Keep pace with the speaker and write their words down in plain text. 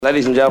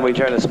Ladies and gentlemen, we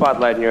turn the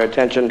spotlight and your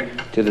attention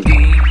to the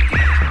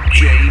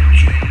DJ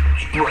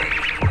Break.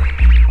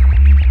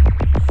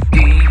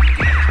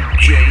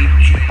 DJ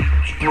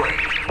Break.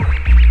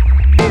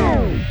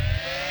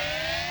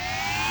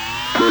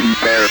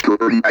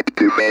 Pretty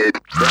activate.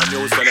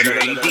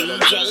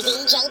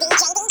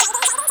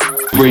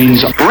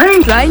 BrainZ.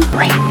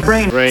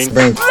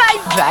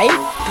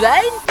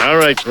 Brain. All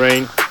right,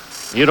 Brain.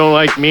 You don't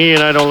like me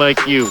and I don't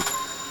like you.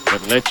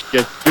 But let's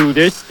just do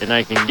this and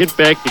I can get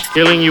back to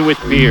killing you with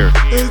beer.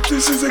 Hey,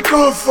 this is a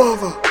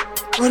Godfather.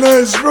 When I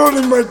was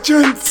rolling my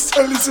joints,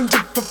 I listened to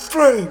the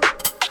Brain.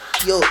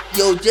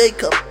 Yo,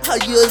 Jacob, how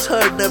yours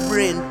heard the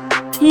Brain?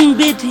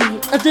 Betty,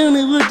 I don't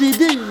know what to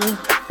do.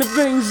 The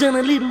brains on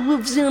a little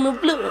wolves on a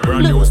blood.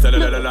 Brand new style,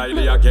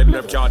 they again,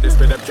 them can't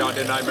display, them can't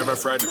deny me, my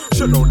friend.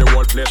 Should know the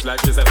whole place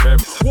like this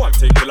FM. One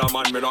thing, kill a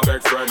man, me no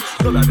big friend.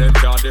 None of them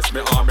can't diss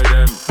me, army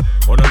them.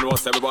 Wanna know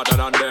say me better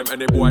than them.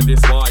 Any boy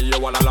this one, here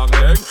one along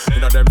leg.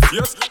 Inna them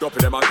face, dumpy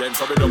them again.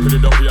 So me dumpy the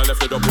dumpy, I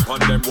left the dumpy on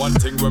them. One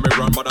thing when me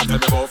grandmother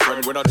tell me about friend.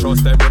 We not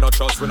trust them, we not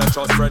trust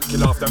friend.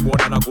 Kill off them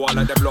one and I go on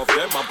like them love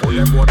them. And pull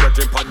them one, red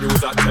drink on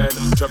news at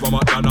 10. Trevor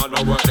McDonald,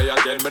 no work they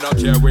again. Me not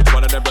care which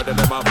one of them brother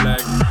them have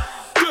leg.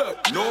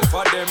 No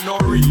for them no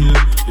real,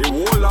 the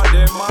whole of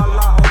them are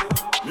lie.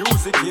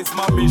 Music is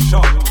my mission,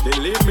 the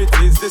limit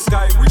is the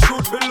sky. We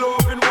should be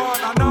loving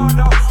one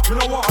another, we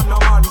don't want no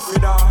man to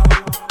die.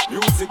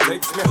 Music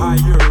takes me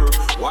higher,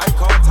 why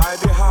can't I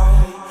be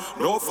high?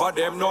 No for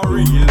them no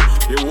real,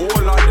 the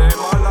whole of them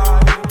are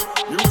lie.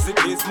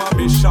 Music is my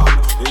mission,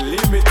 the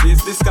limit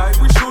is the sky.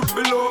 We should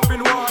be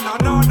loving one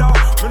another,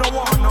 we don't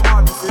want no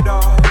man to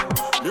die.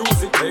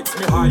 Music takes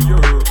me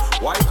higher,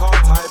 why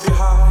can't I be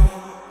high?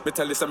 Me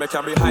tell you, say me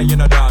can be high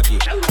in a doggy.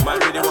 Man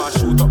really want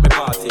shoot up me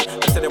party.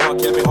 They say they want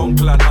kill me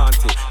uncle and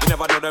auntie. You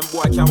never know them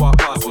boy can walk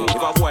past me.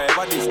 If a boy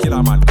ever this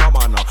killer man, come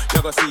on now.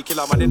 You go see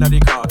killer man inna the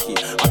khaki.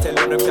 I tell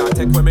them can't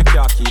take with me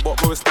khaki, but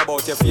me stab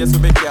out your face with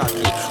me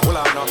khaki.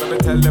 Hold on now,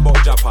 me tell them about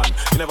Japan.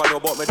 You never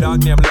know about me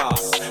dog name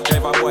last.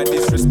 If a boy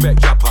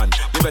disrespect Japan,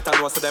 you better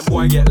know so them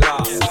boy get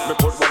lost. Me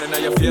put one inna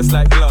your face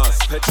like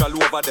glass. Petrol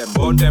over them,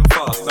 burn them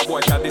fast. No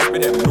boy can diss me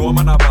them, no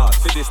man a boss.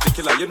 For this the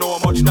killer, you know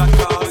how much that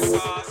costs.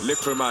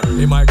 Liquor man,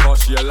 he might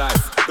cost you your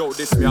life. Don't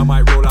diss me, I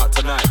might roll out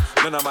tonight.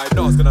 None of my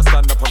dogs gonna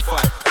stand up and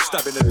fight.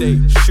 Stab in the day,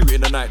 shoot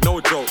in the night,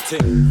 no joke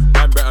ting.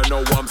 Man better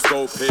know what I'm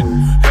scoping.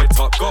 Head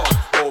top gone,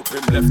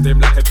 open, left him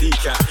like a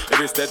decaf. If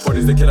it's dead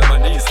bodies, they kill him my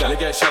knees. You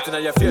get shot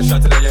in your face,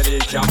 shot in your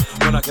kneecap.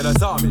 When I kill a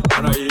zombie,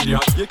 I'm an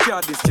idiot. You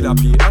can't diss killer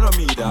Pete, I don't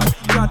mean that.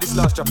 You can't diss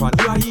last Japan,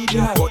 you an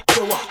idiot. But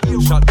you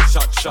what?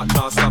 Shot,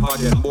 now stop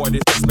again. Boy,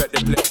 disrespect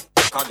the play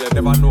again.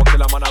 Never know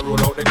killer man, I roll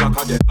out the clock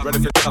again. Ready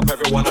to stop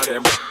every one of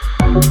them.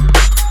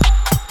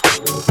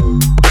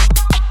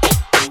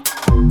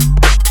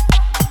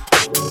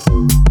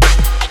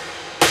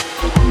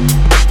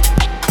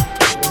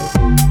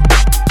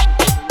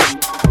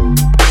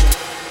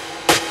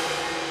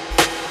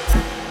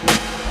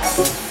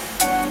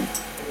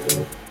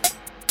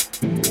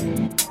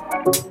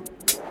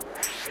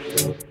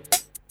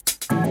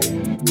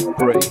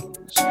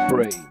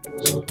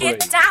 Get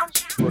down.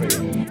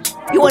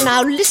 You are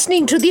now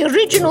listening to the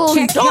original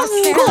Don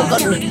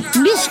Gorgon,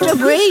 Mr.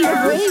 Brave.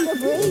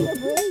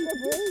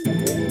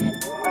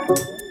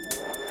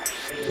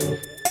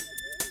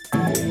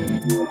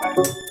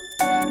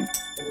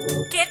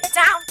 Get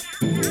down.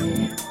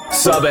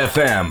 Sub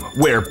FM,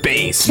 where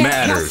bass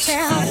matters.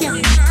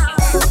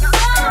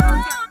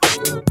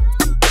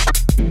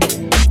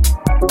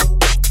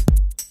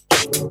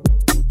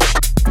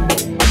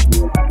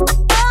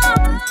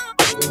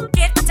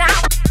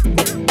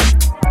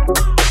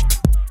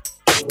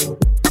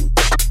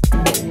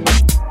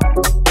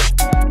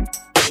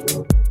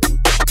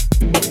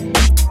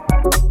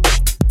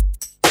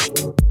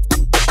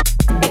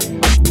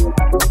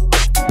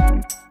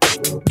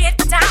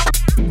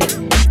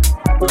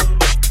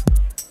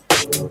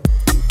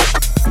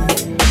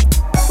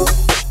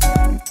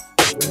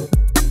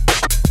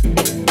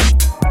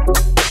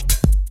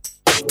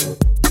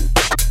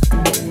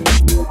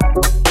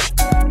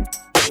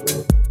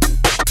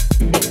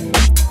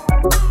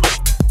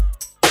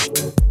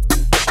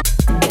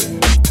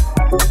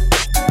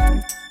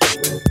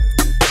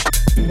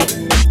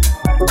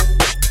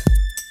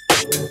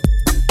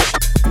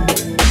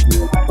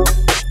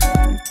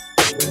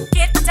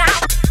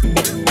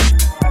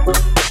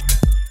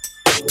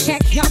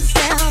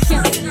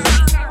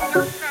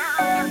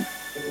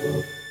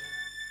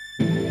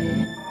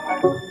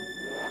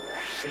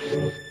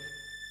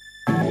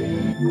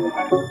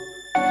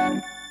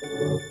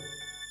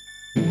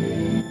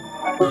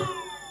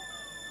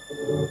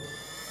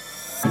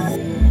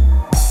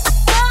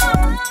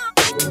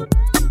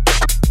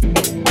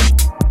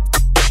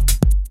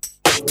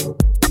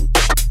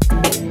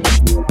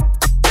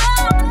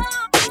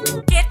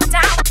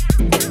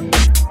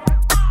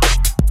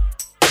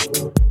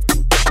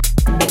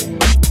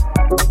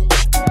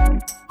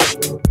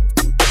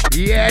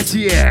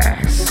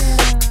 Yes.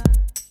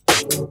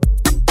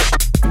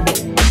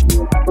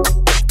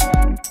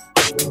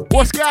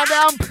 What's going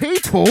down,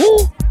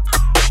 people?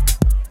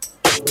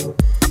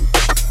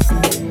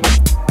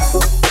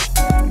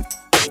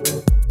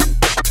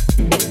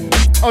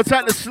 I'll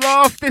take the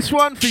sloth. This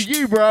one for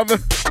you, bruv.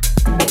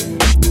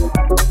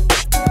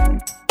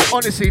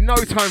 Honestly, no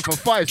time for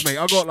fights, mate.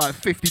 I got like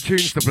 50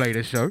 tunes to play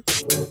this show.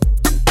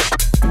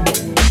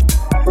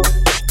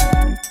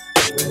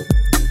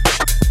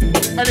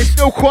 And it's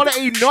still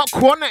quality, not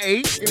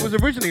quantity. It was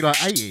originally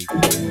like 80.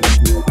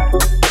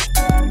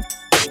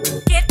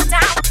 Get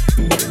down.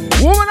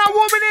 Woman on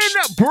woman in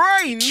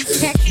BrainZ.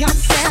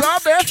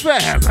 Sub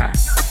FM.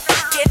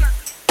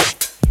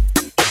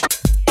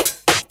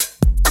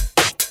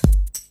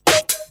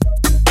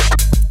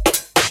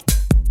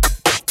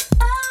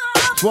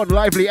 This one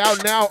lively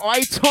out now.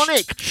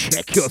 Itonic.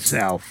 Check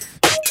yourself.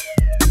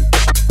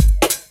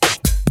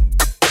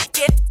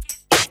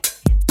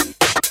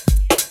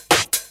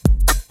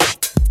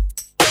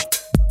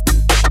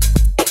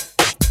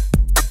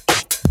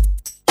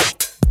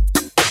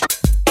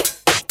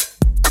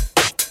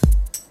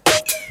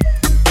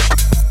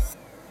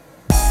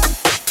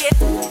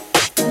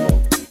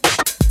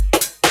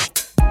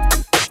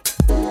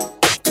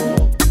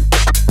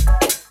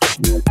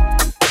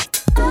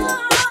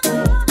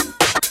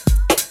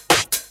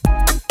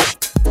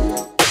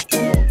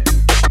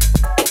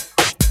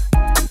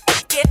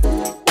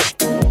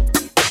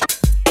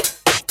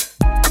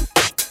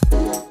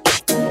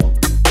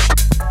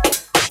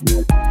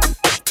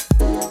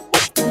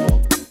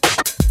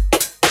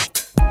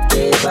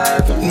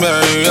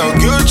 Man, you're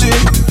guilty.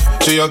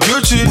 Say you're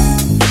guilty.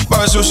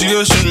 By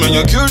association, man,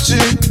 you're guilty.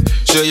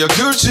 Say you're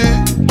guilty.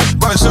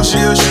 By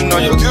association, now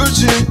you're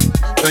guilty.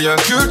 Now you're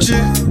guilty.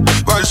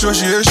 By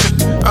association.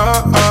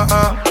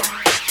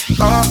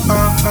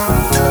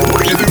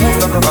 If you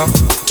move like a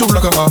two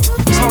like a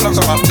sound like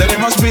a then it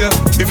must be a.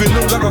 If you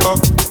look like a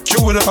chew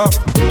with a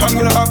hang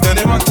with a then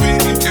it must be.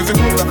 If you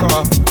move like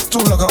a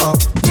two like a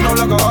sound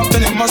like a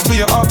then it must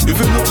be a. If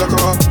you look like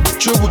a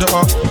chew with a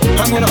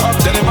hang with a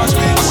then it must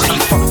be.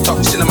 Fucked up,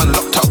 cinnamon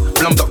locked up,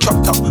 blummed up,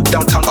 chopped up,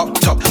 downtown up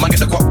top. Man get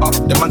the guap up,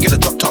 then man get the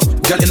drop top.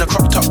 Girl in the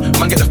crop top,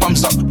 man get the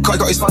thumbs up. Kai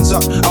got his funds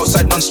up,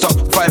 outside non-stop.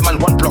 5 man,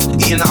 1 block,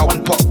 eating out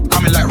of 1 pot.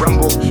 Coming like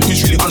Rambo,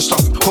 who's really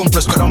unstuffed.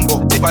 Homeless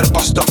Colombo, sit by the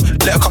bus stop.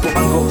 Let a couple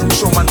man go,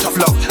 show man tough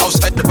love.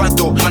 Outside the band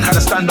door, man had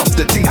a stand off.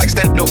 The thing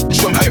extend no,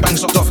 show him how you bang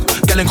soft off.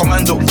 Girl in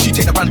commando, she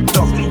take the band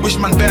off. Wish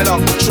man bare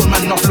love, show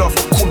man enough love.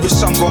 Cool with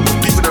some go,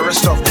 leave for the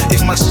rest off.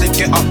 If man slip,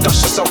 get up,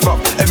 dust yourself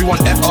up. Everyone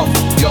F up,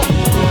 yo.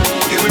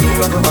 If you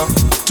look like a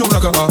two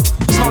like a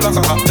sound like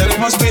a then it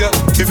must be a.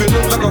 If you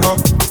look like a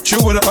chew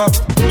with a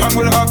hang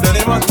with a then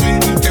it must be.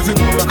 If you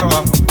look like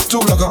a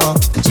two like a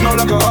smell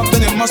like a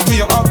then it must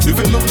be a. If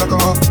you look like a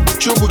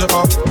chew with a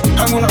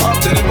hang with a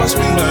then it must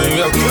be. Now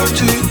you're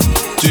guilty.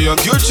 Say you're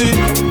guilty.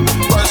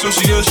 By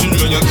association,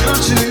 man, you're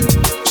guilty.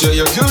 Say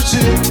you're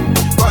guilty.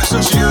 By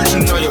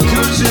association, now you're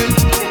guilty.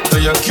 Now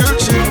you're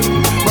guilty.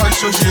 By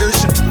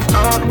association.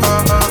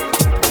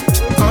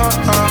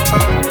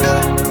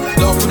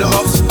 Laugh with the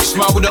ups,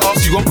 smile with the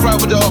ups. You gon' cry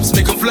with the ups,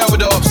 make them fly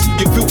with the ups.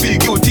 You feel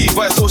guilty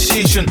by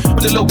association.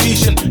 With the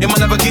location, in my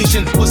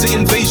navigation was an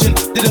invasion.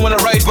 Didn't wanna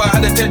ride but I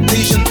had a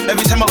temptation.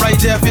 Every time I ride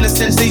there I feel a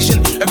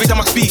sensation. Every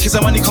time I speak it's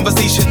a money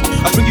conversation.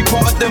 I bring you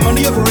part of the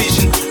money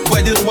operation.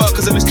 But it didn't work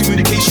cause of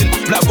miscommunication.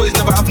 Black boys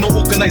never have no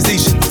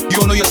organization. You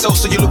don't know yourself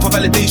so you look for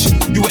validation.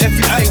 You were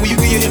FBI where you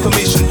get your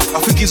information. I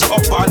think it's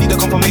off but I need a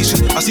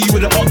confirmation. I see you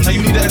with the up, now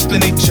you need an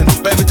explanation.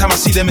 But every time I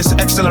see them it's an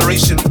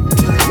acceleration.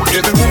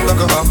 If you move like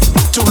a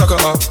two like a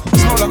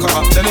smell like a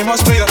then it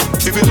must be a.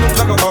 If you look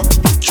like a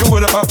chew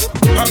with a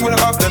hang with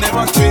a then it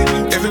must be.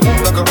 If you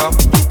move like a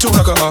two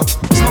like a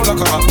smell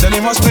like a then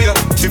it must be a.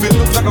 If you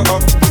look like a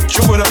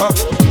chew with a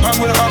hang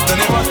with a then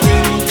it must be.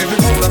 If you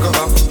move like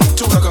a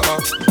two like a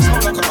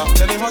smell like a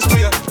then it must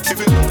be a. If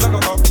you look like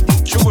a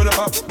chew with a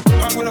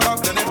hang with a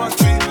then it must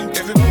be.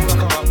 If you move like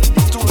a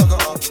two like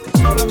a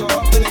smell like a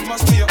then it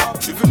must be a.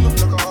 If you look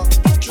like a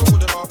chew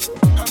with a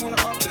hang with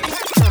a then it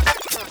must be.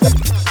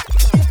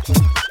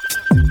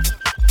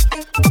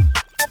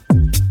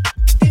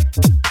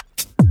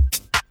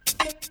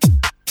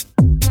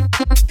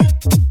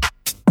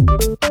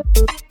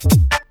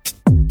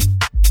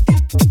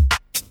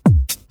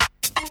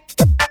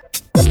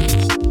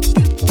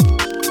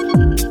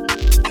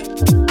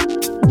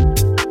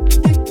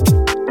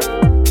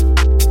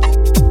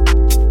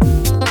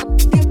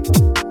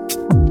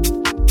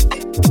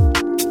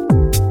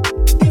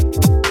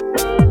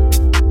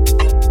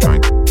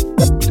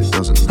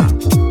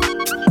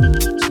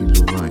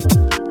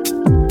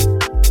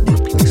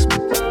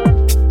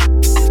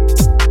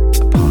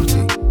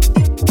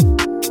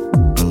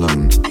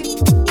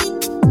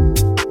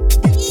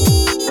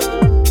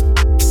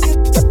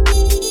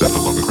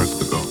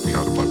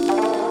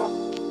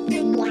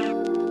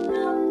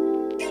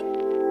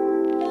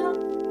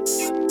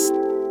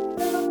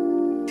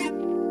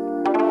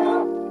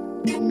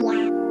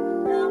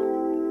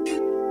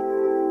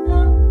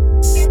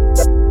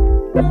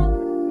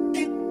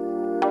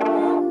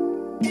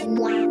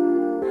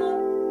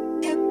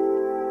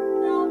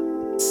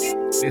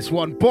 This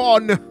one,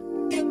 Bon,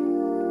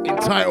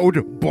 entitled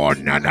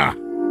Bonana.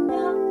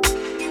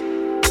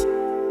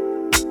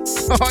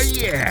 Oh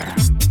yeah.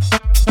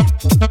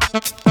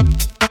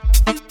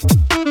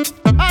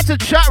 Out to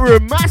chat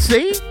room,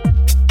 Massey.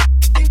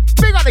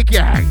 Big up the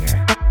gang.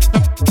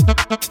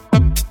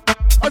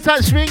 What's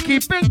that, Sminky?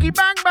 Binky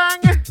Bang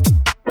Bang.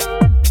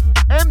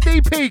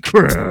 MDP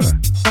crew.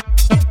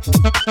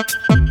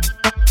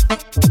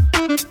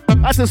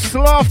 That's a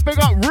sloth. Big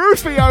up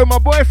Rufio, my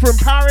boy from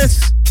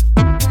Paris.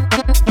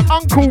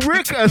 Uncle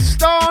Rick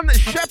Astan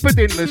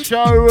shepherding the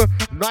show.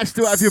 Nice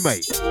to have you,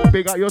 mate.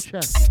 Big up your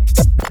chest.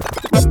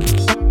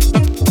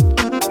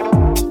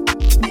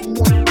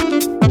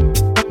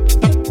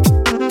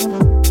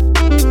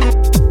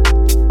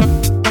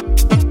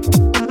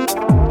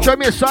 Show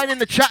me a sign in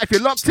the chat if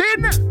you're locked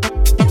in.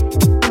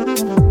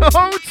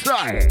 Hold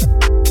tight.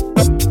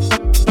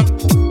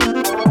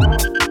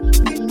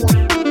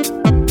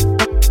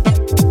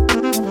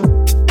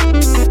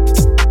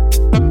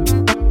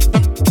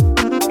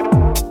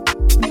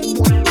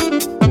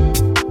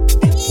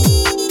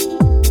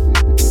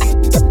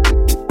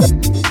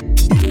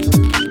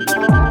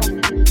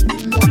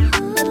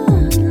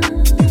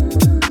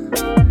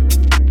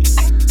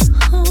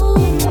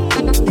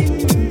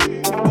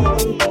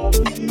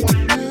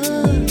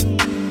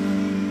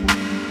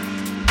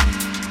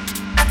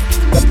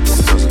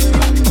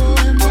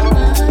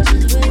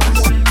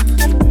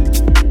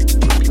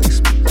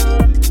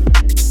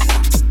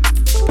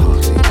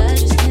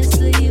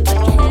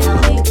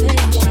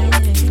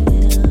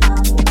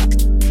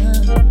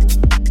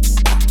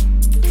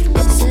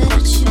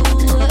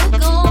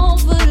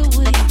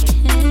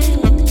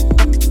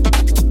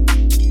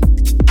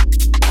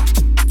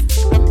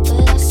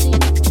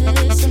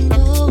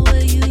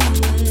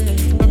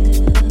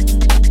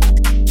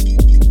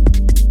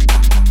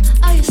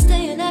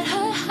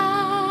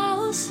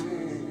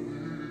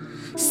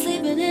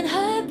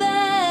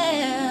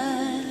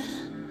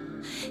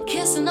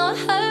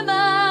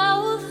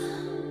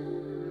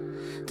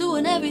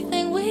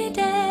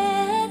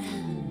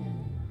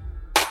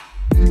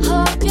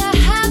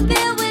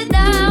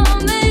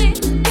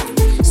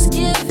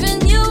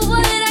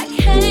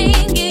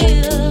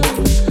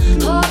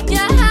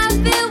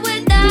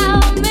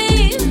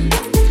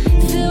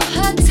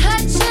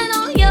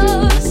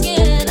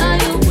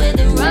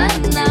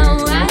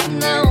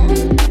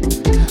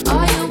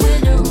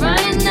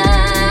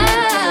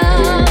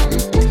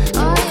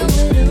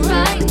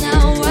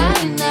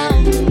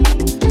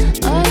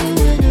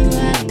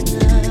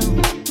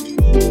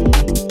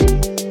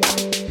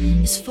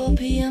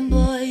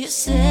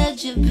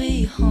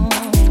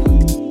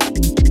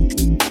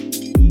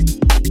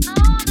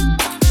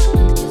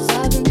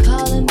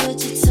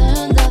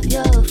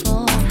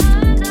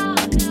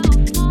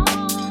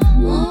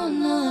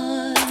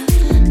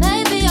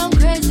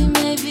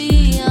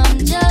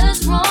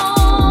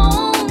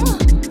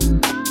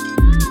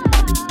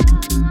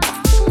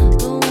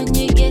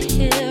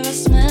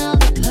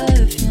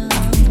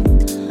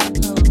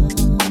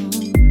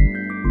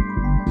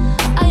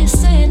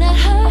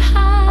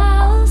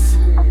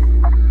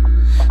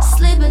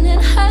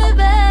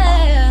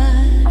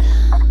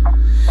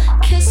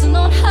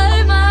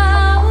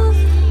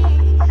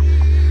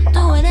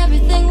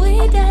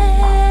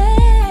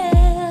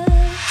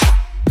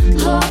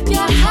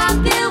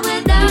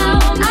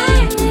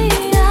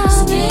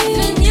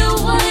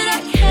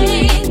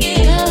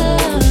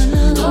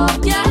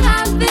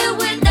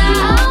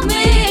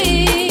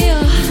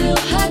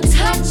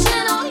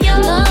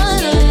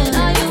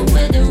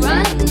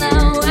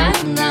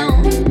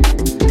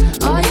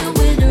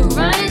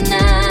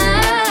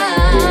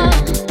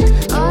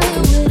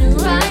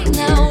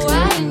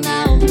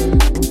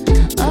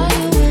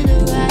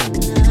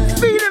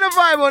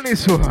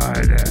 This one.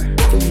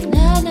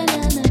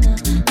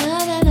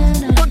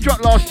 One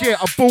dropped last year.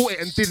 I bought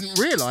it and didn't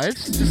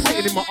realise. Just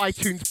sitting in my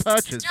iTunes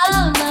purchase.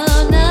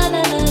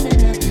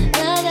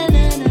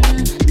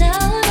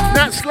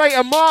 Nat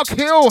Slater, Mark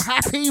Hill,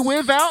 Happy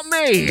Without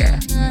Me.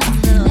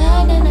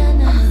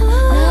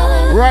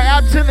 Right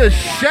out to the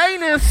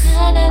Shanus.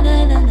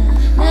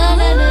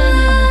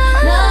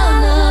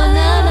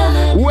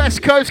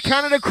 West Coast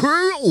Canada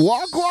crew,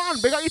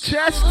 Wagwan, big up your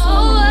chest.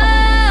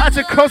 That's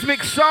a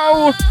Cosmic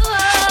Soul.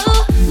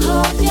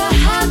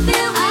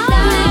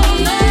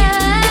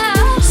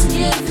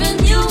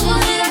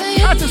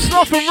 That's a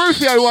Sloth from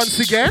Rufio once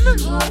again.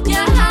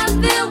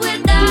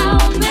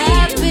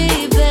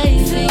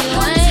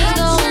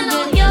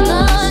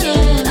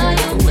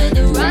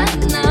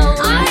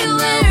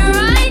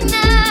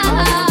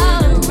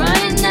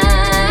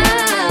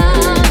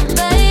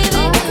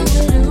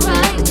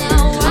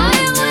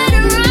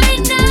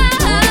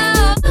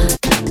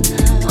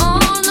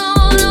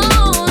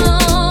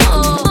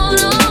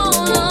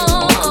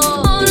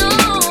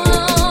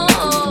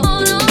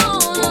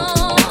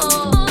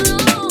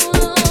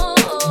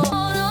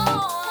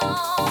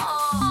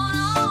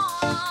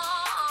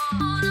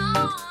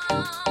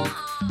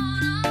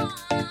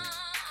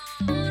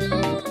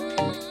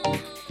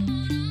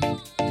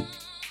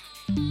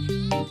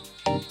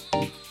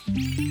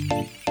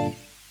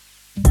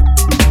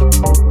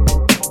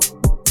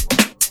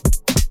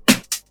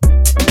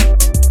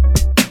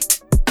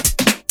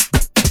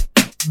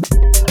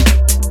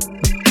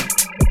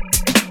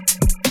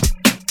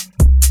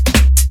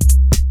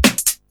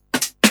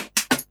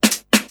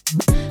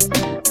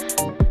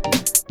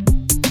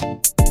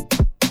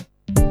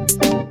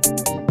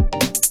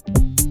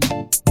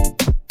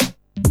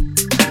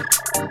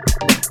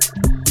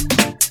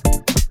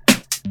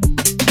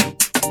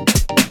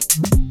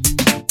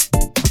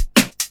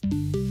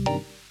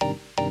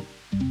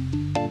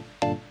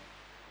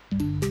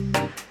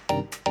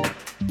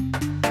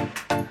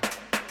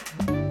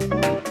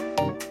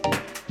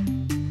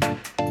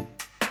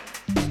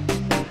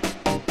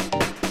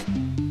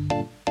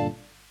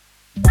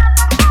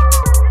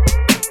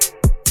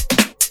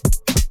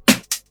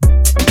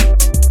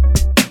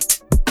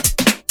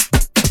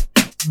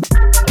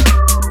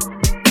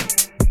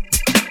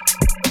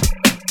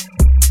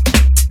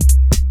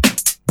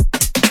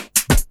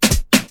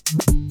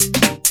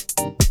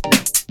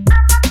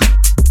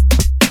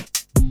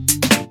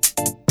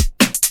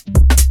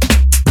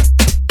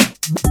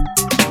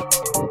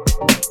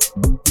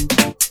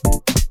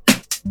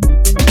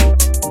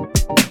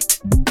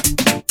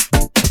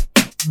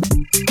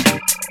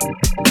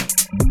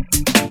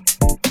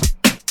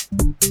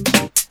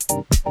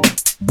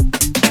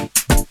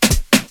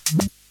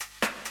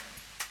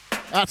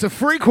 That's a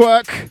freak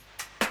work.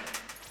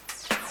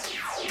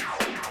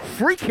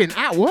 Freaking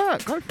at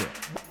work. Go for it.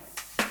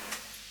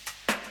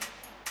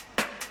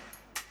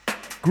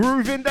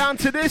 Grooving down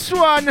to this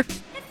one. Out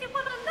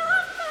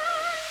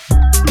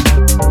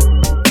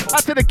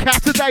to the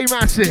Catterday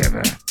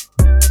Massive.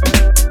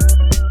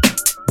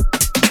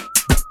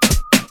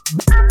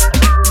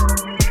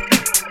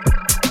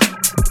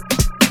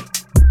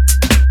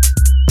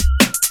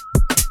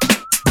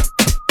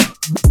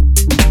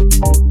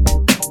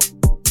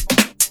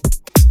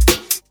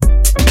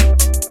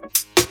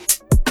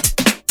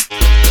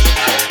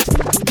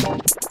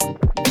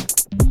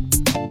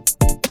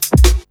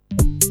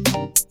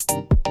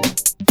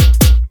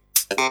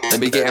 Let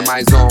me get in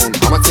my zone.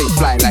 I'ma take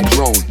flight like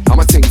drone.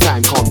 I'ma take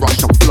time, can't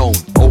rush, I'm flown.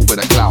 Over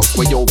the clouds,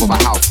 way over my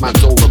house.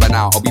 Man's over and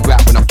out, I'll be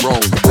back when I'm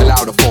grown.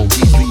 Allow the phone,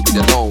 please leave it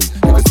alone.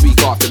 You can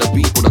speak after the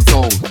beat for the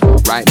tone.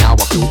 Right now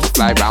I feel to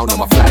fly round,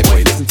 I'm a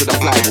flyboy. Listen to the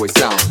flyboy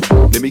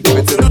sound. Let me give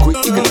it to the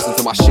quick, you can listen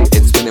to my shit.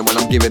 It's spinning when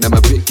I'm giving them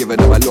a bit, giving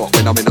them a lot.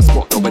 When I'm in the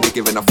spot, nobody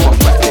giving a fuck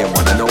back there.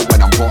 Wanna know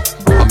when I'm hot?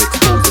 I'm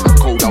exposing them,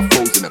 cold, I'm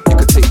frozen them. You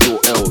can take your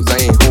L's,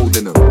 I ain't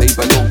holding them. They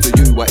belong to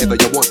you, whatever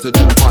you want to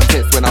do. Can't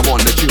test when I'm on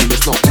the tune,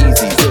 it's not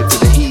easy. Z to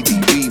the ED,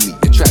 be me.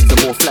 Your tracks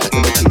are more flat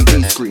than the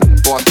TV screen.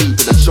 Bar deep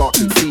to the shark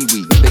and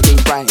seaweed. They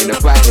ain't biting a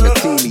bite in a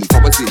tea leaf. I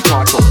was in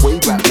charge of way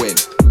back when.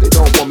 They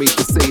don't want me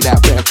to say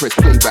that, better press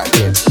play back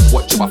then.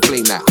 Watching my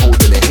flame that,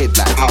 holding the head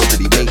like, how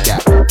did he make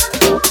that?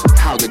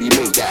 How did he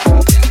make that?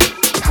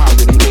 How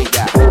did he make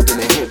that? Holding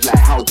the head like,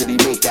 how did he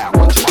make that?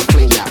 Watching my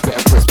flame that,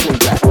 better press play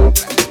back.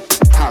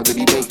 How did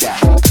he make that?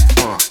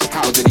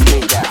 How did he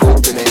make that?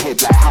 Holding the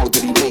head like, how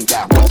did he make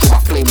that? Watching my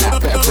flame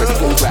that, better press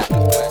play back.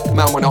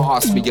 Man wanna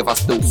ask me if I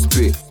still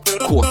spit.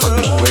 Course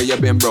I do. Where you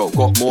been, bro?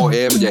 Got more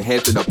air in your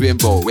head than a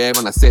bimbo. Where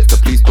when I set the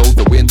please close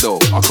the window.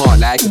 I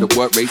can't lie, the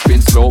work rate's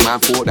been slow. Man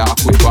thought that I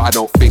quit, but I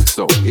don't think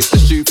so. If the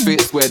shoe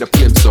fits, wear the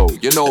plim so.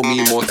 You know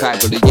me, more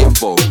tight for the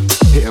info.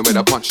 Hit him with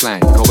a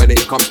punchline. Cause when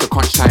it comes to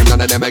crunch time,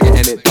 none of them are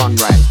getting it done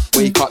right.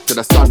 Wake up to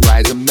the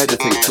sunrise and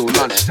meditate till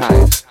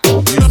lunchtime.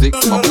 Music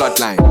to my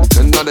bloodline.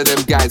 And none of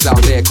them guys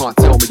out there can't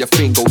tell me your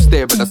thing. Go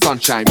stare at the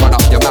sunshine. Run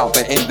up your mouth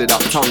and ended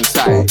up tongue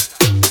tied.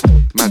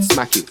 Man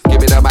smack it,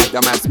 give it a mic, the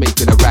man's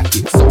making a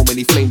racket. So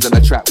many flames on the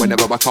track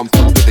whenever I come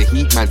through with the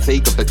heat, man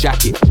take off the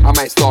jacket. I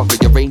might start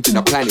rearranging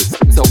the planets,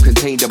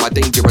 self-contained in my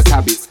dangerous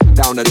habits.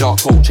 Down a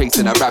dark hole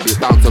chasing a rabbit,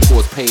 bound to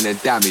cause pain and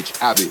damage,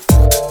 habit.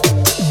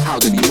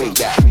 How did he make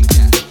that?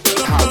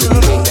 How did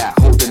he make that?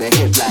 Holding the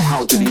head like,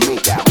 how did he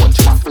make that? Watch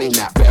my flame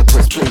that, better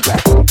press play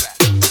back.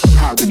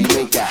 How did he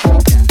make that?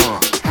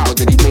 How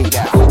did he make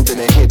that?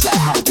 Holding the head like,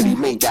 how did he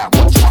make that?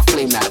 Watch my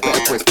flame that, better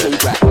press play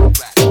back.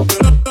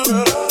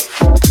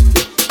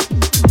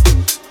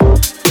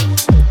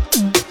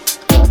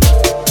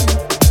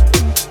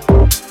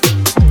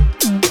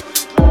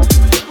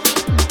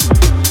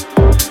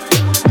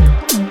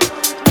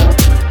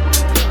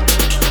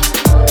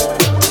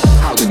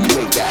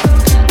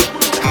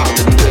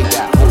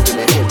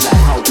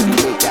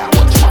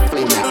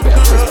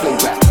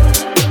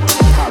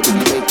 How did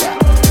he make that?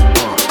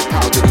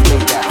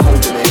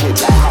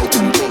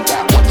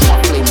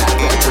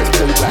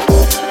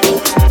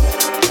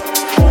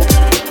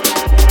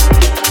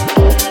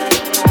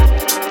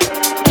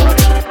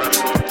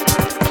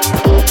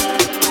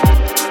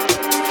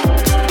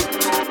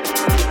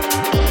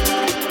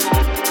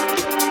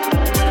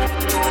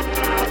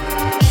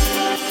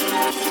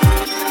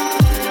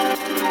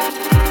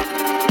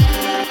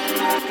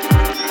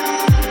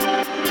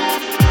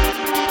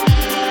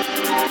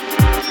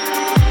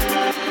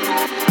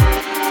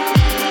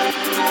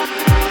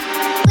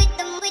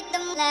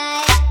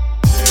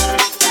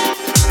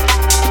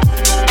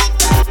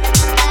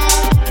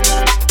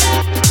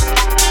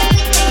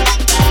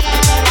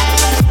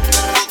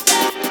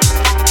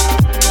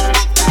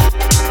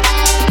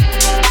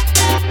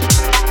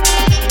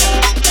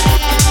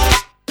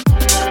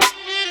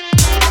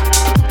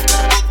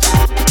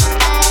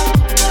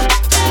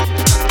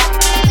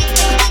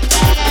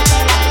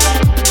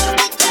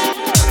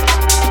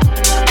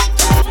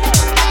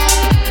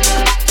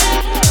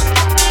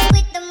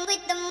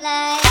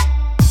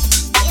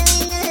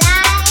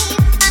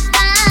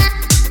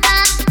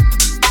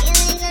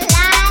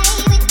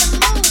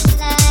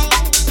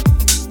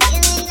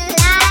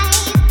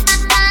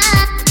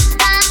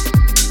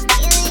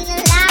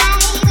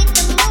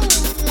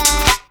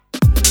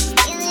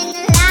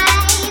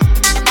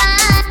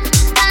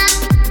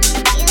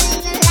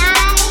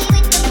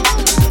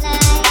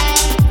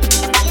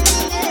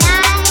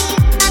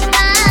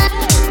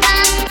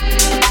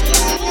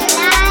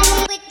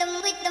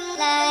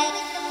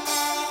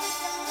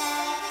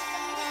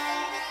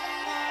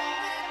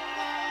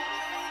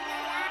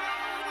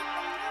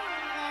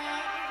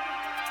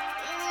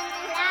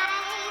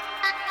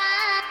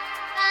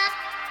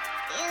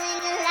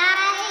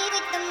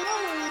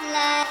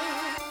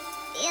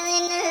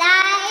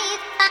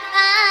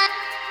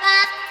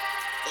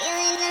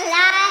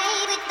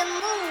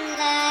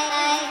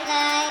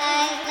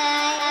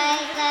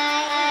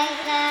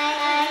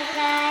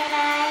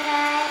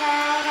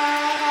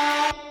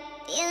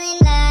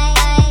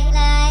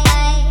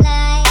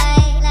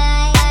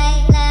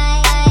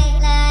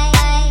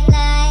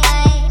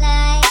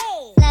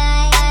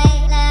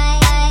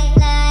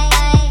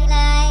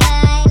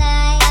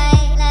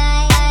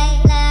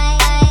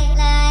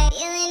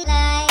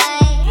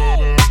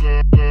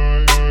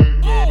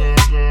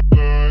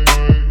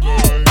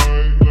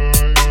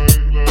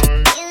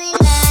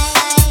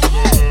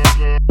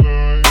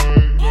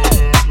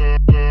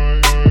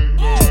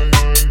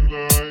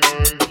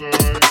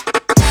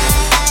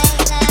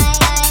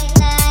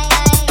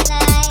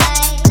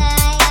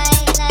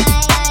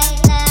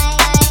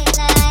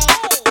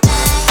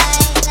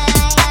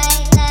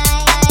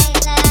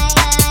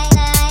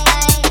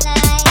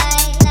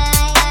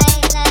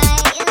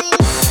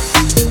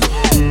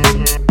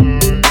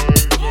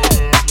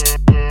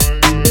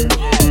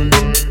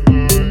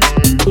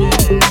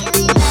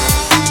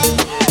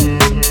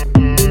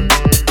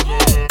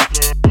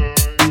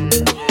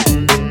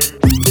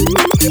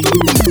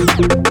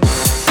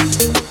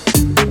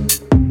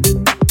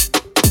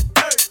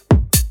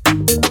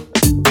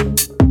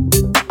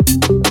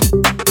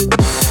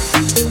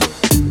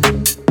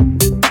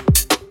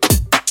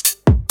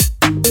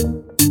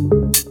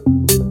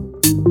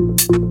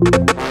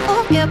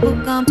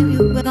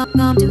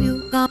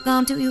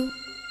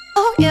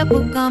 Oh, it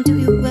will come to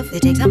you if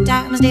it takes some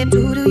time. Stay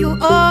true to you.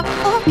 Oh,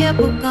 it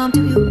will come to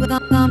you.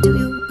 Come to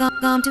you.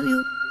 Come to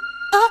you.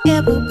 Oh,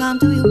 it will come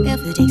to you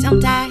if it takes some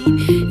time.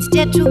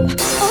 Stay true.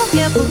 Oh,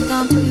 it will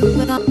come to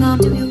you. Come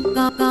to you.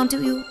 Come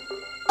to you.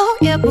 Oh,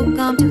 it will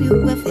come to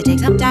you if it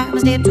takes some time.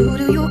 Stay true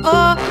to you.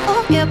 Oh,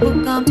 it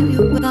will come to you.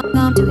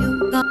 Come to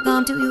you.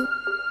 Come to you.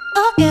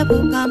 Oh, it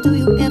will come to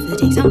you if it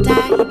takes some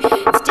time.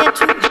 Stay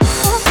true.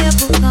 Oh, it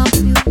will come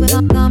to you.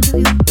 Come to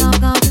you.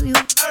 Come to you.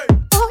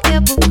 Oh,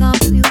 it will come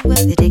to you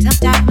if it takes some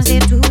time. Stay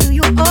true to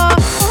you. Oh,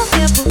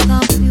 it will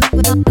come to you.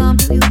 Come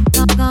to you.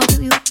 Come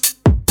to you.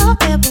 Oh,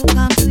 it will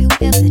come to you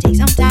if it takes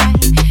some time.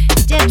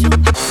 Stay true.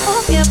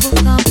 Oh, it will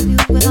come to you.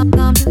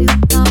 Come to you.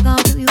 Come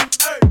to you.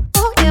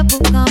 Oh, it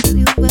will come to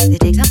you if it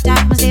takes some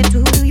time. Stay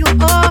true to you.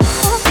 Oh,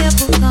 it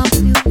will come to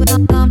you.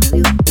 Come to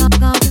you.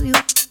 Come to you.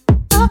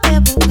 Oh,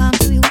 it will come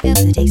to you if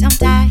it takes some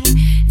time.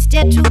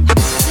 Stay true. Go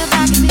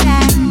back and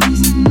relax.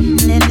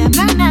 Let that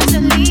burn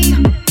naturally.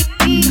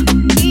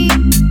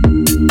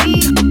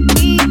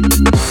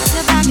 Go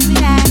back and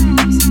relax.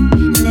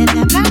 Let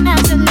that burn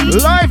naturally.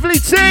 Lively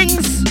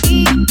things.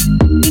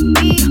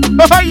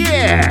 Oh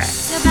yeah.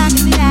 Go back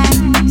and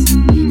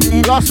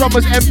relax. Last one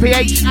was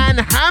MPH and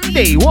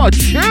Hamdi. What a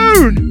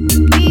tune. Go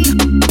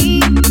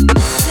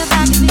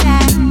back and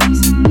relax.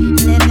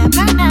 Let that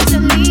burn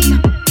naturally.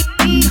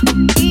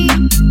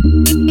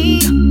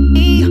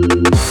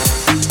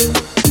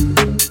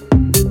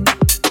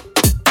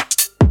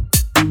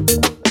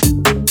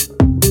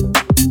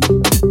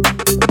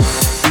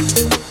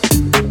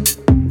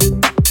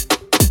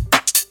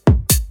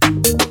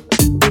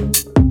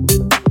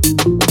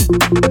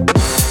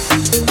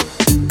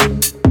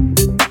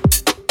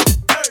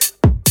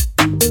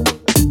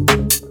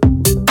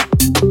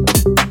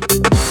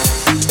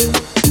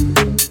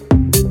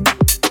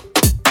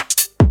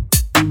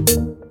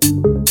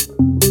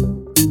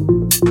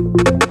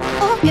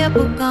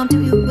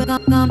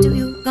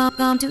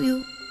 Come to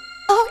you.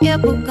 Oh,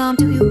 it will come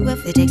to you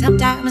if it takes some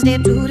time. Stay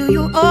true to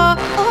you. Oh,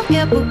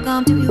 it will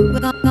come to you.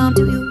 Come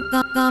to you.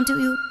 Come to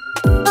you.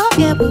 Oh,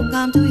 it will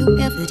come to you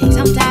if it takes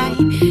some time.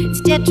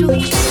 Stay true.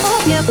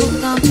 Oh, it will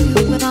come to you.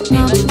 Come to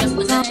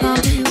you. Come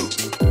to you.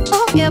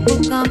 Oh, it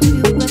will come to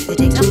you if it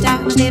takes some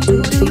time. Stay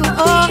true to you.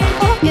 Oh,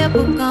 it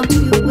will come to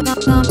you.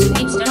 Come to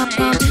you.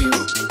 Come to you.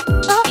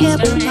 Oh, it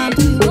will come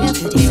to you if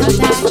it takes some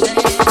time. Stay true. Oh, it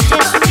will come to you.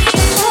 Come to you.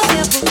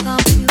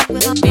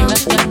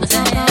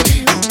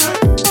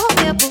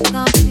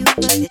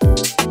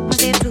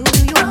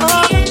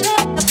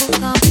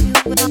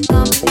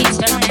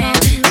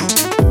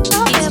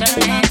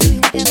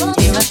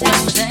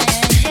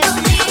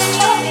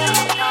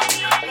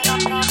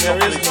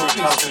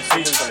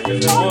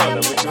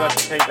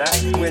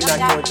 We're not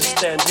going to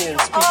stand here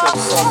and speak of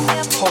some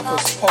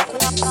hocus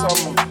pocus,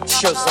 some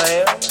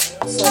Shazam,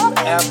 some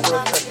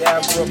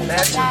abracadabra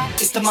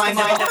magic. It's the mind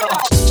of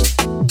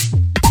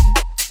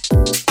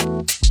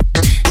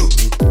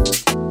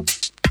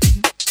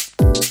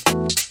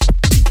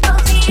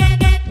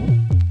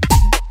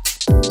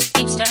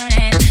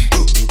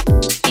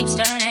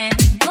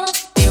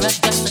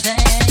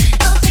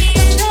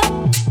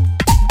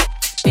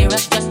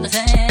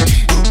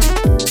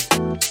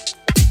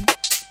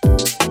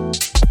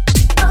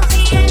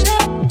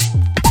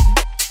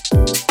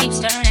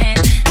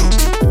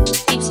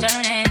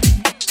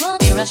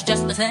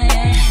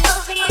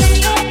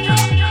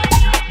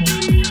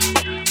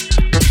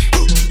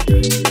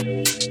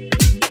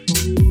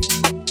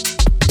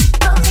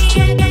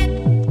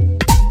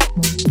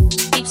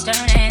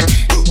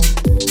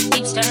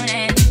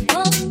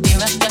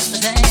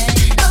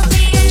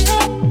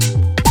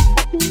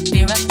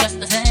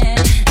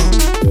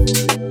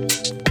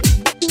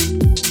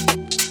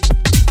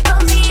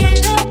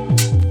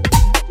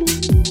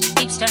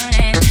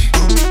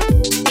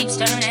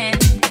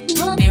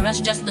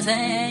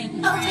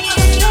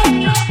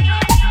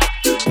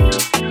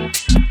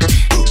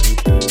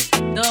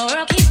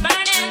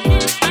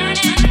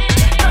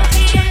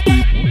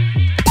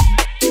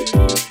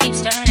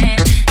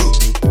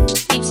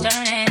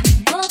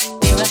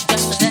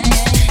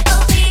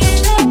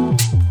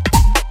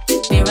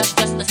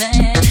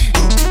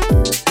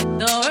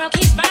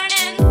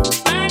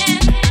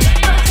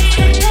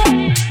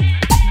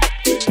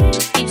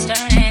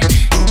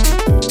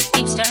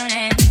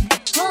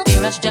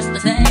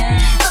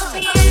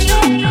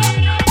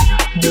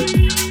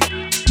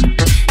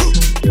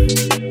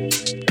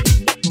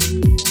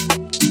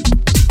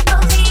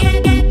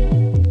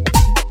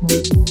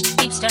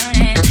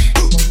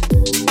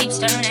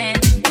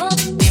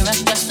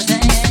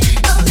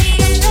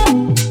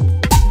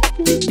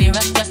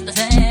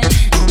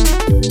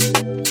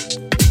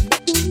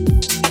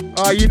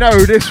You know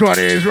who this one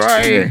is,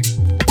 right?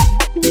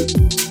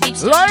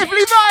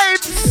 Lively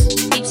vibes!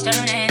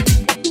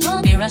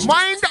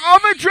 Mind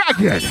of a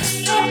Dragon!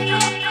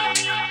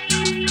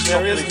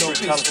 There is no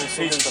peace.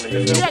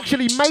 He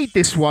actually made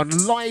this one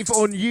live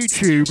on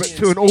YouTube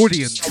to an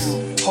audience.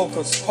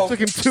 Hocus pocus. Took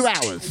him 2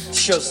 hours.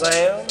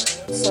 Shazam,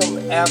 some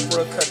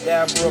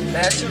abracadabra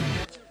magic.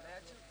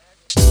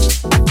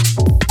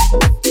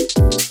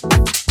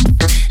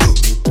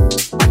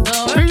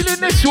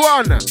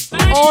 one.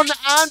 On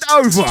and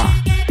over.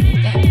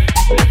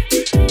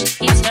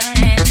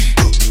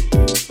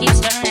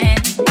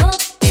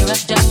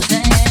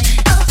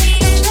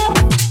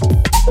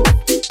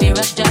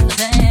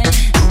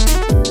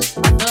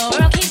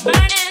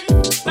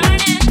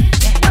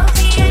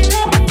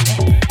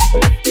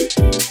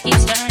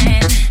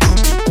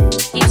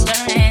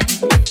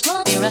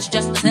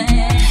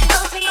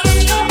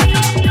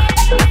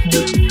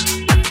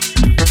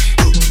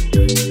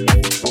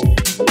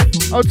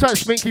 Old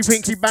touch Sminky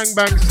Pinky Bang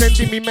Bang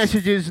sending me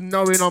messages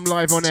knowing I'm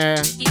live on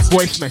air.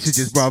 Voice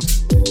messages, bruv.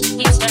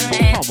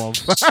 Come on.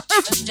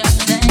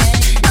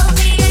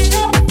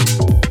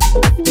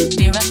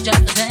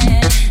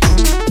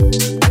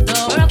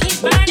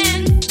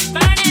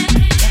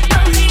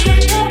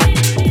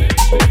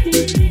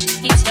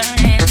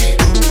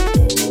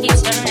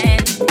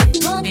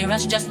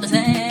 Just the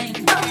same.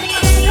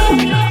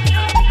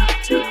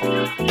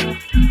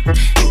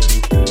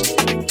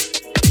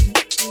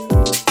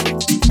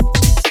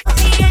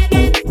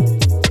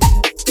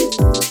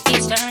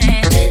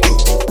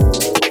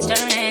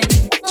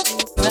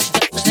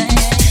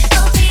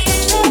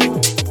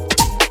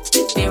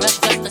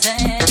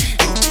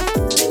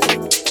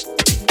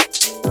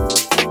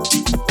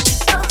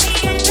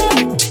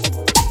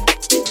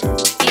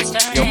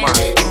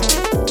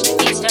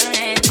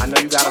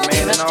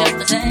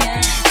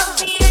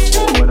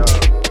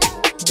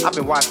 I've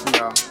been watching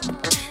y'all.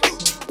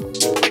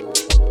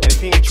 And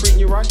if he ain't treating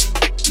you right,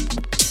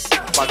 it's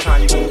about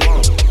time you move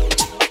on.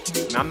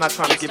 Now I'm not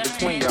trying to get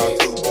between y'all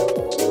two.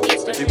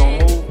 If you're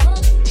gonna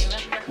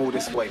move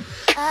this way.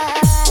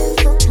 I'm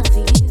so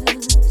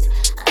confused.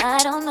 I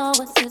don't know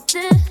what to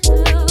do.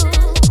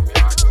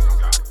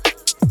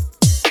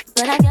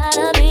 But I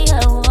gotta be a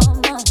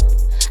woman.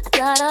 I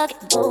gotta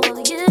get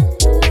over you.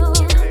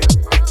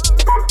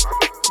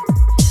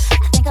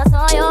 I think I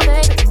saw your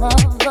baby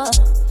mother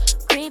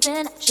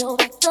creeping at your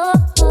back door.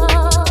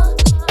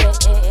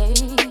 Hey.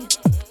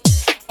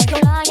 Ain't no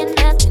lying,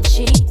 nothing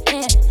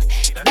cheating.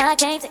 And I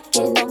can't take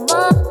it no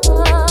more.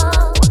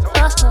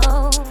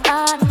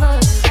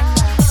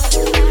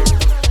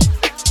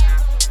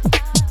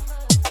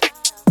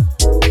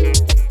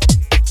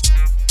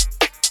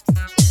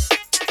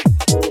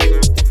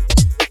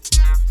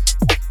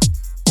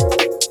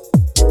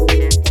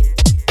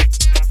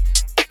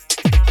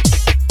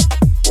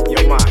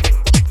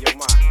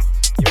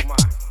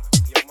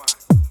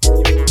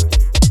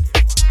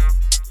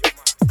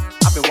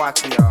 I'm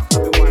watching y'all.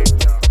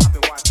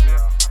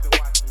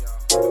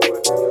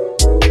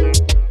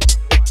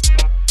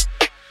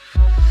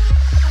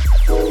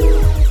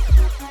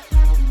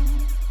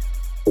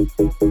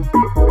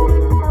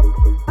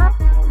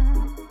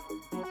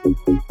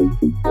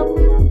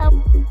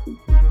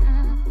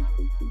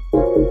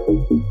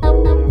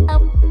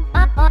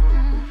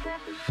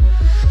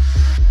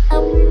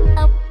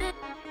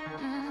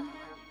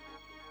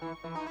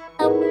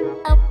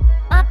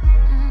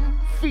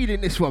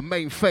 Feeding this one,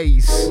 main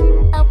phase.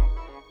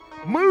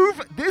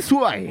 Move this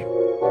way.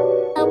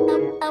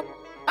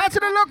 Out to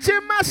the locked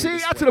in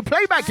Massey, out to the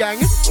playback gang.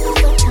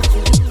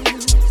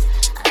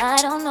 I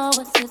don't know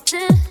what to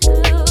do,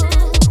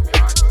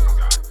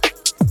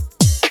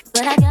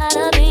 but I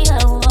gotta be a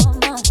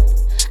woman.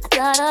 I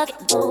gotta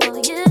get over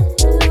you.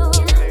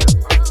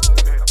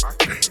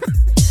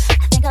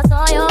 I think I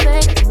saw your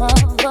baby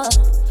mother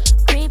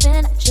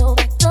creeping at your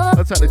back door.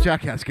 That's at the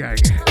Jackass gang.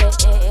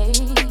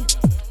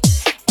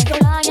 Ain't no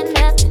lying,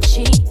 nothing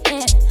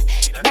cheating.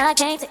 I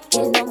can't take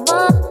it no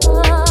more.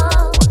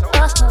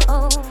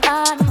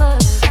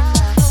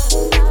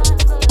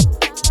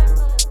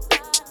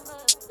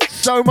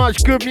 So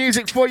much good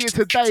music for you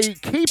today.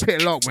 Keep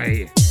it locked,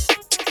 mate.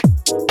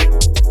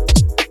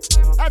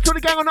 Out to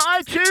the gang on the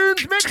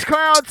iTunes,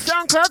 Mixcloud,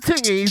 SoundCloud,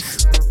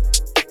 Tingies.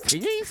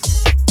 Tingies?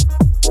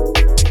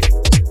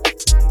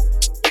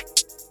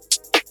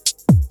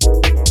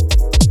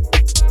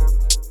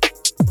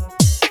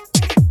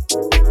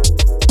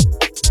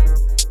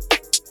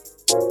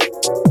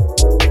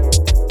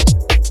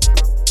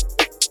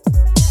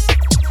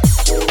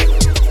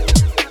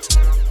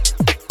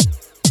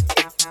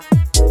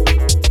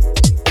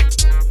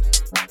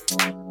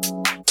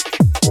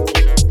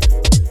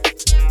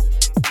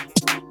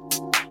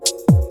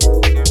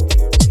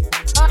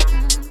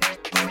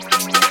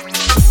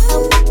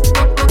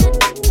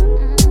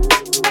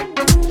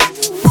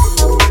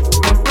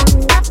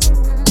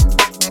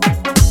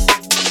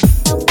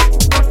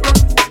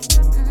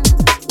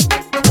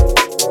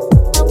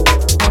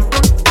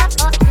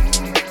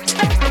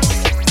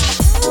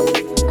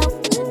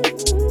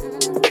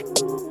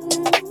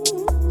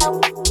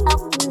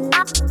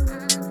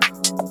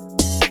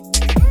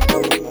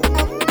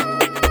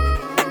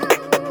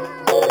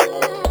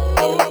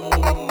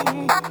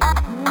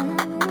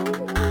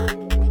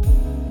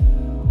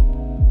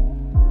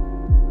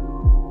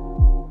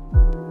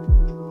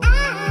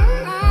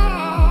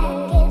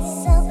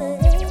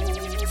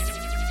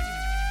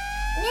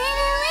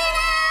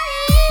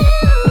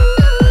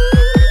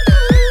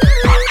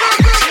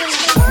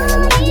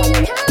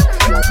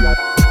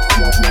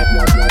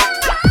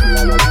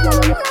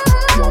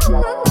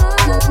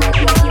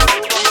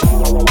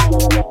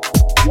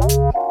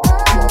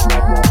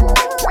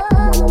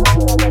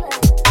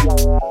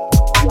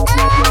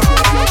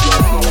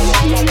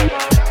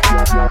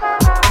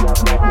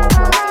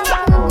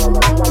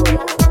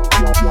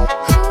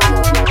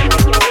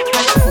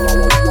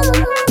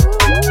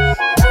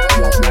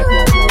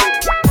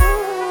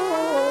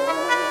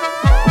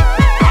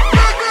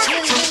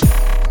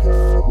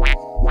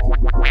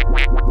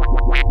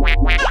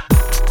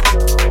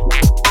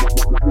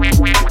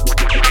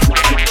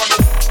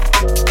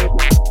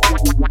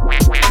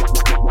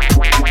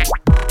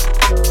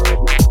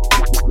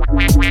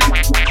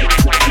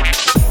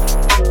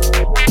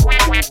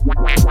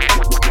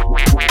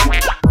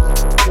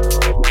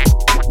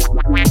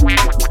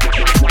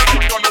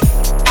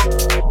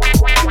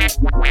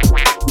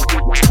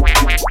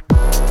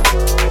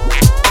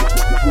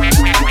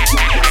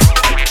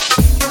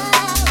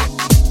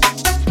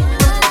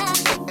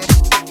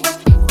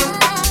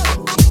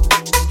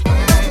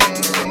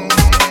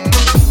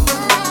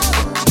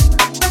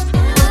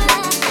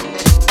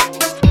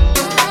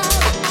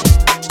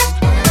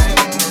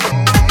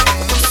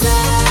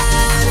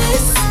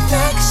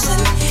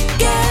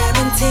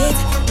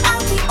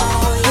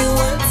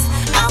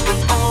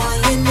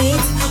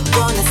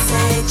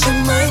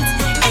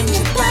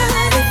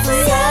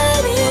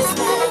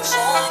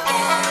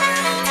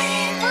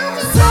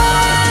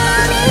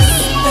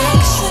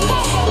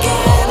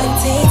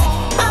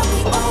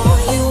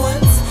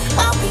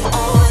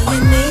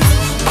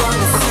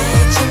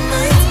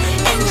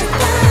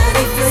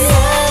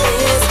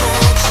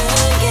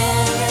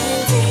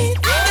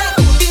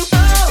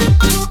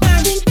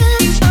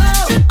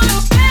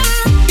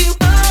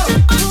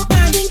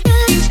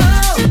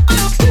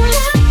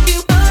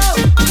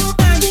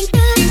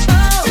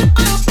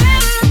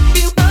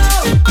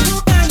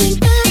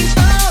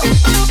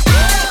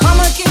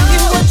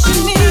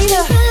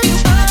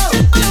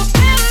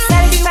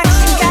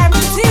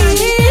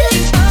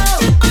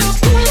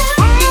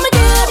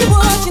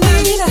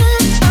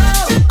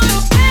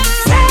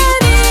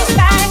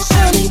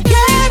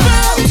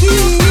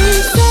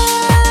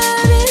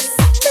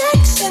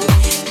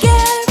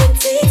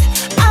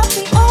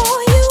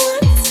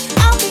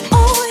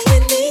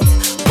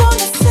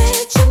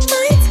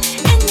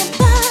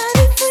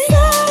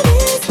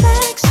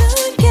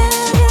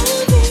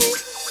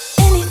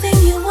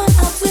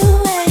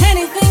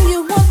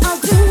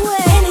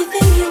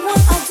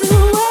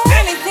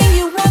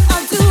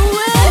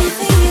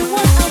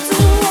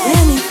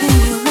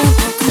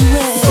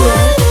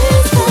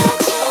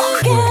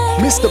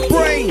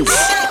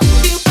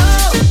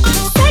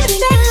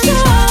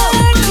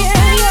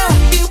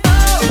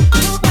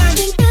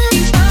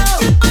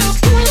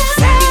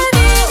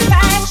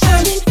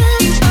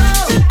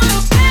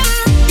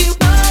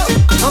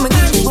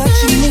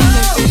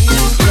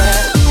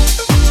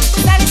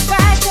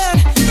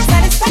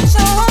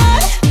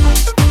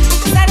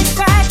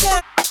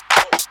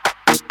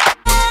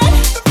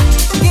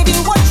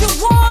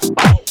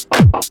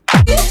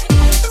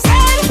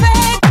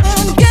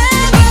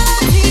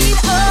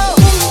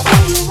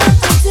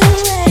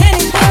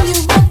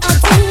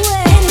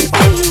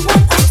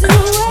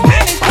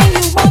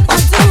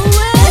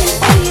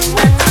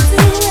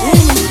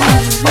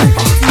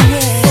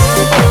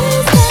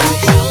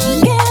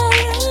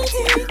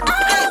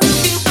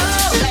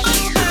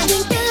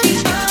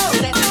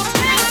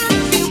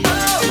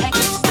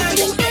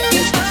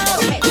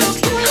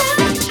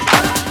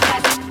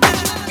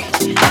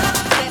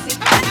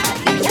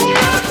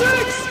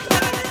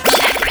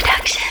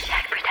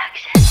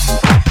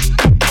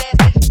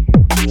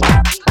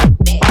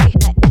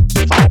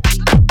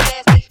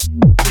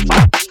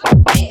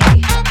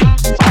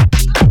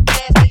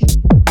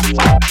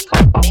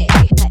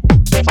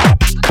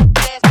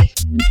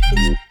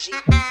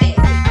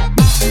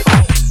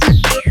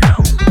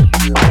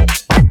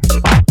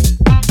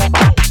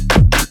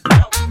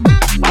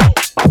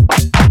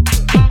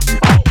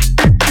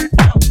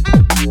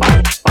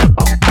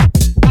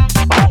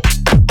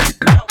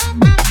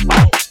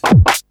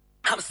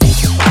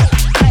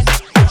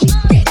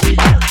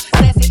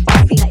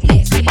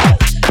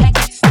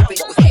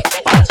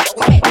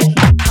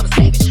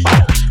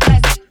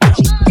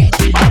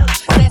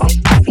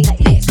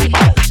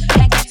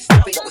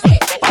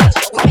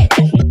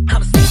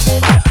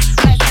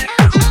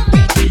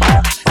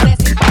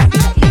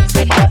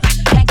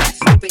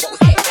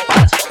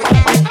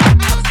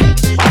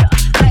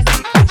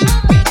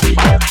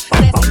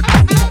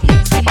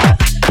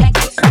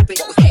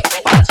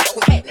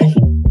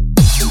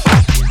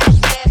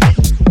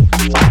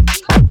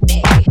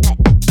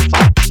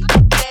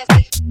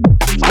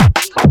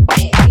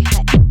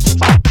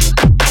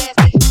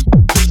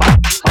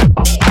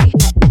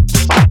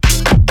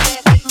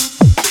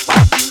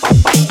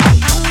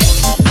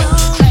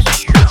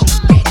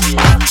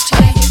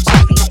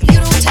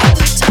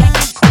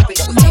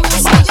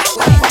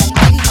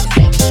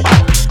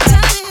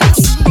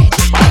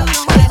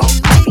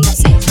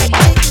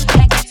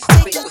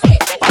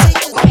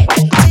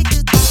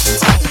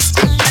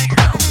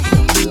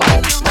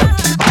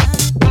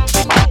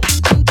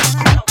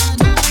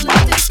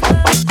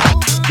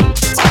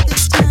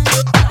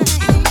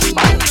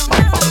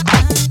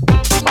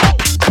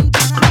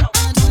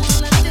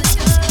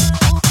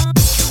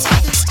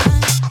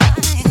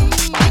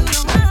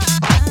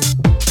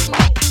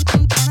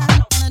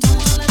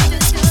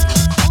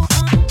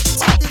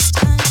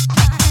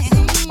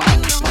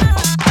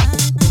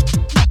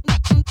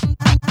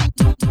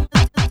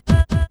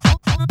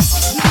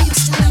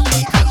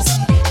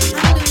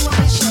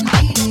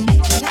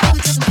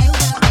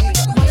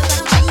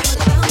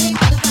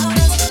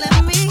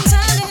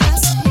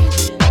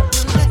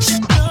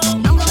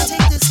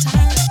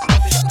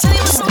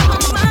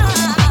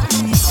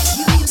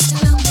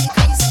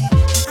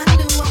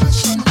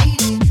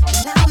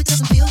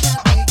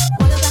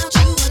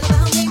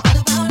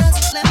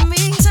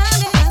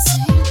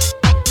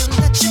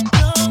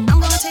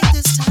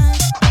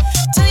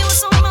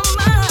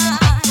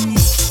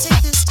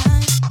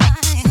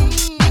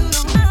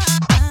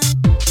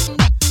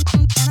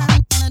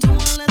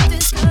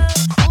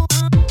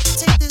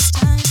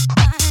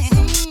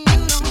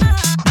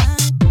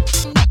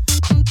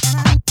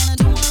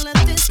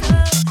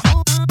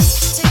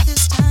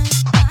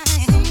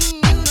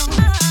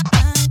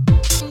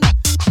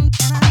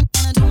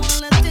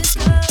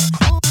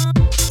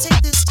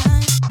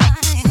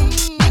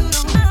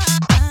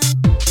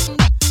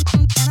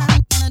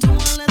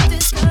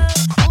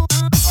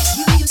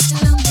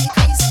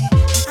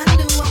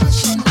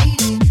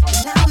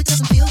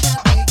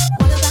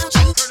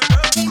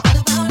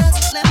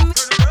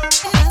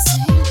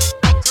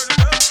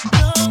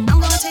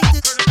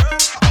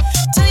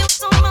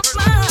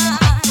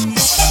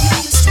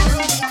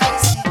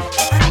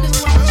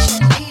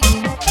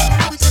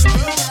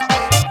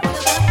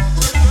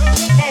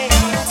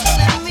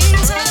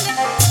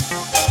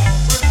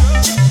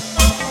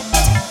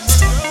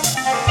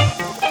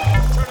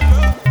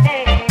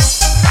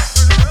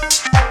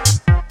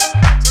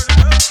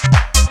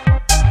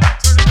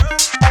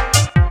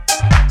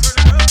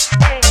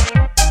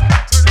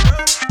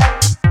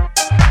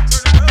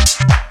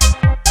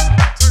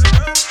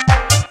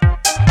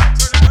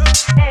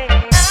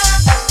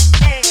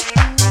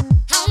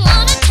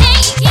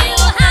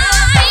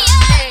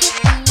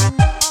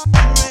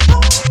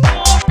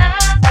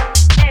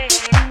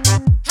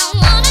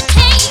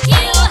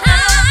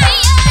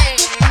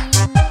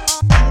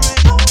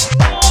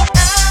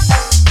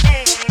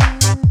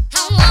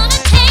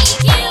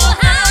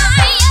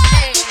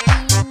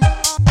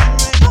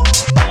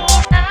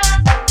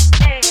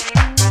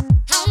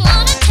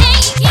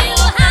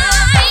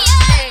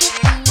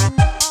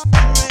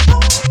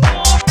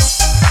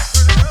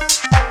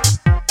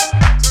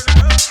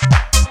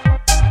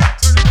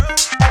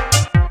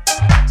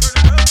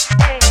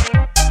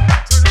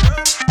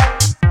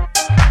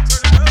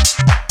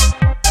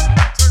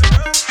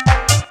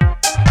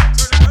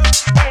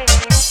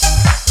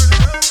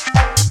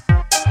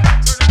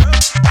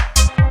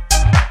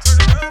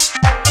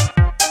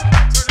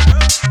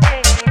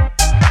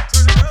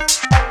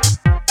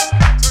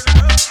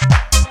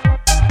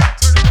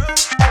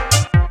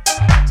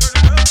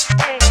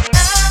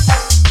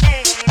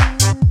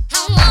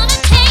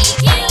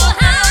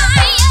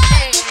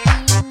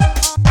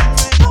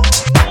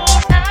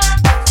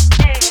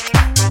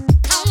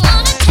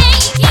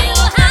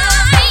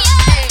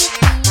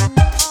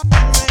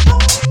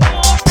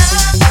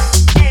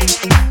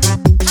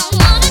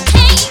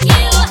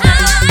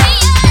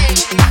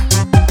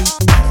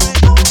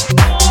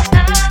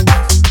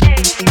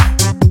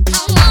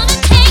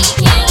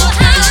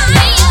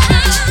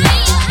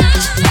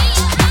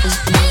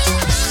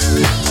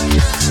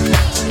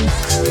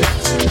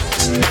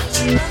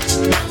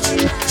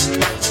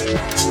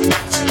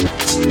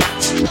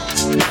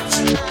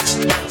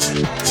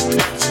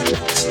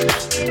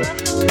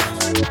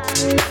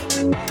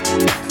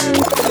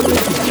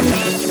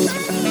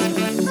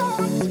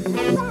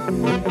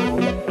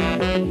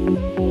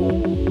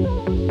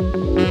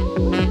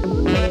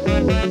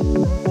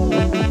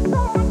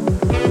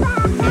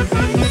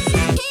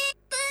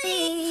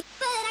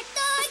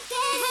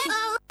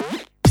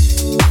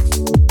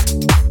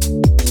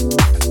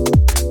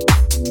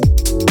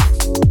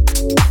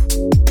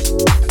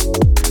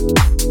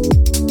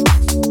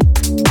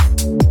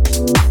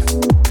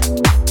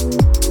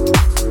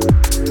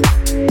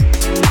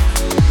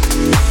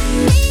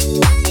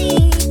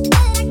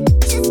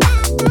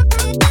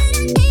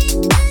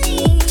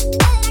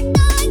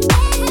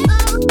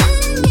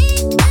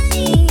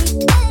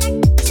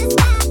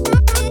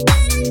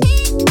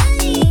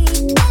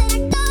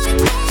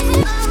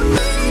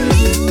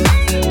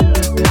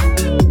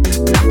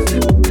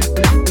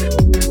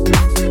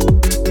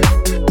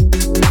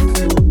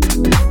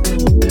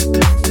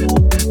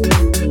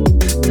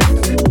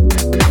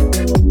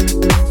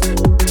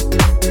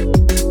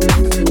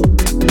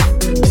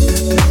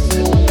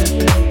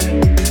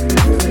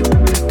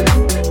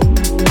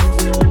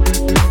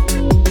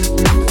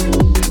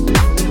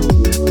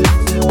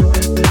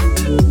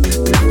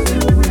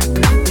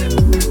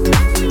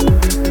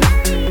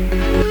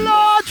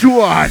 Next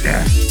one.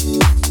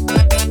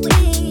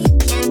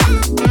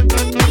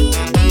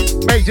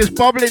 Mate, just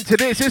bubble into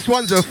this. This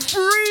one's a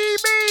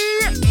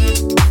freebie.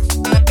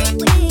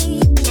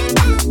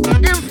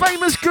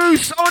 Infamous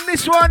Goose on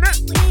this one.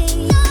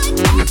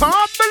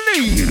 Can't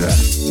believe.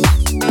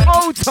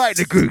 Hold tight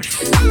the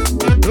Goose.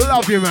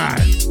 Love you, man.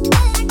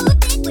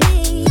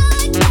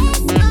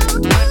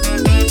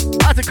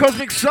 That's a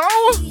Cosmic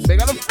Soul. They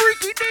got a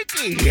freaky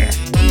dicky.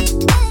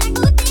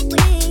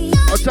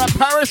 What's that,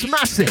 Paris?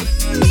 Massive.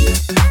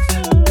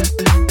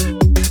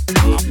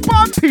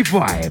 Bumpy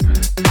vibe.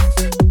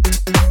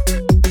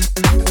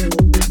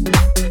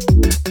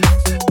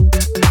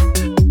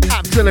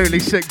 Absolutely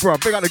sick, bro.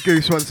 Big up the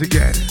Goose once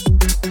again.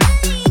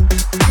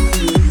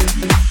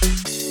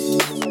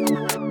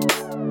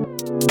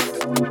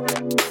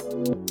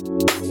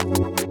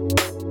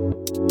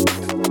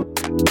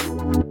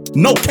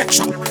 No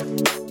ketchup.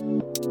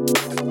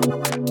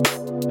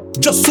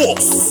 Just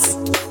sauce.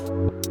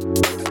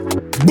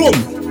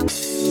 Boom.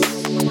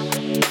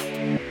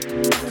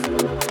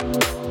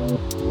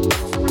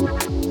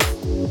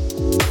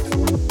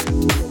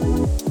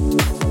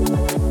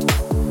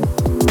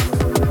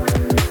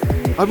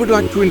 I would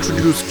like to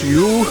introduce to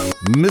you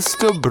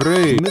Mr.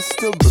 Brain.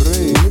 Mr.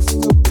 Brain.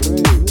 Mr.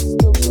 Brain.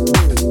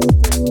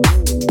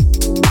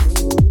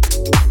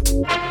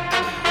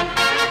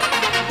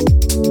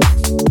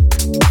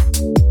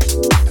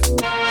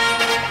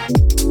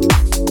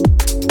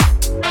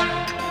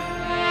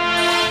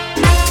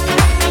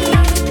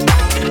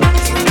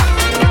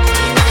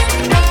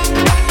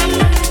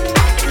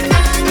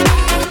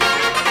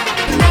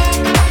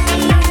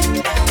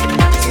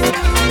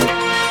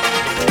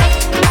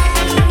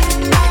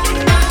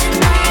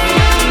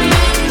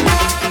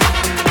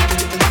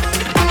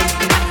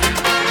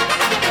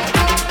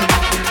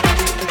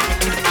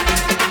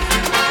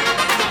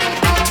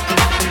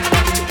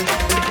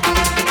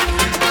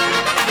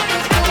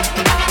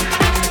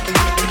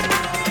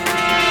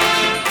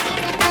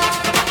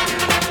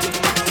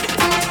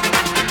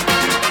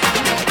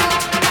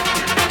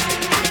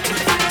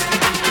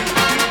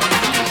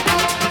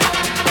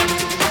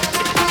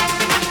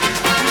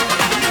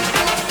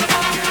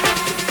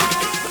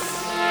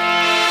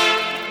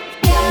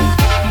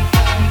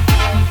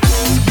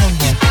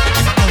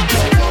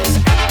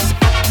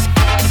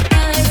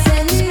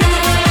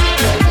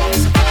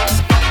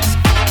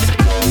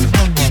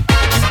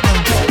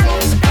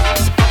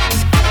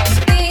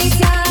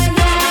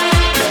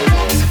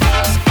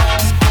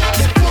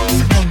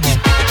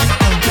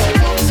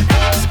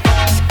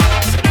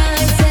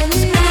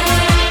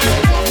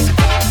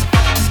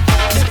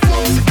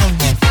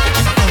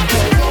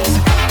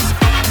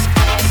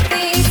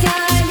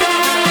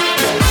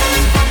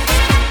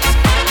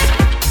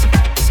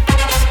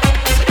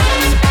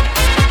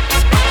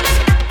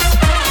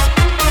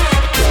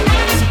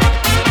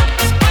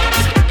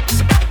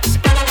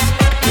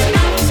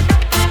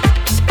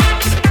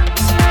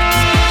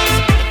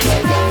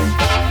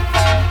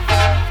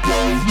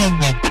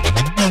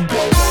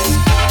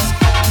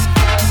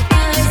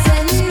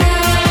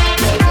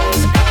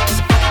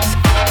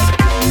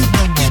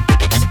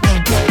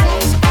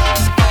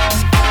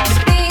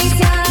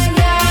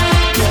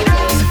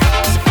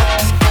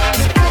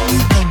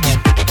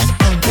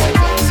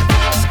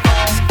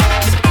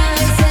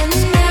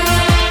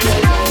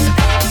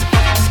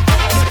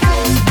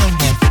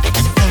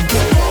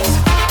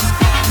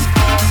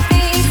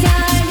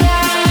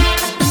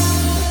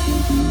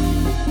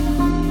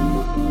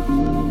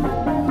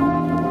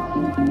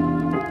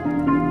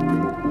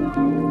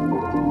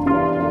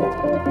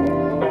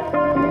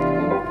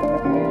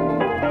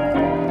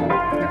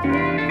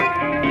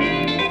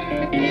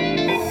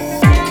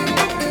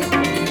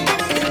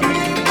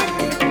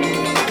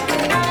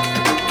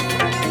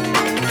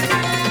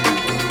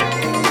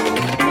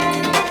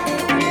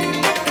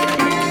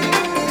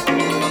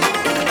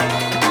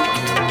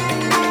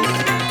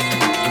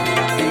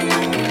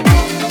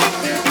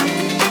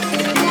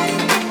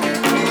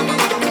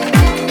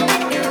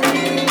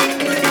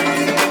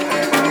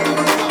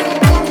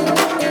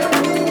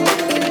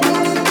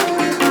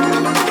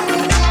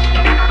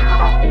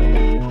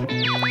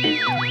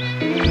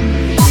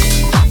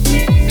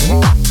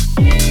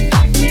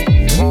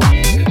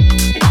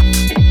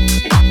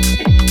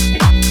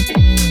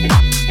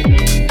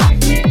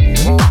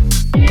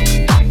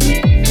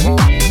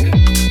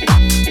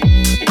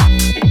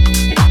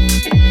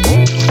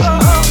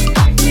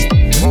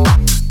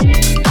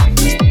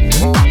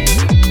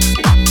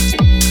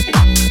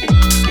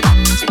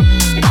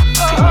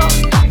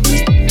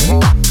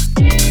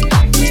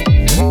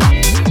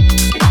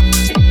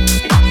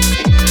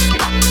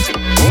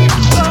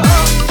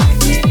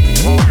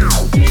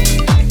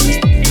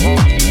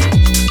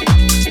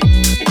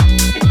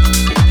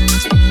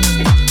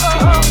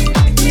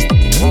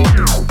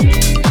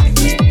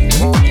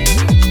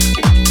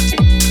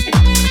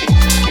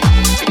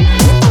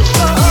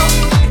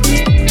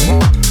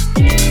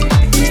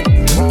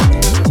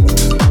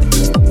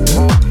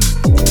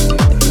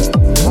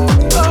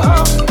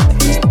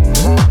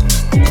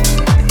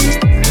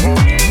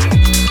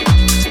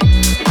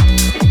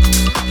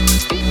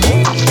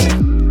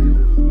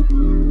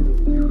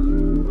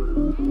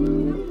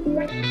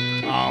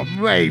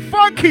 way,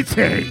 funky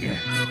thing.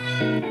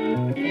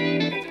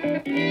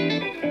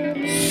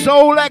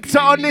 Soul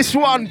Lecter on this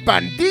one,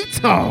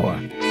 Bandito.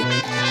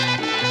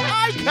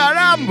 Ay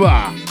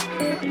caramba.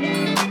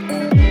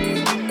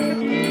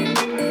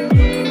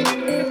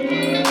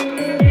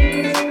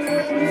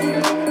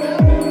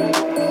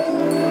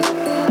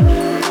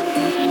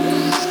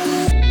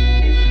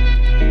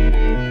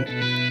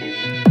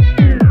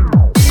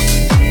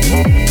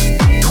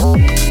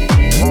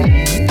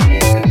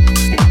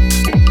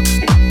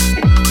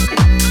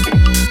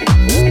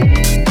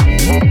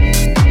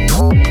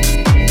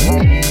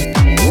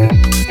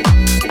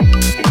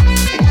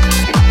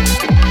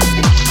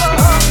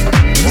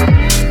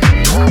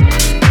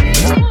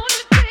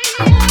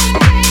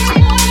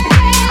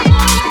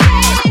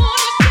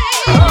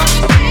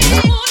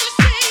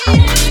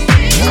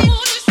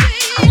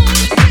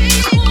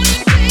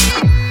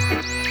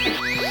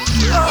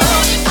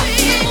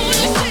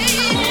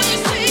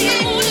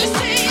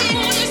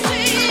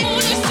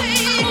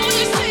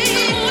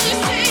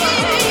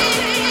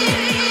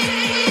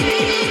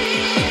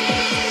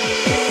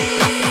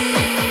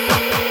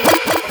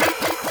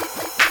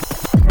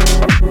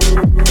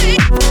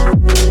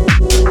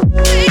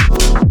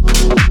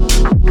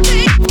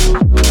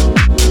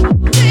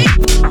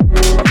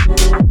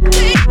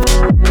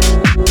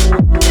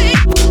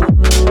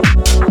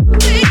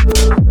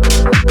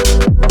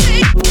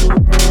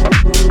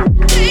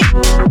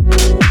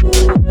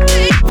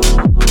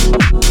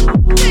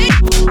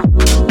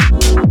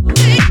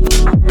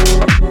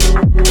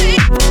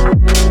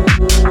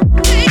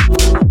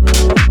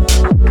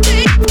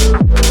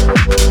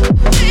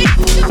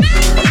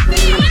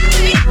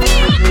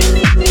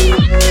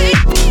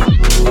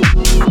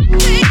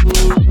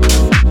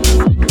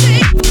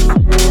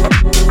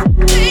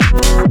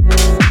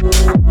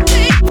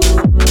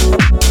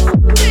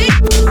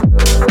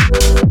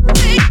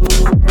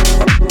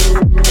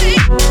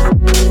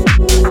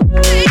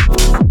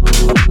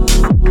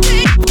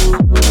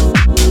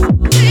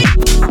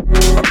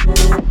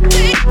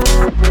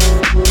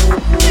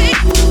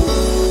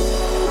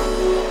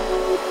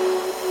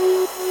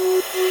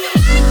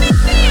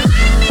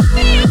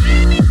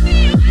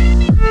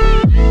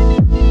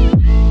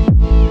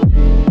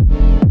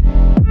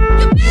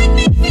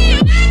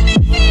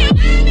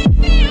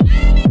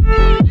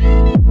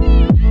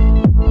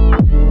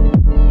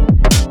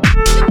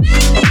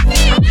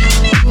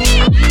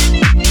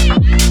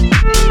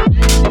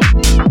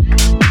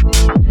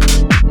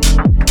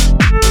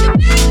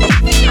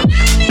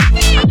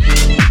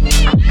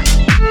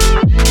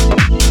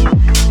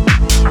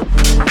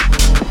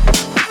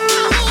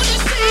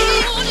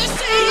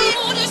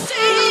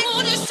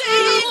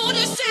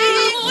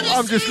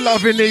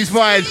 Loving these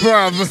vibes,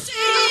 bruv.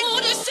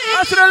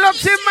 That's the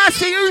locked in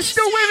Massey. Who's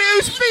still with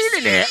it? Who's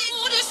feeling it?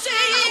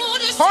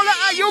 Holla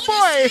at your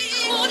boy.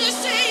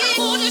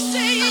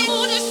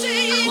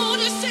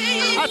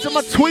 Out to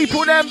my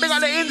tweeple them. Big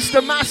up the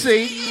Insta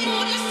Massey.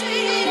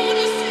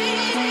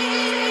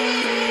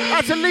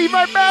 Out to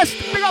Levi Best.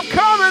 Big up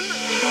Carmen.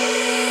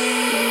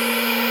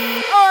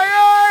 Oi,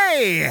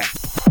 oi.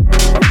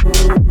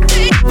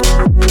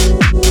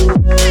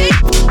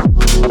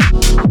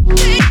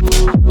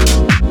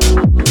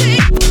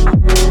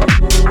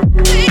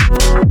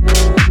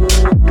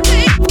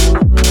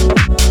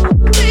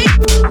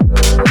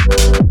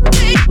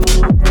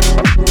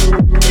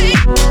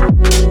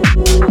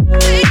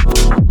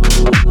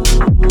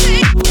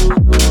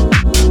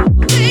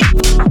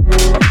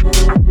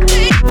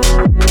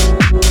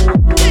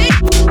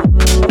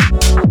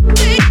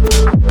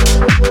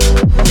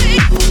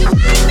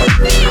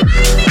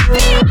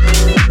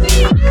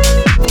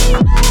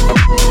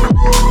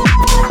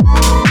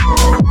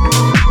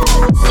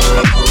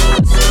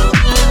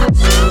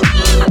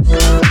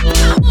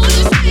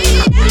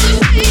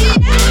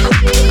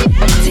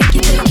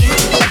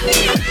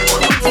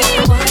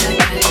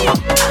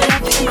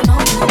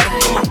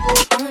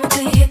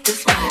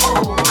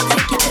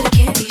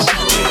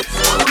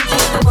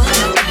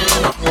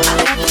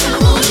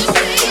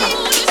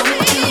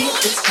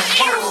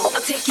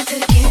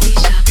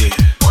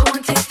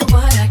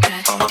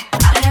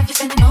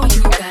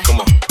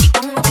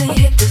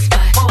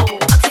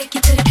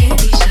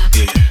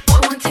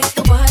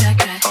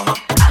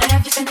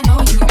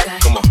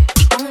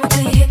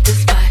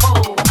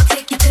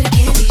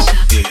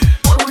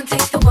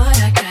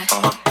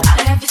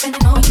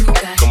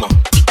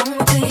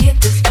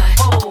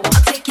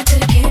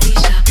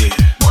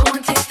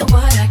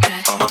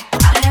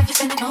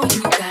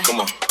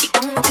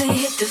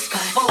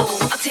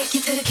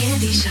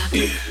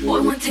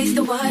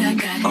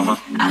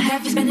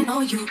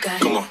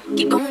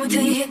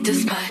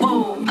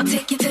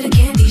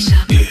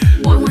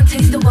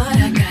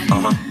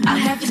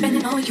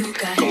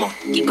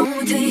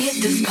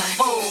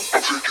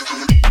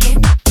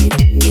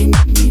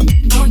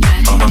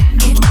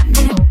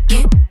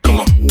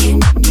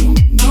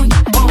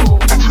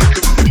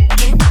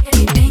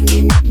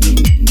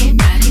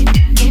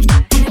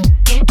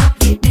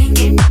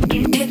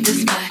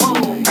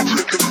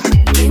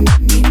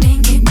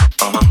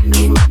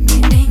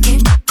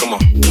 Come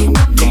on.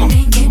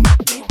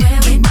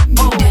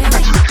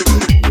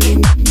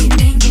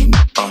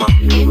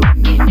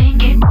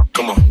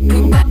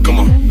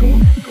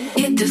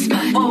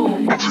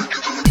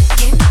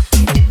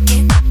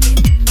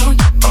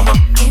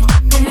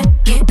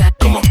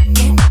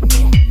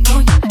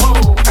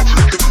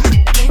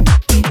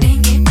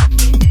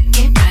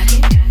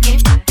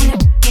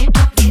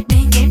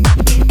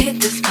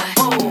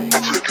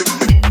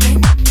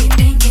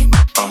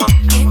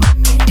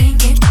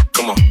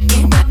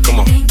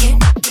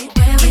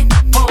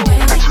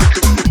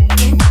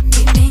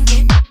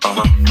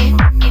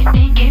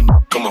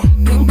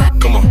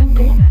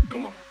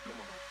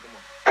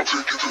 I'll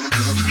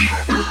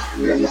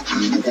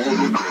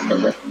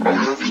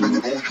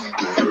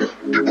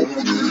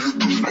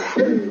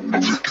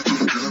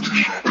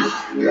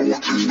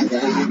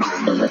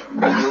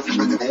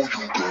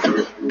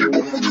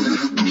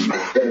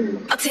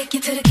take you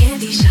to the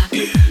candy shop.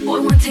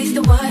 Boy, one taste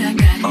of what I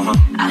got.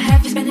 I'll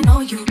have you spending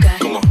all you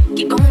got.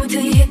 Keep going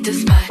till you hit the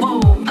spot.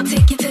 Whoa, I'll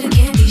take you to the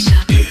candy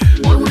shop.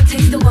 Boy, one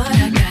taste of what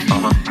I got.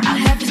 I'll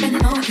have you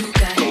spending all you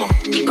got.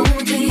 Keep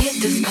going till you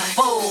hit the spot.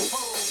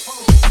 Whoa.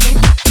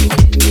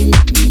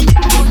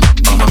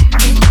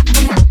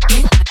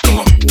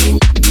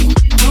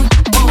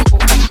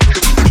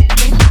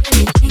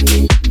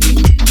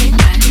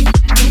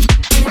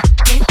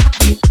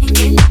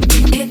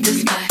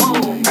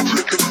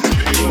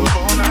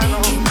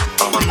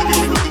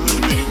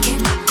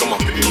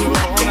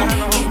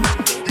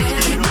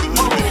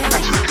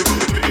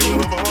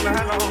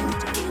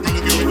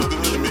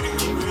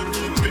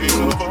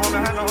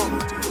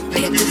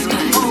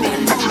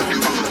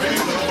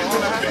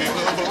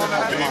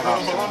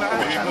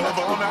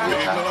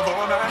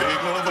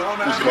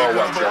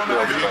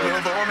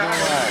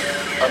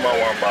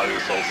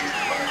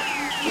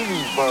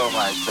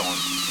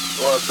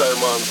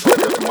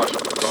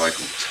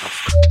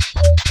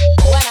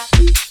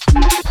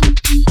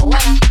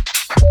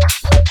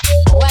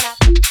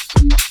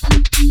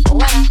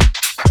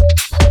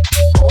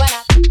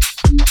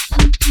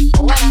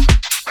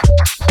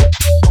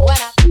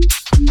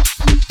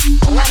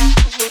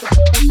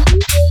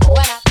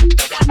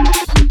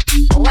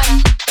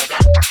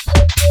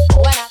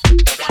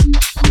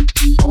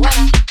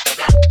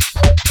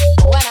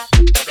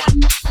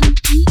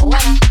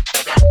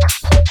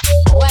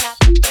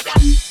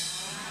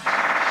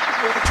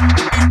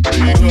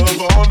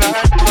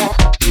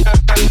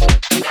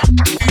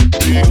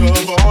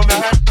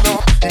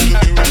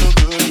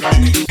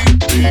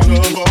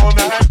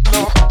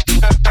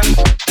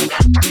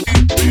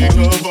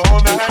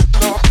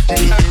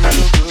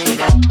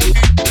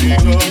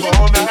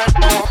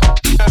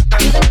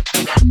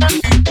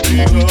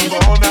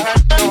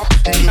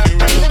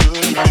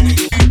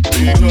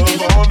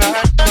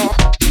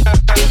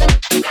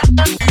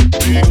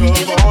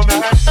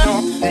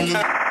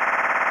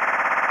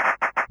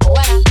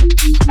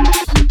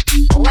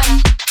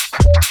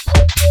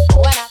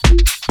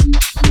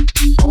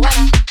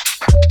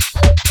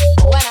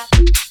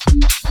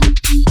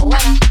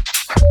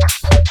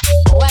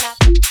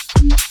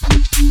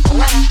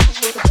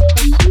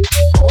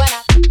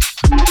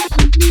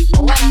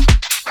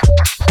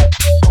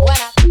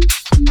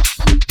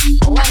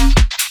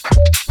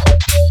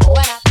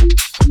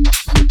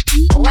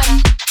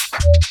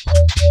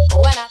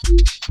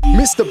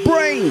 Mr.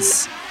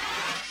 BrainZ.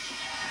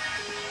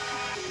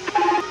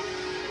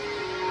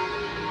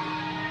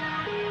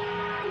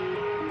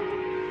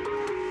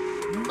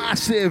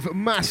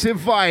 Massive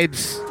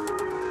vibes.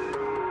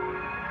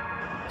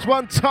 It's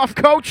one tough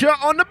culture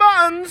on the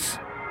buttons.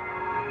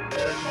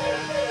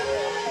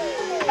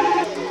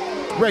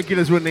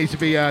 Regulars would need to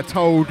be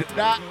told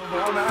that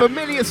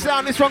familiar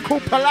sound. This one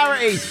called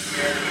Polarity.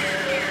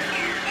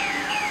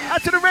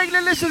 Out to the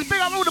regular listeners, big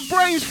up all the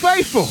BrainZ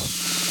faithful.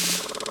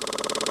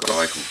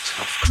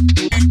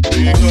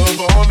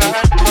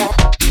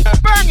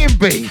 Banging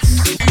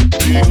beats.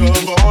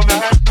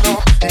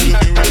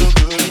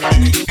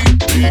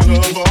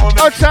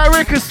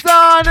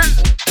 Tajikistan.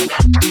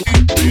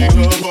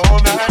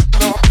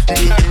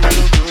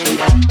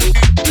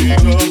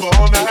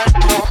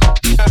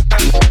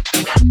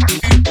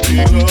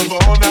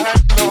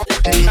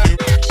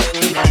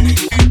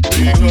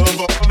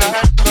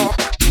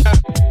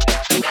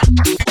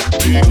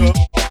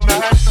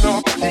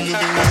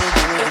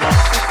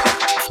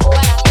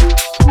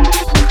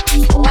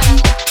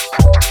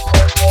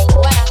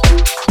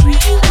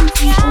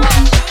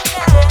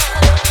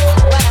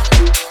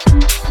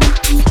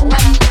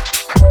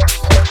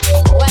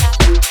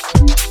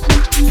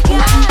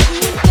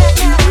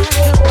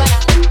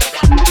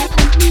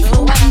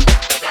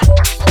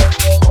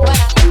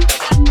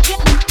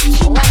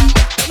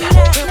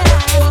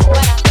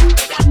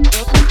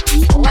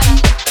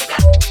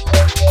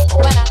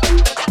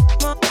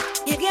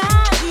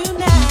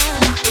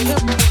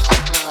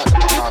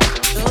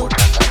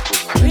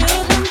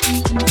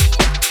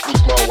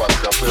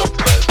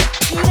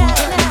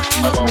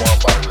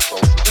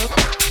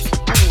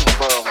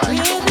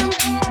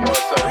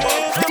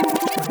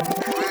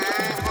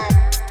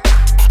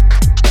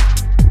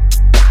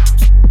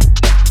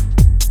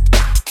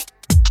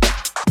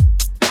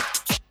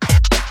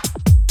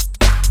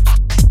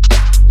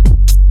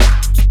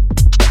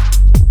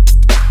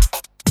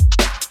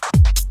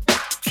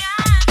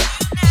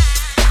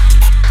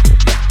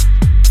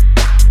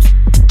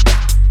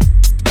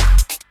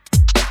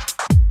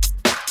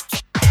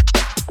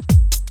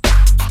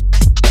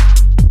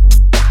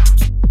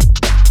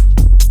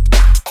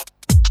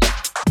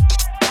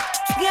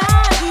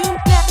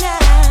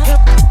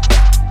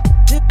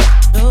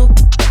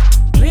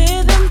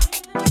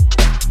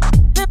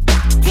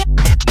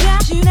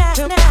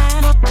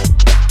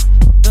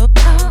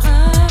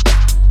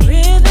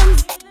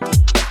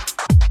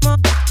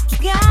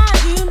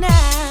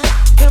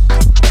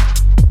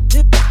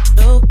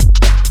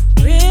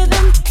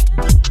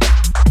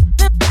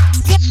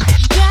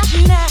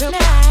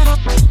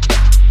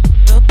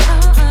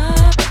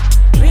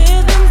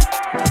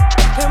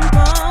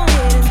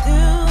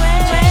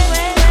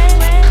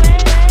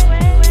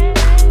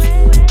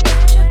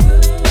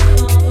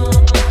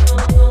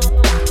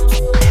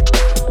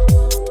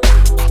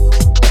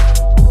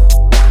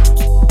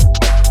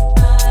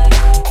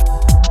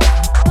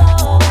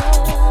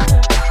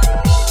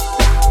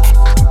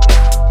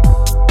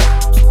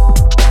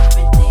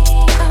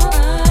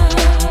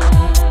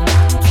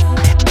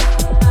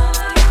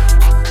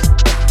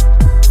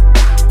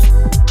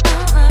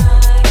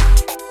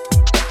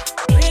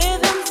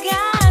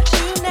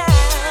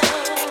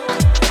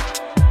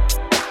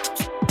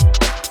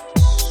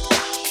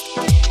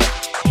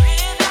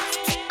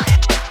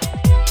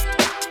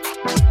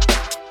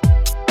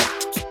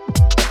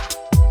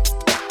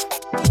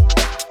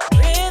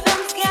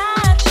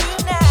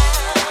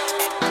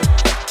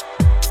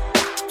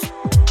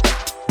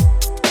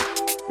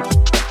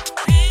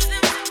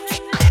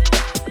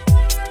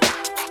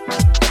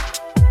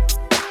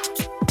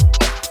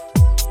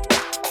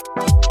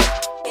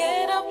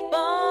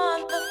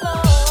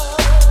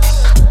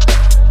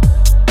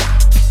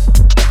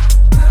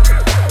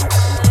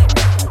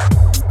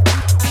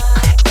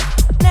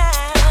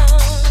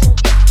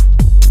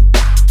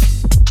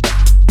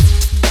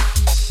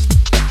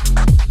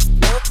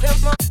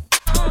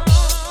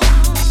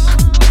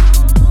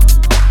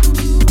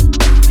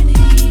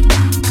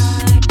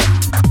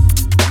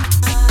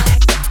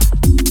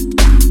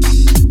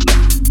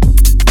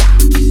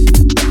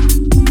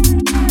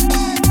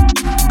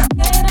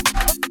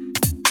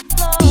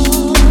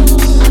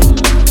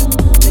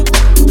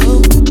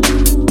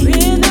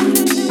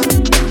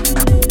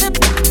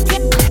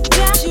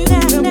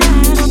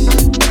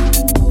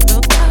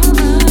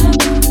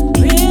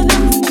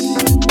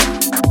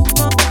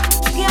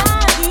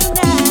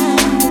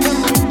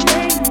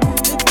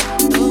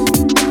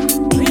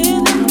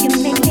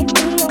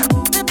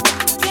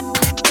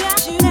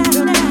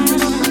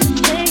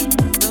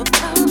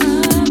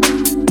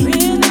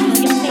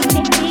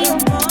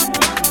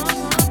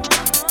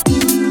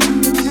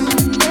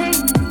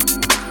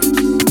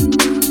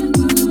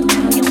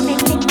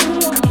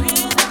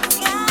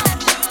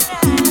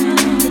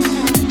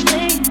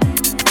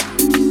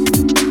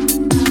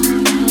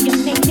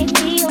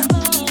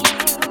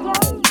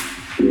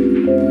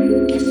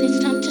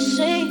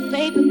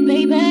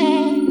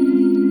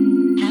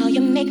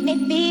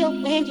 feel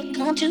when you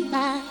come to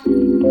mind.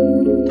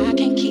 I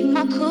can't keep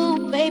my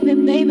cool, baby,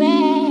 baby.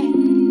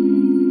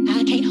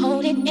 I can't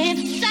hold it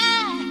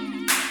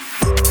inside.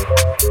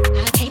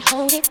 I can't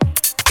hold it.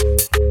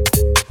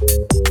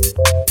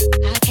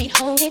 I can't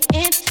hold it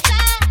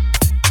inside.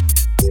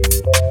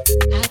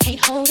 I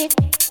can't hold it.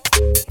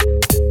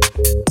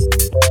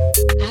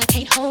 I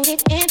can't hold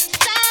it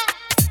inside.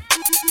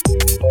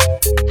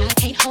 I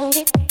can't hold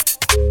it.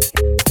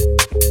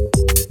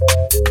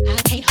 I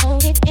can't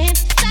hold it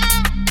inside.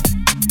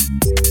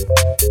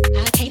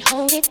 I can't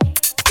hold it.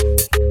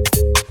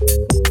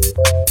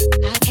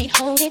 I can't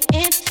hold it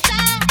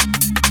inside.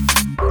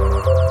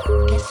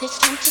 Guess it's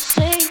time to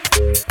say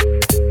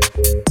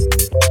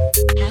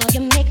how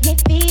you make me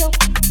feel.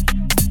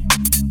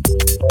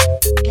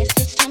 Guess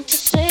it's time to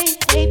say,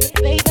 baby,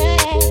 baby, I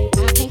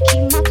can't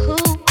keep my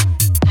cool.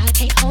 I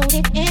can't hold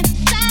it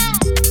inside.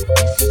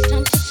 Guess it's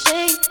time to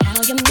say how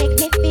you make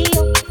me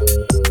feel.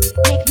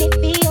 Make me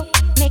feel.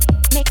 Make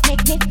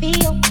me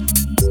feel.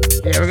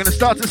 Yeah, we're gonna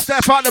start to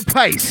step out the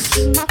pace.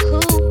 My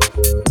cool.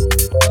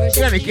 It's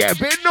gonna get a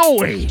bit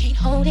naughty. Can't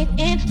hold it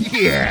inside.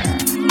 Yeah.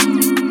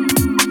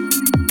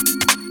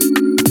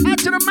 Add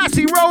to the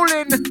Massey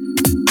rolling.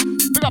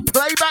 We got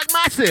Playback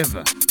Massive.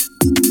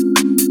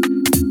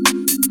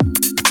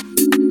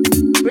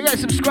 We got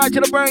subscribe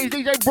to the BrainZ,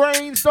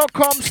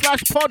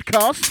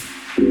 DJBrainZ.com/podcast.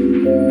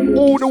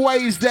 All the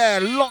ways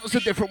there, lots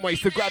of different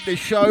ways to grab this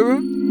show.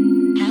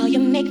 How you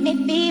make me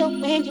feel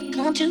when you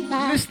come to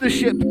mind.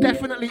 Listenership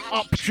definitely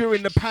up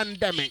during the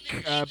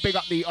pandemic. Big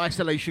up the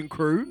isolation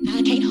crew.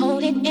 I can't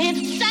hold it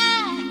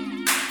inside.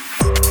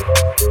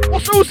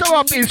 What's also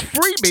up is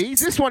freebies.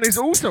 This one is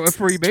also a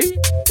freebie.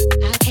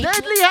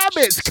 Deadly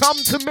Habits,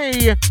 Come to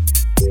Me.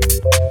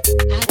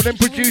 Well, then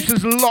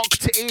producers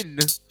locked in,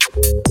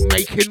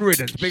 making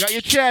riddance. Big up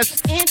your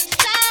chest.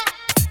 Inside.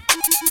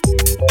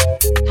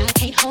 I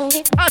can't hold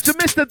it. Out to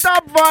Mr.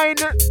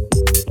 Dubvine.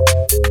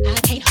 I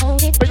can't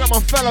hold it. Big up my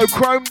fellow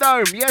Chrome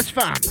Dome. Yes,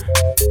 fam.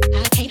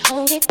 I can't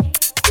hold it.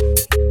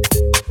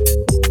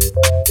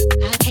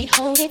 I can't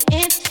hold it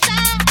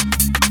inside.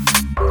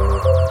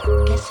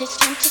 Guess it's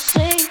time to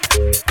say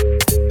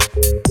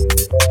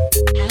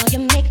how you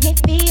make me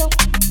feel.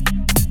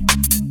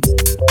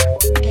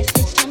 Guess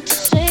it's time to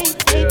say,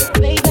 baby,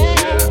 baby, I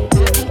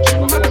can't keep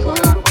my cool.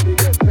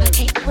 I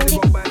can't hold it.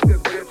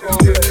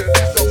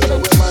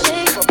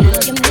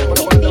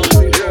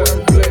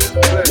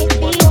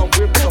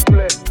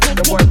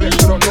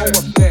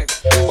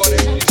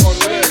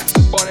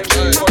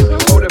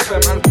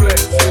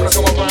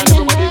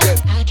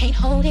 I can't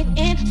hold it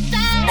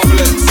inside. I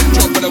flex,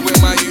 drop when I wear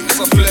my youth, it's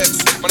a flex.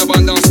 When I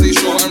band down, stay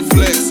short and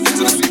flex.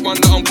 To the sweet one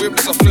that I'm with,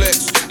 it's a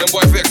flex. Them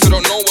boy vex, I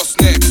don't know what's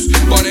next.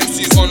 Bun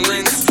MCs on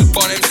rinse,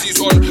 bun MCs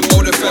on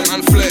Old FM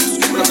and flex.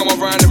 When I come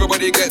around,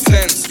 everybody get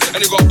tense.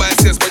 And you got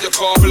biceps, but you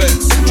can't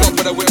flex. Drop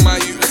when I wear my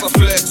youth, it's a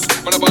flex.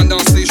 When I band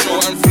down, stay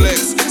short and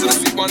flex. To the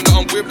sweet one that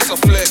I'm with, it's a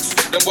flex.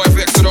 Them boy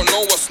vex, I don't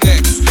know what's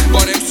next.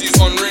 Bun MCs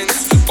on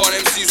rinse, bun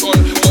MCs on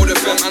Old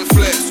FM and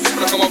flex.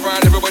 When I come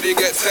around, everybody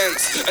get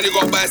tense. And you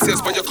got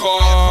biceps, but you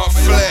can't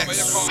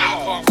flex.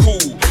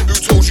 Cool, who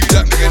told you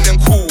that me and them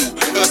cool?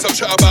 Some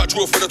chat about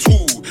draw for the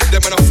tool.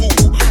 Them and a fool.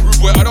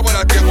 Rude boy, I don't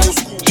wanna get old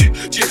school.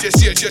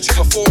 GHS is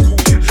a 4 cool.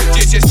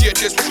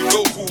 GHS, would you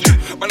go cool?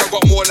 Man, I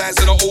got more lines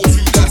than an old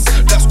two,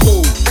 that's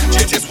cold.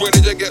 GHS, when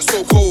did you get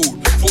so cold?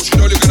 Thought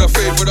you only gonna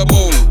favor the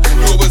bowl.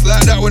 You always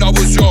like that when I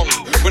was young.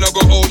 When I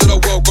got older, the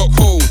world got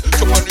cold.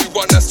 Drop a new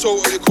one that's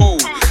totally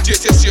cold.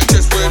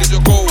 GHS, where did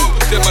you go?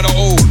 Them man are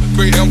old,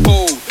 great and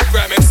bold.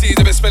 Gram MCs,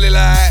 they been spelling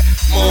like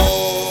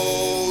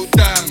mo.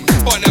 Damn,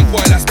 but them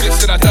boy, that's bliss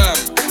in a damn.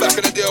 Back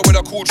in the day when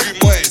I called you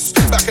moist.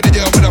 Back in the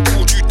day when I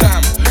called you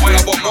damn. When I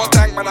want more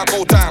tank, man, I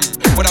go damn.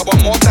 When I want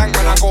more tank,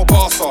 man, I go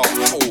passer.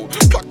 Oh,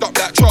 plucked up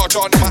that charge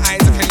on my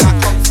eyes, looking like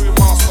Kung Fu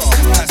Master.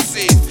 That's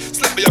safe.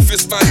 Slap me your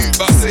fist, man, you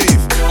but safe.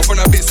 Up on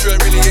a bit straight,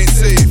 really ain't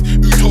safe.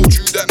 Who told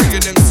you that me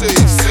and them safe?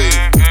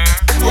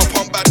 Screw up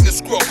on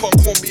badness, screw up on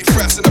corned beef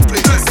rats in the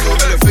plate. Let's go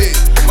elevate.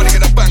 Money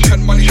in the bank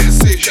and money in the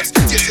safe. Just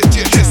new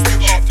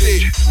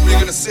update. What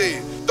you gonna say?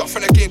 Duck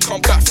from the game,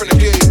 come back from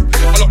the game.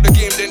 I lock the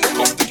game, then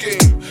look off the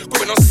game.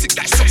 Going on sick,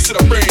 that shots to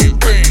the brain.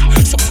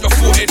 Shots to the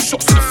forehead,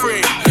 shots to the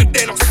frame.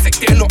 They're not sick,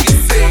 they're not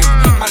insane.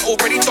 Man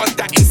already done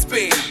that in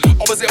Spain.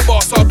 I was at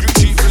Barca,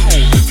 Gucci,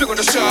 flick on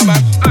the shower, man.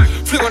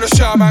 Flick on the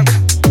shower, man.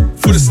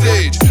 For the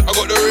stage, I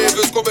got the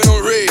ravers going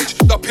on rage.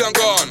 Duppy and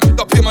gone,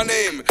 Duppy my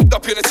name.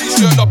 Duppy in a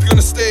t-shirt, Duppy on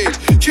the stage.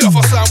 Kill off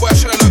a sound, boy, I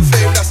should've looked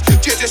fame. That's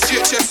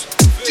GHS,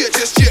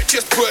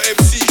 put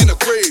MC in the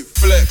grave.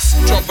 Flex,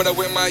 jump when I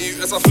win my youth,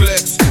 that's a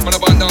flex. When I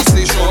band down,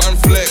 stay short and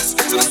flex.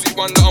 To the sweet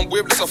one that I'm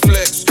with, that's a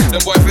flex.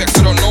 Them boy vex,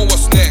 I don't know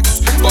what's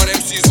next. Bun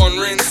MCs on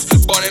rinse,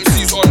 bun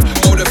MCs on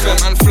Old FM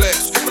and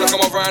flex. When I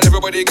come around,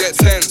 everybody get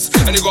tense.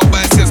 And you got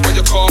biceps, but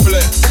you can't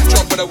flex.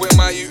 Jump when I win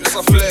my youth, that's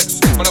a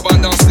flex. When I band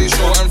down, stay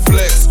short and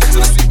flex. To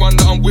the sweet one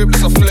that I'm with,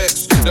 that's a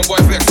flex. Them boy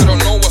vex, I don't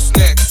know what's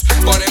next.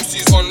 Bun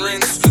MCs on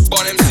rinse,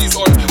 bun MCs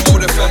on Old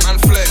FM and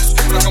flex.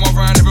 When I come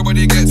around,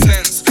 everybody get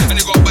tense. And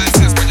you got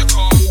biceps, but you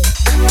can't.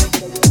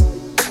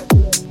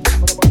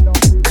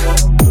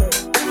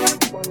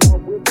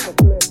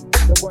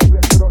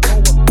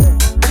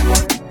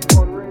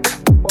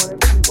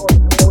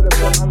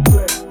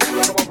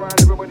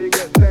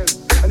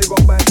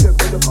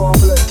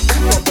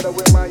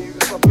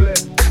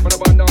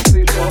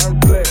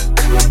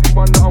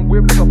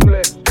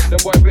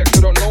 boy vex,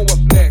 you don't know what's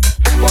next.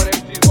 Bun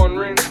MCs on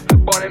rings,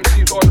 bun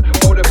MCs on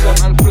all the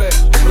front and flesh.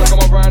 When I come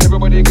around,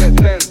 everybody gets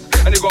tense.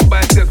 And you got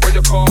biceps, but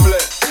you can't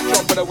flex.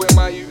 Jumping away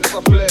my youth, it's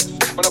a flex.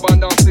 When I burn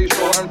down stage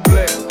show and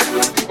flex.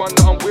 This one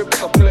that I'm with,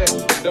 it's a flex.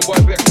 Them boy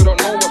vex, you don't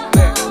know what's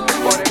next.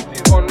 Bun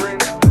MCs on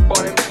rings,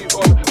 bun MCs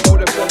on all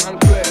the front and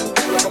flesh.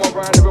 When I come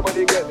around,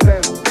 everybody gets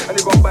tense. And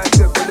you got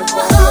biceps, but you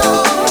can't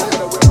flex.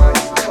 Jumping away my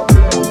youth, it's a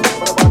flex.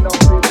 When I burn down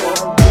stage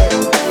show and flex.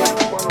 This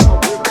one that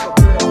I'm with, it's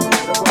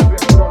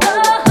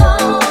a flex.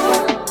 Them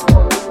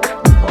boy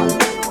vex, you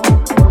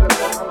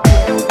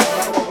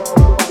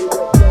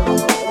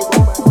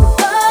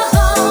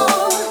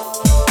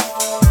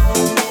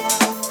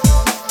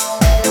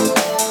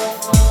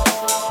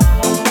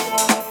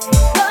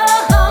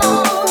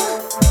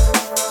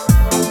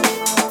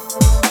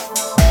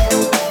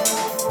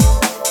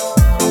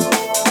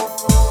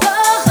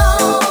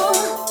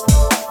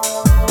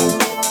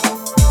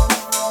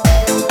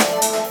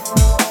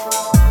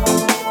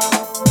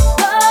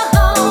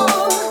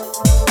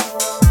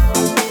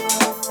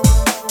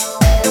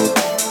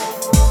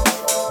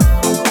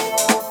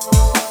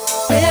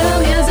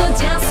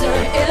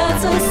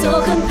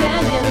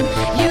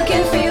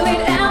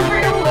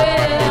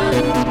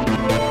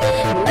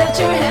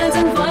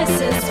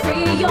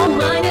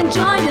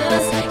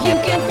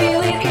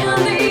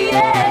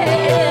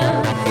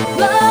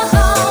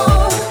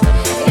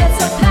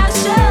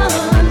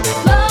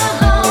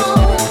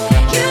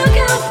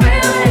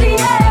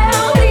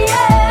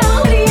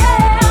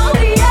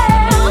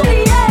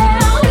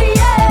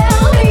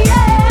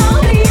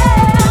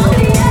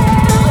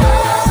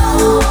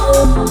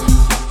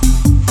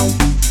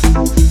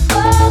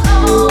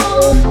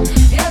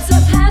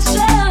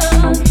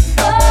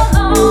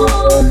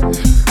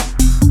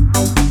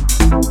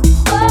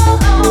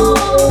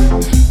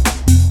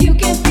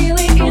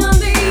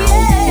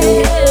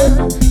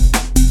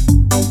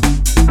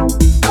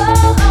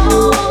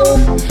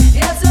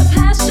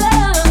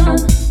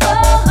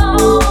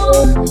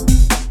know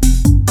what's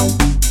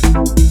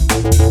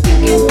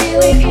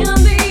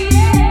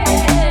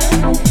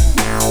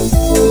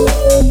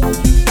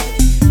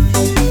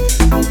next.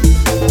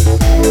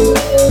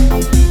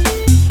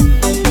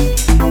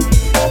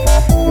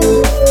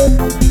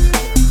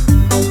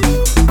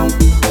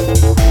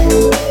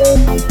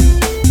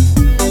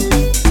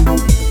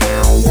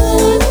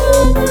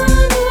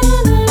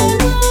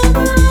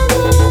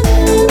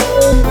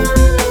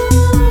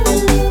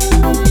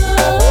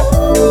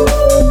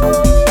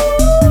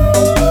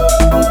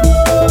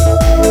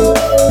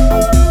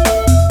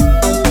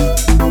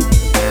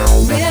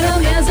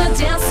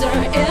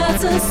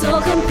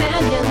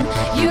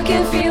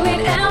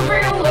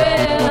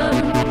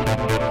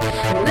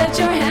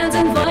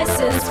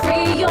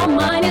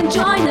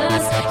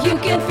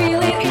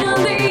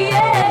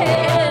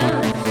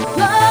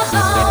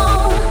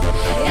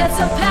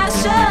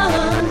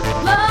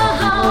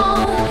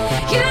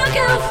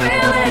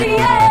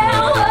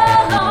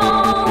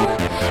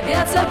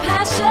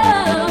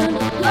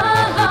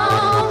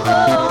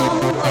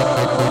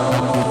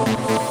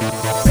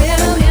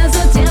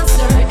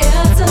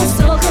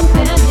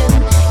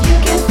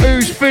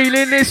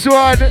 This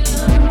one.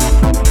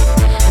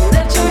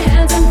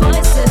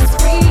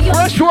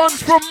 Fresh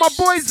ones from my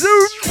boy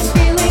Zooms,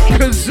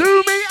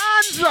 Kazumi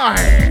and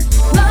Zai.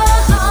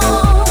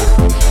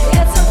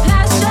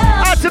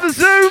 Out to the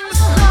Zooms.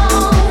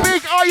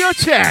 Big on your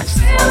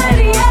chest.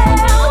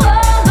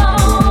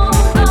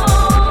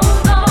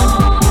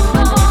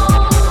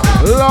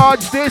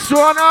 Large this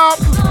one up.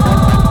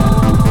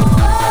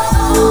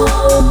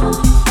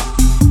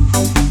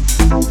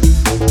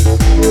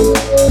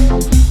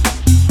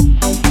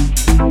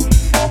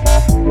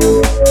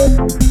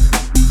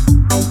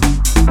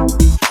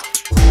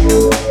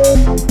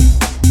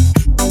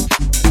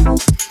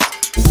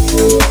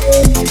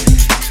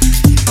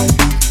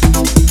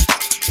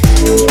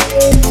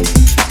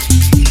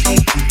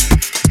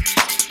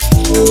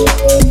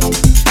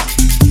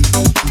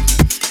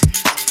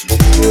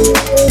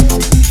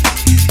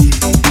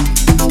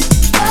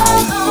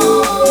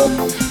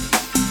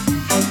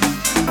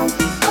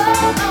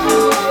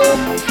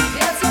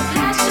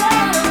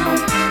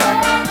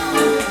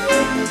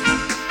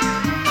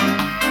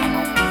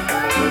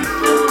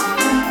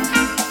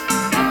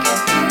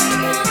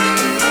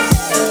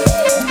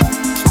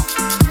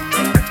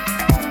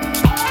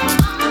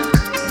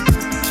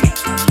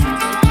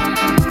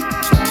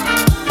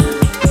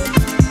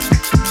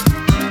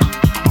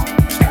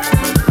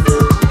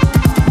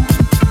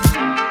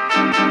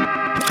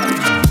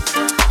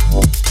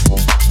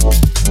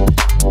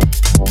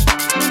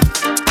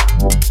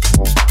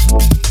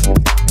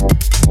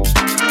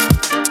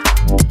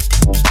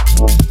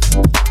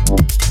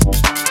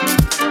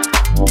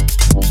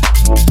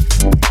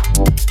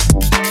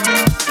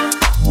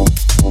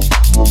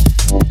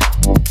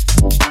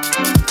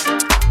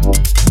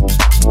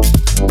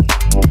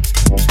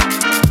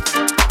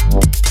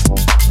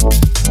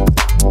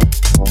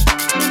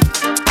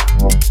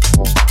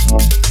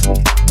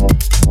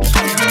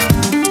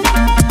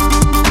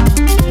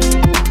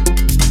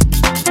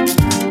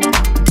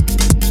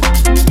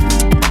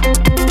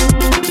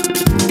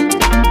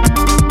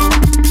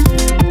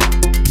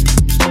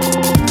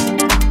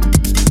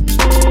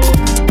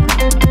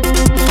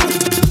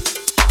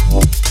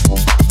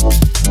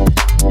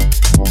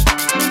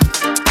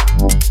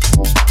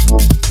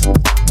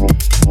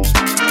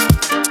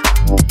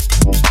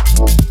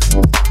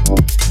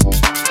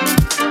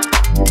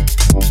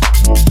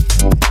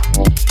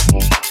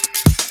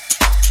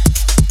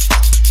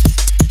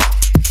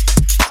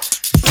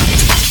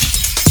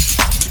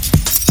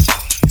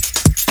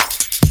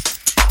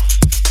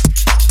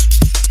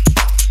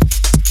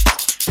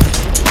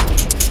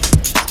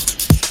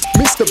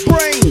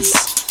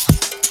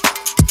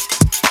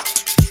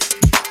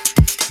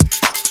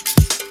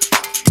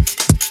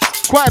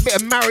 quite a bit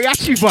of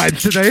mariachi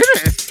vibes today,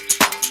 isn't it?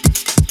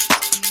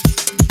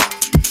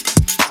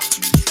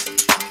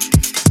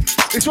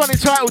 This one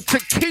entitled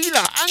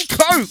Tequila and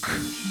Coke.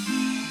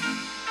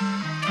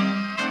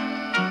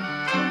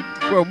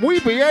 Well, muy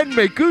bien,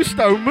 me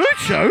gusto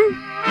mucho.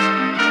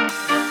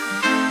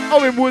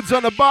 Owen Woods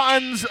on the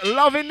buttons,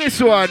 loving this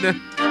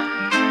one.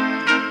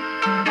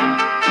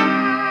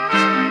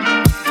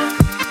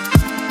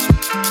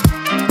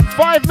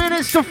 Five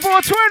minutes to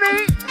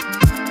 4:20.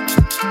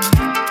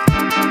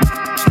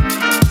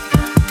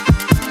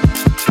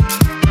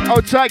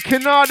 Hold tight,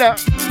 Canada.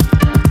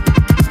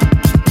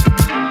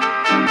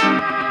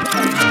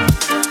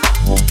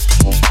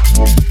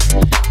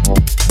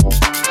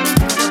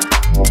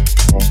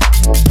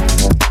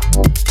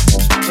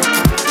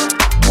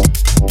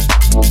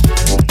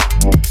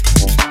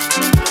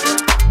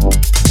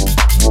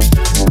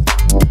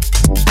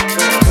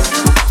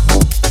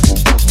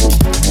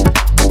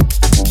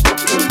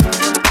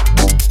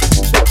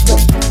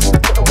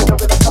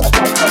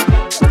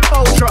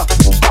 Ultra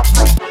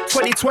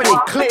 2020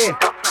 clear.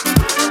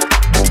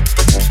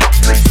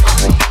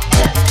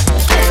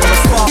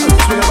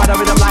 Swing about the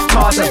rhythm like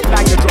Tarzan.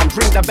 Bang the drums,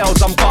 ring the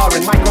bells, I'm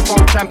barring.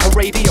 Microphone, champ, and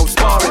radio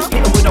sparring.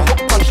 Hit 'em with a hook,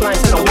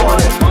 punchlines, and a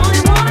warning.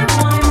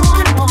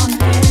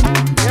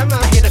 Yeah,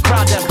 man, hear the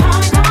crowd them.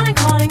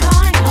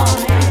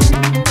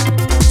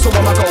 So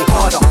I'ma go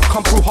harder,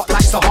 come through hot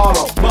like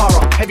Sahara. Mara,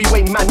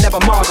 heavyweight man, never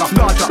marga.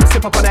 Larger,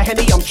 sip up on a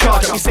Henny, I'm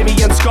charger. You see me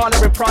in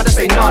Scarlet with Prada,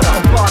 say nada.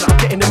 I'm barter,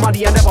 getting the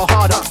money and never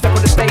harder. Step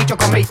on the stage, I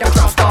can make them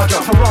crowd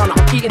larger. Piranha,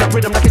 eating up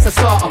rhythm like it's a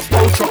starter.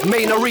 Ultra,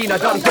 main arena,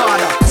 done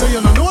garda. So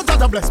you know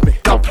that I bless me.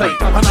 Don't play,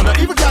 and I don't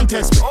even can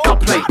test me. Don't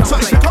play. So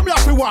if you come here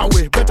for one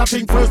way, better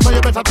think first, but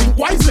you better think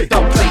wisely.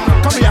 Don't play.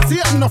 Come here, see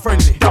it, no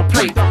friendly. Don't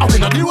play. I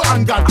win a deal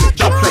ungodly.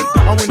 Don't play.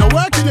 And we no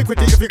work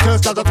iniquity if you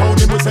curse that I told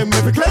him we send me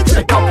for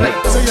cleansing. Don't play.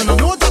 So you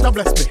know that I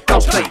bless me.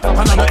 Don't play.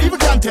 And I don't even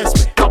can test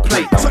me. Don't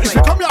play. So if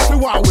you come here for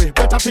one way,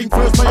 better think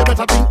first, but you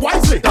better think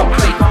wisely. Don't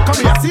play. Come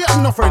here, see it,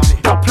 no friendly.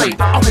 Don't play.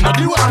 I win a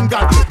deal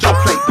ungodly. Don't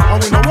play.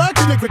 And we no work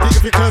iniquity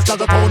if you curse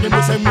that I told him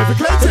we send me for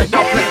cleansing.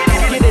 Don't play.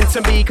 Get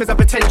into me, cause I'm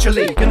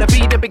potentially gonna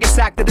be the biggest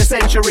act of the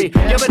century.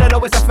 You better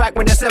know it's a fact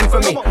when they send for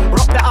me.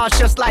 Rock the ass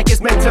just like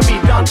it's meant to be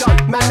done.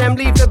 Man, them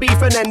leave the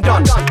beef and then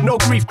done. No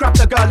grief, grab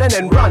the girl and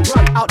then run.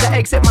 Out the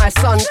exit, my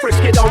son.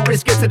 Frisk it, don't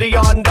risk it to the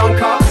yard and done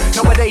car.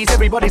 Nowadays,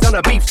 everybody's on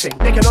a beef thing.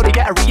 They can only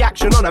get a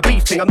reaction on a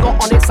beef thing. I'm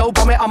not on it, so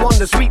bum it, I'm on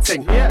the sweet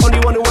thing. Only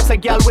one who wants a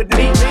gal with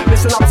me.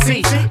 Listen up,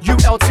 C,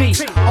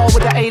 ULT. All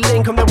with the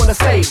A-link, and they wanna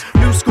stay.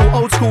 New school,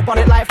 old school, bun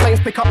it like flames.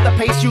 Pick up the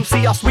pace, you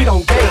see us, we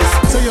don't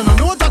gaze. So you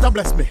know that I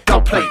bless me.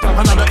 Don't play.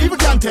 And I don't even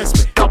can test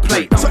me. Don't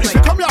play. So if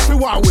you come here for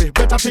one way,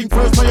 better think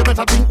first, but you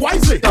better think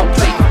wisely. Don't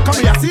play. Come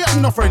here, see it,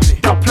 no friendly.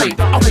 Don't play.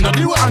 I win a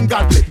deal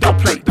ungodly. Don't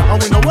play.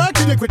 And we no work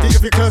iniquity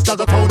if you curse that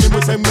I told him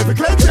we send me for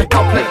cleansing.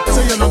 Don't play.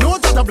 So you know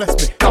that I bless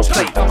me. Don't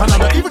play. And I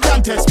don't even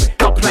can test me.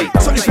 Don't play.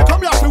 So if you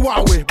come here for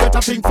one way,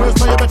 better think first,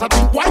 but you better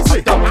think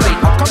wisely. Don't play.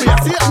 Come here,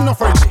 see it, no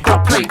friendly.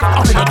 Don't play. I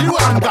win a deal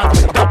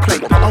ungodly. Don't play.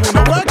 And we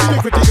no work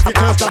iniquity if you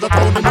curse that I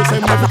told him we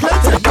send me for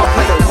cleansing. Don't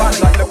play. Bad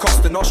like La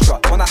Costa Nostra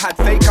when I had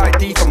fake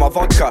ID for my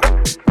vodka.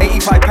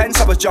 85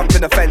 pence, I was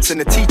jumping the fence and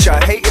the teacher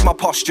hated my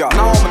posture.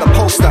 Now I'm on a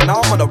poster, now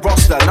I'm on a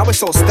roster. Now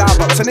it's all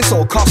Starbucks and it's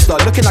all Costa.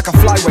 Looking like a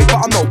flyweight, but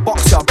I'm no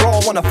boxer. Bro,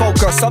 I wanna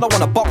focus, I don't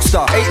wanna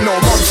boxer. Ain't no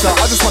monster,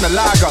 I just wanna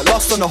lager.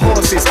 Lost on the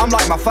horses, I'm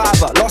like my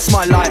father. Lost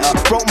my lighter,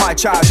 broke my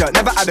charger.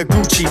 Never had a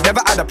Gucci,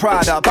 never had a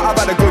Prada. But I've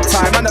had a good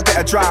time and a bit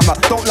of drama.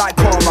 Don't like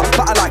Korma,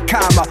 but I like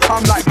Karma.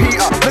 I'm like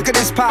Peter, look at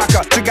this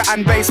Parker. Trigger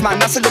and bass, man,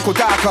 that's a little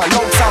darker.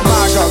 Low sound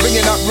marker,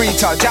 ringing up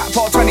Rita.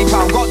 Jackpot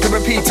 £20, got the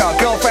repeater.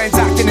 Girlfriend's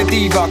acting a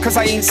diva, cause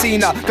I ain't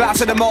seen her.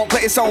 Glass of the malt,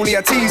 but it's only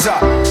a teaser.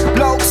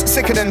 Blokes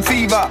sicker than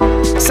fever.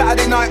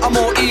 Saturday night, I'm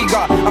more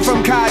eager. I'm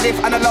from Cardiff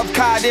and I love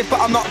Cardiff, but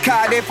I'm not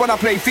Cardiff when I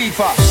play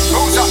FIFA.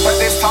 Who's up at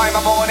this time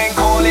of morning?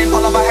 Calling,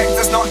 all of my heads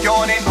that's not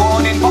yawning.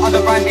 Warning, but on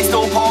the brandy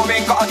still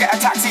pouring. Gotta get a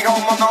taxi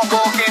home, I'm not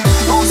walking.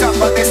 Who's up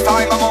at this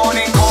time of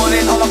morning?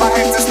 Calling, all of my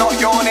heads that's not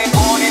yawning.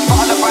 Warning,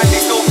 but on the brandy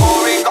still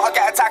pouring. Gotta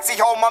get a taxi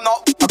home, I'm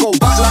not. I go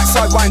back like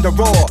Sidewinder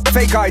Raw.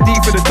 Fake ID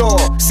for the door.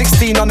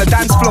 16 on the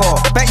dance floor.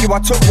 Bet you I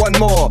took one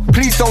more.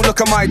 Please don't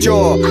look at my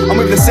jaw. I'm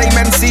with the same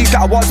MCs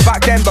that I was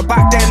back then, but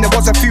back then there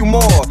was a few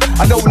more.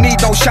 I don't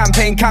need no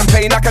champagne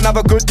campaign. I can have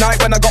a good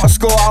night when I got a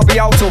score. I'll be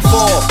out till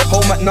 4.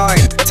 Home at 9.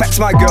 Text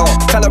my girl,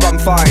 tell her I'm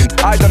fine.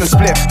 I done a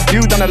split,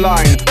 you done a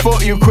line.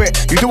 Thought you quit,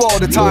 you do all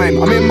the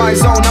time. I'm in my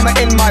zone, I'm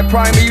in my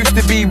prime. It used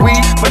to be we,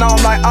 but now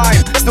I'm like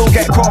I'm. Still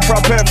get caught for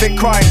a perfect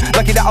crime.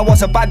 Lucky that I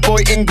was a bad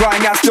boy in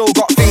grind. Yeah, I still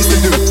got things to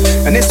do.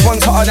 And this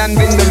one's hotter than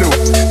Vindaloo.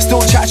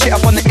 Still chat shit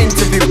up on the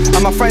interview.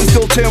 And my friends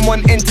still turn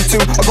one into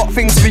two. I got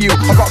things for you,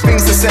 I got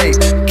things to say.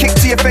 Kick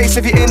to your face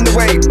if you're in the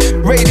way.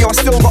 Radio, I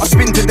still got a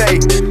spin today.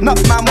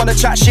 Enough man wanna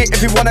chat shit.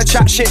 If you wanna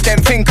chat shit,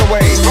 then think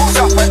away. Who's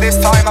up at this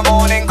time of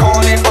morning?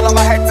 Calling, all of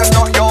my heads that's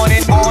not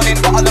yawning. Morning,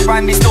 but on the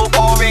brandy still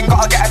pouring.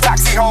 Gotta get a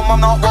taxi home, I'm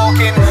not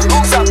walking.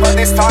 Who's up at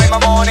this time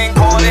of morning?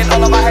 Calling,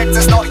 all of my heads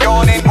that's not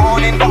yawning.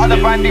 Morning, but on the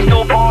brandy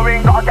still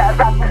pouring. Gotta get a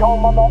taxi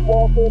home, I'm not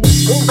walking.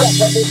 Who's up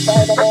at this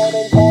time of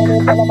morning?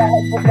 Calling, all of my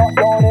heads that's not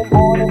yawning.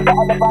 Morning, but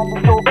on the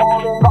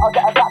calling. Gotta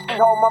get a taxi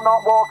home, I'm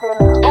not walking.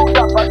 Who's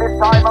up at this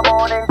time of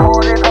morning?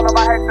 Calling, all of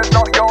my head's just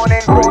not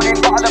yawning. Groaning,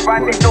 but the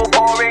brandy's still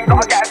pouring.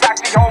 Gotta get a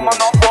taxi home, I'm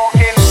not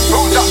walking.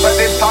 Who's up at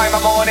this time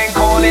of morning?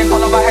 Calling,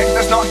 all of my head's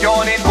just not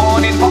yawning.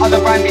 Groaning, but the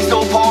brandy's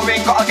still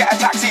pouring. Gotta get a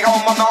taxi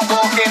home, I'm not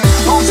walking.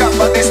 Who's up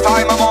at this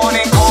time of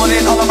morning?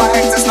 Calling, all of my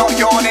head's just not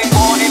yawning.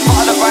 Groaning,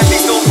 but the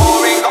brandy's still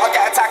pouring. Gotta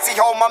get a taxi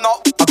home, I'm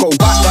not. I go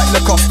back like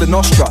the Costa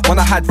Nostra when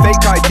I had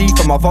fake ID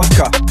for my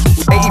vodka.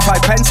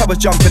 85 pence, I was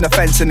jumping the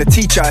fence and the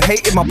teacher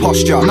hated my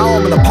posture. Now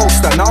I'm on a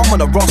poster, now I'm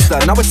on a roster.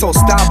 Now it's all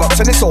Starbucks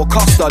and it's all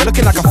Costa.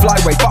 Looking like a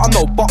flyweight, but I'm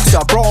no boxer.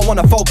 Bro, I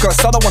wanna focus,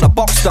 I don't wanna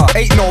boxer.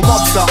 Ain't no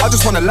mobster, I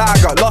just wanna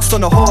lager. Lost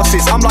on the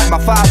horses, I'm like my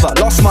father.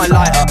 Lost my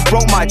lighter,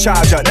 broke my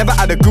charger. Never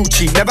had a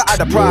Gucci, never had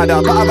a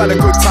Prada, but I've had a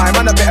good time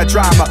and a bit of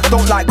drama.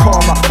 Don't like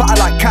karma, but I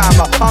like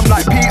karma. I'm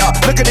like Peter,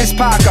 look at this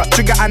Parker.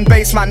 Trigger and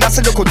bass, man, that's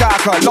a little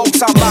darker. Low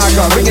sound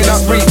lager, ringing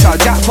up Rita.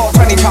 Jackpot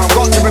 £20,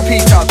 got the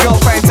repeater.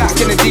 Girlfriend's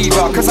acting a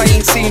diva, cause I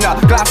ain't seen her.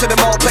 Glass of the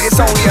malt, but it's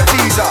only a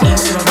teaser.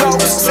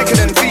 Close, sicker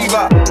than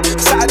fever.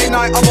 Saturday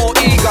night, I'm all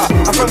eager.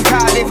 I'm from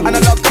Cardiff and I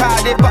love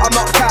Cardiff, but I'm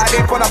not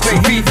Cardiff when I play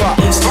FIFA.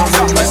 Rose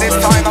up at this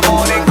time of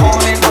morning,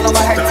 calling. All of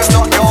my head just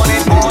not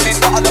yawning. Morning,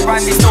 but the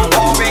brandy's still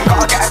pouring.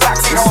 Gotta get a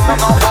taxi home, I'm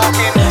not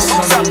walking.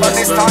 Rose up at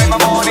this time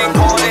of morning,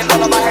 calling.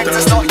 All of my head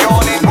just not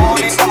yawning.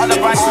 Morning, but the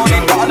brand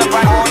morning, but the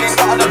brand morning,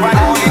 but the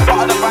brand morning,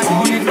 but the brand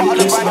morning, but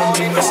the brand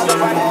morning, but the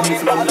brand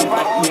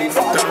morning,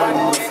 but the brand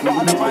morning,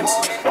 but the brand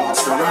morning.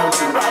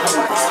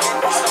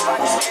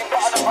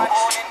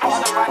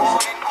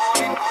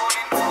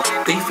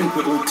 They think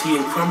we're all tea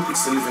and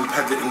crumpets and live in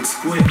Paddington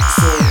Square.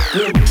 So,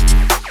 boom.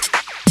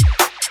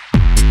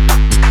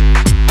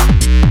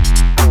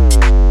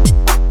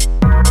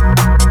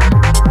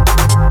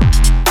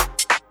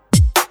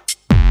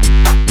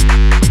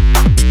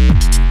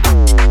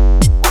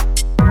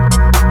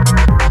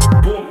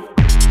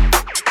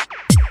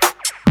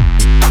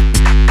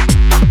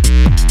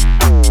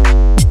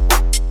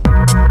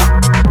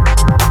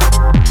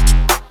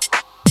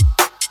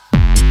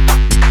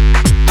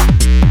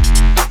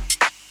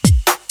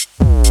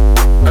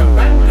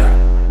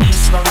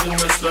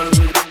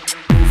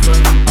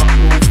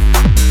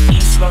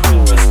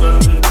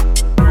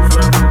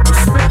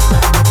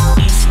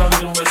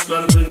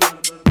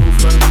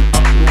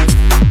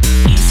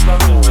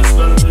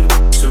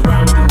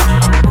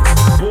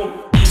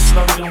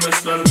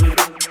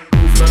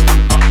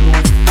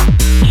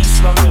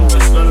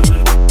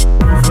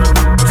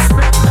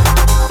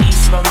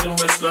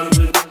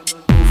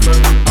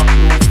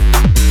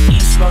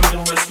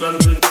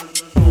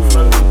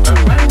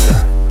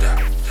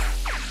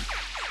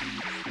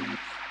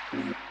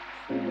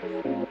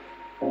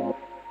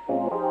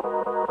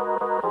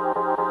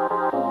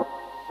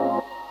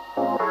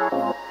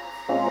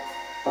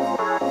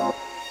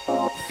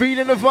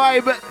 Feeling the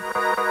vibe.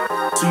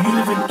 So you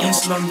live in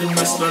East London,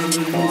 West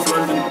London, North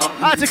London,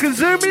 up Out to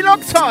Kazumi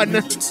locked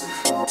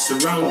on.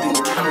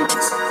 surrounding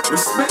counties.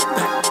 Respect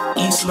that.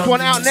 East London.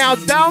 One out now,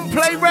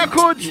 Downplay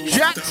Records,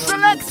 Jack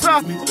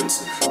Selector.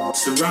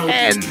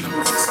 Surrounding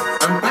counties.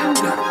 And bang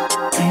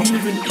that. So you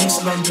live in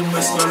East London,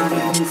 West London,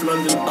 North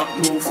London, up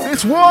north.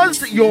 This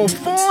was your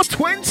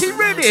 420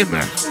 rhythm.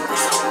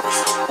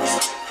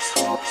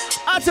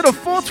 Out to the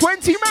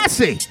 420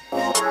 Massey.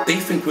 They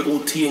think we're all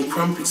tea and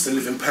crumpets and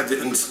live in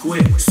Paddington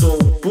Square. So,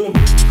 boom.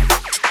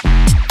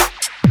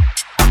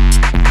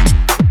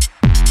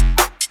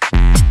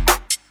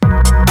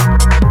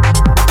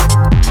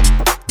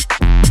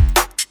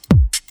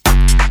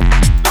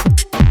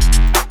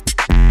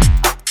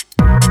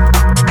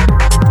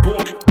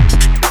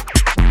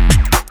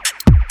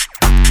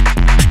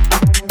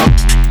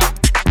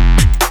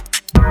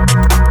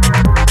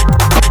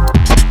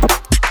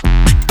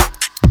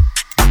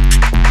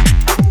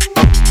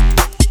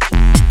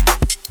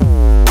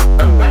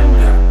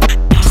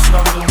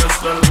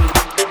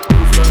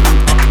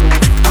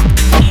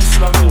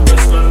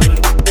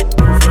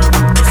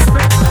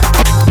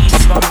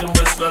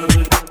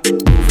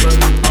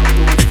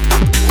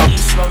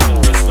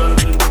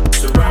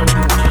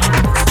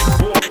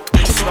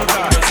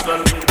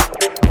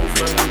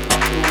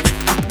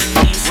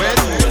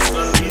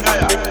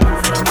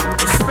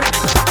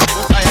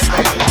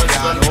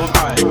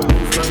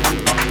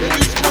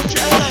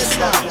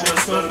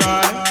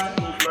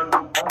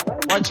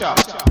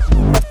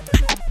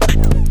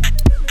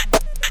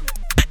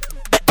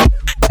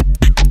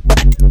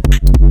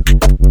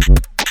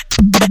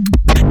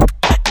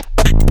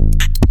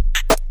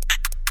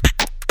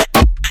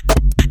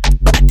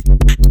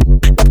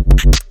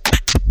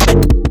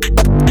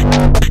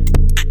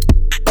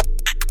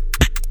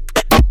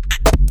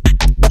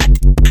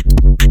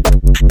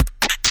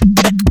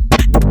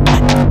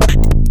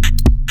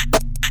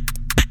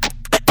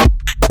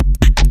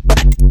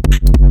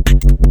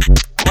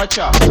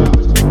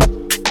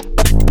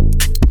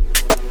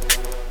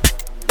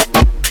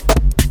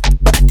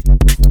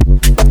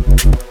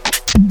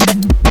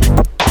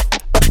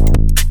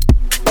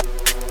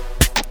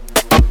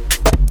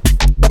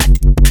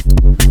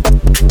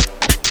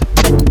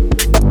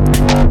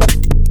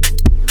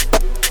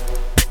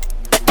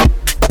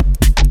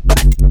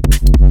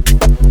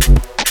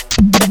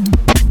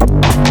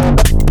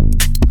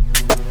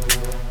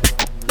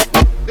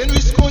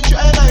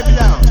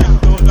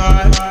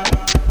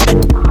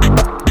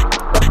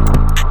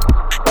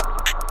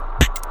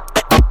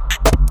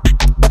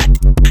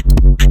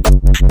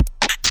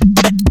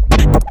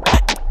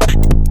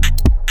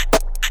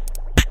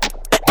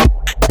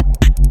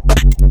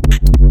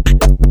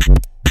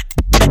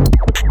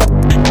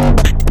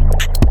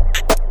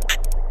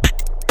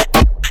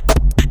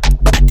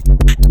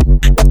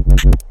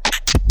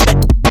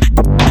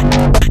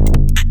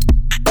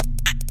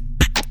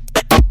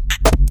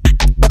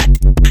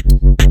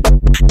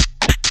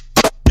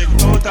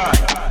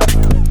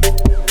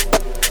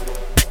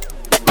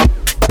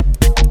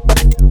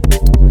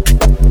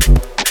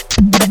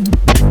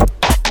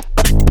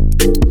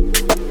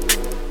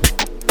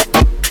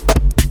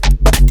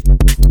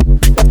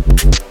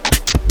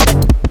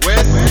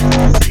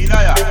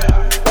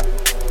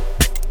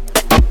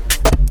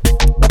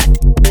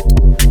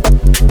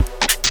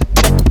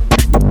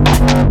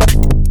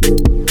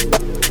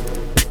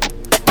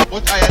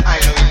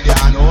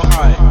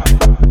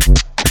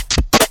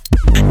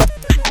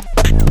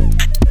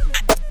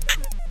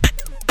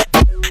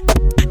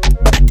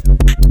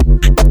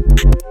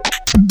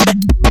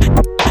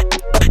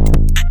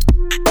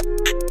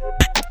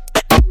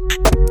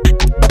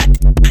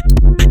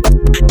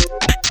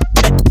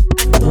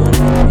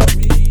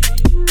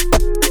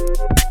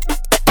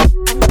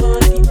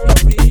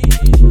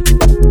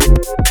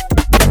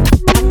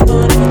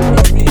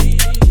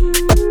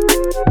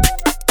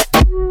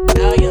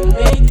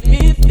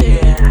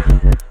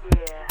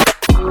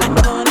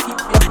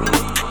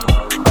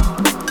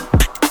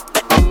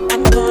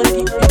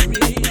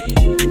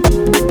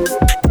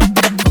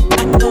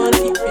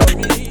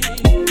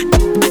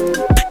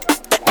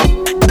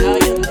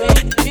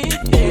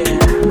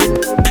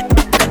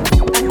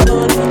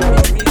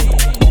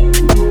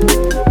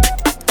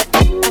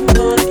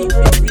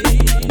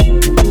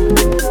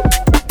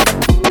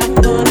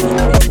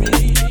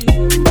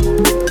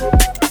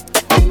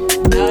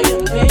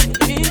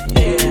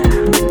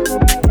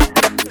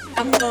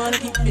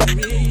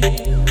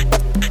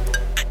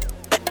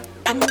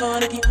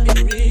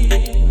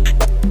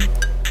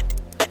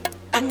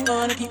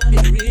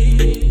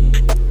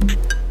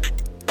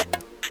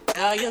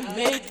 how you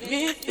make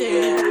me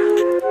feel.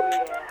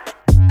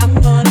 I'm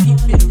gonna keep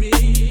it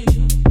real.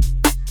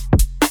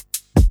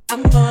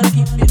 I'm gonna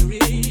keep it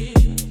real.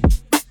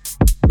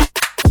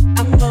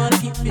 I'm gonna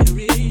keep it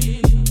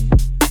real.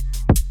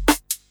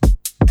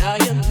 How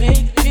you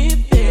make me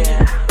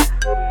feel.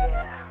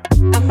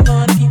 I'm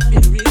gonna keep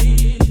it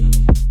real.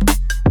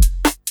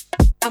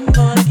 I'm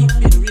gonna keep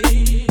it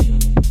real.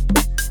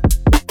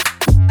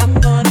 I'm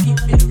gonna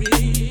keep it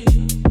real.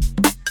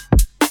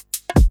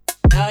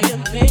 How you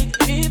make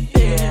me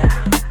feel.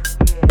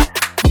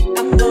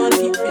 I'm gonna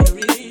keep it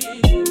real.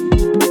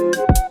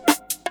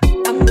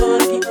 I'm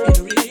gonna keep it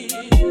real.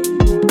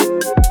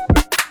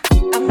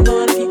 I'm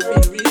gonna keep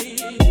it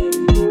real.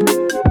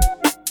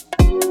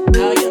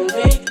 How you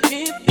make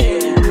me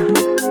feel.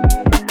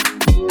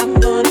 I'm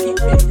gonna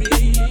keep it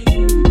real.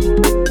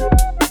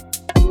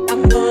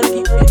 I'm gonna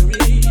keep it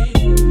real.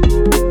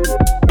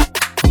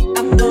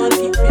 I'm gonna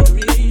keep it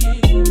real.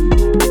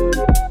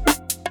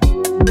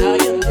 How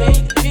you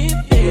make me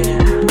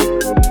feel.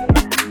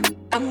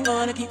 I'm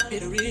gonna keep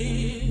it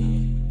real.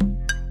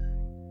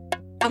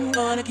 I'm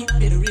gonna keep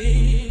it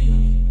real.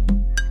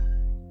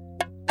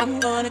 I'm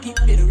gonna keep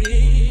it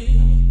real.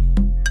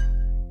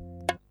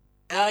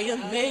 How you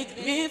make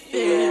me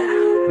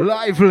feel.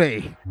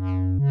 Lively.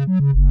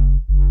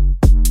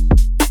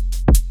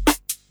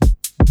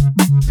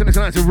 Send us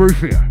tonight to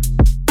Rufio.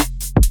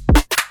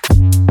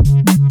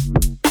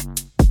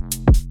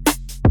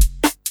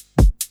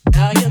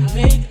 How you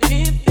make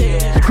me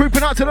feel.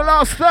 Creeping up to the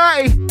last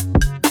 30.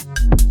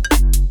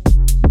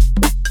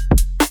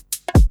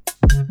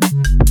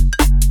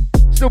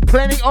 Still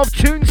plenty of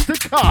tunes to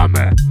come.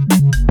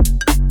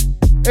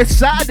 It's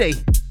Saturday.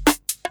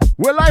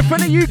 We're live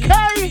from the UK.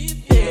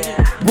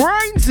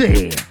 BrainZ.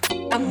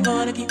 I'm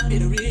gonna keep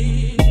it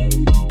real.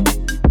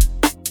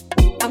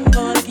 I'm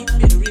gonna keep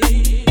it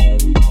real.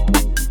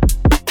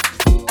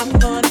 I'm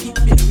gonna keep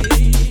it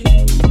real.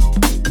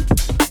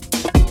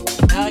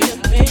 How you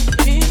make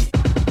me.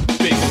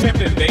 Big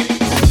pimpin', baby.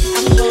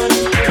 I'm gonna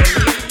keep it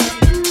real.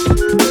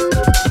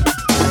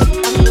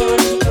 I'm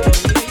gonna keep it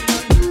real.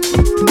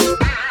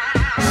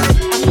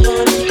 I'm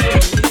gonna keep it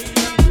real.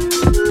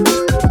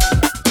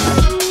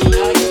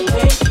 How you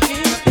make me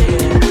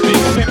feel. Big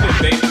pimpin',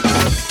 baby.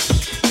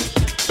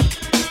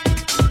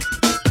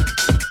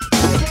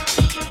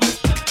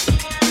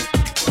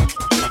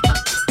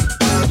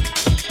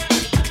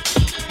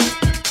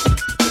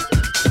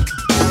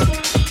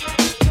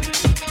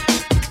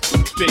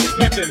 Big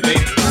pimpin',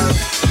 baby.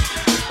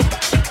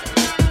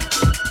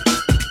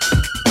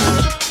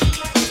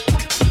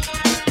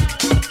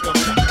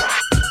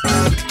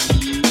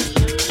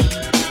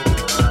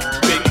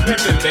 Big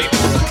pimpin', baby.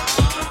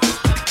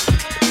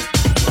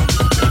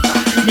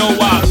 Know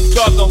I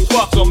thug 'em,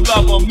 fuck 'em,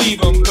 love 'em,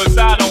 leave 'em, 'cause I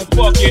don't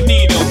fucking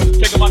need 'em.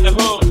 Take 'em out the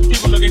hood,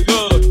 keep 'em looking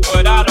good,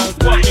 but I don't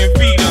fucking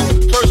feed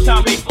 'em. First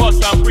time they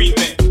bust, I'm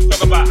breathing.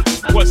 Talk about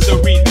what's the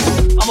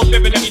reason? I'm a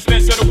pimpin' every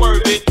sense of the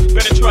word, it.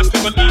 Better trust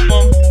and believe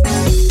 'em.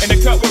 In the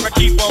cut where I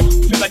keep 'em,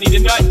 till I need a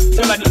nut,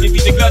 till I need to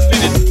beat the guts,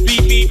 then it's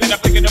beep beep, and I'm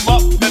picking 'em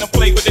up, let 'em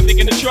play with the dick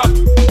in the truck.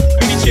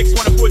 Any chicks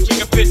wanna put you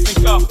in fists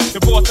and cuff, the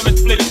boss I'ma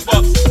split his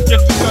bucks.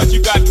 Just because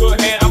you got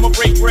good head, I'ma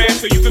break bread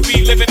so you can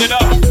be living it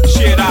up.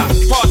 Shit, I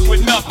parts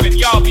with nothing,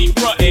 y'all be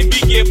frontin'. Me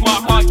give my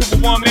heart to a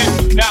woman,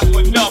 not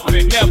for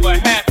nothing, never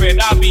happen.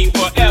 I be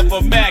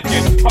forever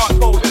mackin', heart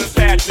cold as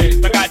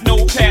assassins. I got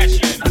no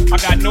passion, I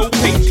got no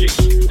patience,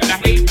 and I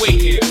hate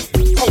waiting.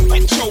 Go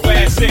let your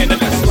ass in and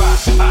let's ride.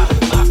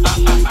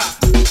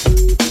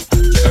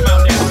 Check 'em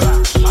out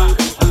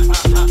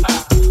now.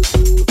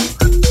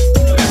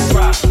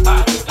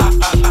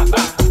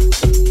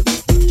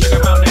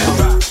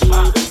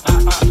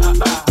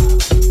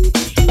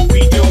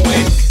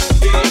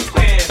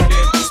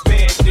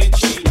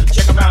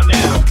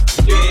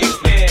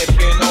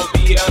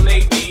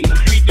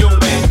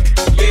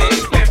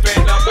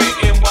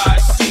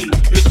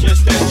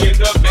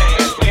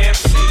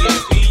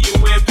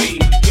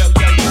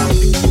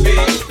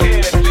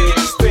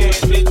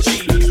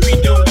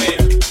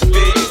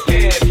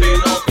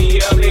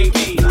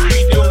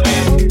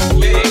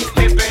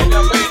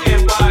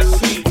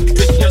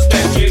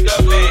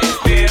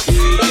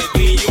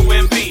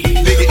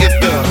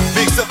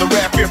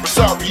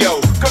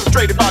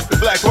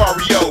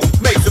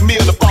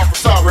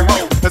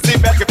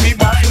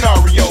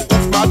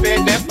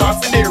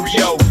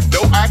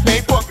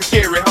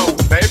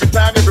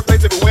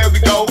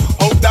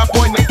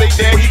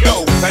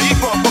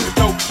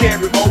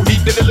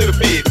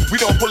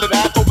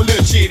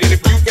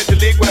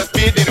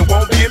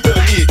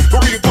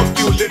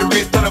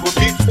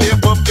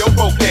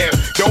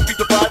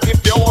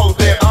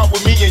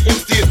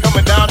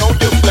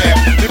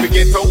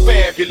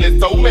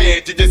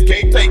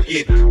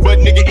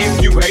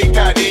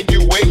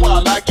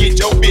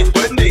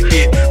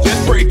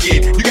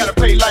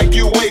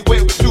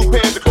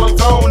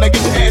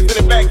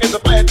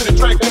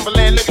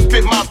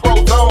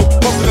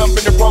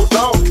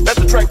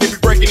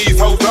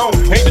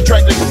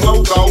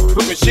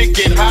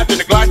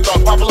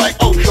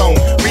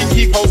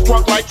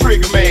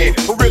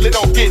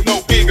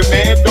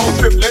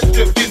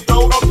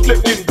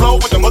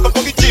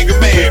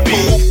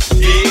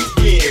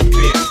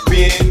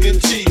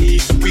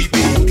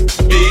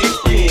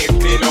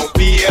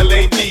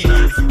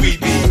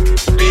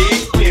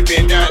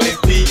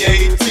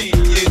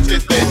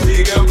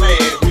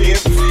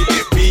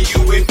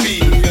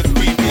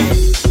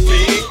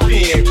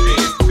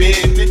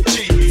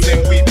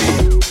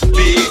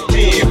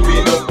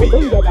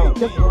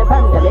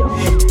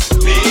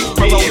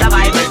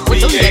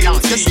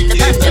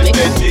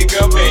 pandemic.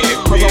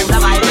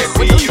 Coronavirus,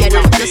 we don't get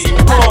on just in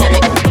the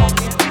pandemic.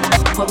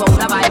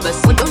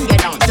 Coronavirus, we don't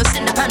get on just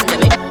in the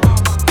pandemic.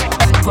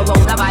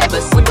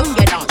 Coronavirus, we don't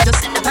get on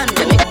just in the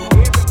pandemic.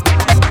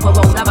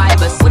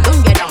 Coronavirus, we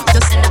don't get on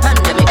just in the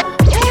pandemic.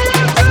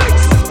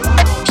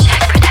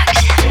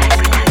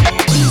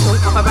 Please don't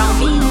come around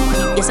me,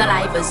 your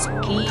salivas.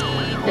 Keep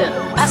the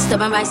pasta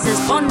and rices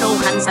on no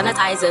hand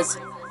sanitizers.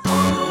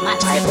 I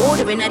tried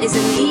ordering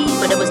Edison Lee,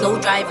 but there was no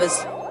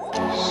drivers.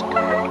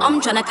 I'm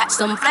tryna catch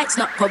some flights,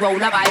 not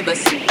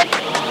coronavirus.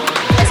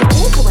 There's a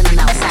water when I'm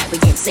outside we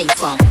ain't safe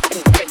from.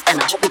 And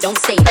I hope we don't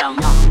stay long.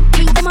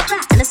 Came from a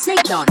rat and a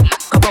snake down.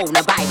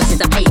 Coronavirus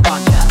is a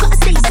pagan. Gotta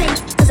stay safe,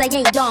 cause I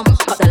ain't dumb.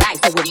 Got the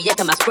life for you, get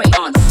my spray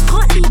on.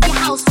 Can't leave your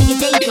house for your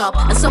day job.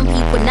 And some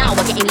people now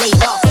are getting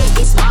laid off.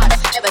 It's mad,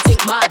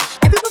 everything mad.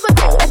 Everywhere I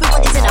go,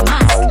 everybody's in a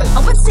mask. I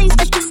would say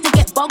it's just to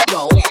get bug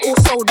roll. All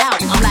sold out,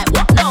 I'm like,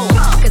 what? No.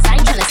 Cause I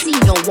ain't tryna see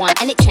no one.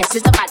 NHS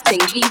is a bad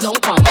thing, please don't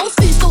come. Most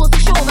food stores for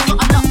sure, but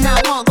not enough now.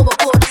 Can't go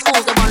before the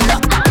schools are on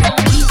lockdown.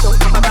 Please don't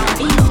come around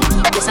me,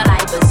 your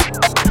salivas.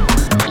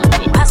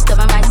 Pasta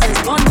and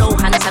rices, on no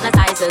hand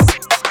sanitizers.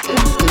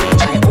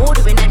 Try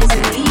ordering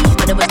Edison Lee,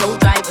 but there was no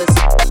drivers.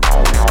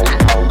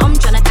 I'm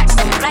tryna catch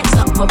some flights,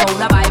 not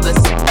coronavirus.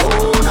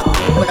 Oh no,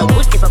 but I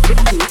would if I could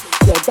to.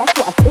 Yeah, that's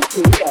what I stick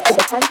to. If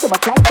I cancel my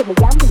flight to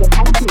Miami and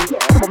Panty,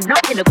 so I'm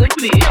not in a good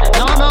mood.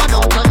 No,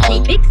 don't touch me.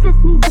 Fix this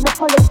need to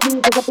apology,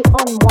 cause I've been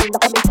on one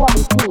like I'm in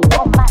quarantine.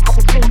 One man at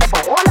the screen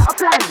for all of our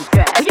plans.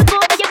 When you go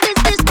for your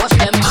business, wash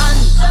them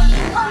hands.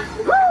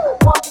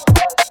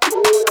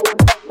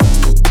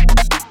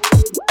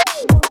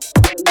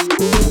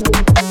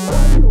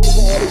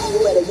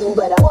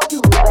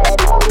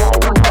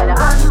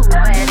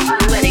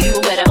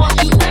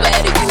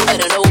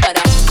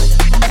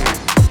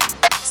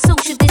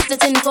 Social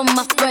distancing from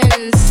my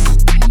friends.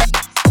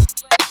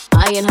 I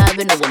ain't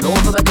having no one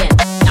over again.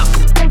 No.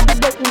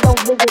 Don't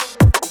visit.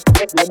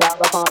 If you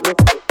never can't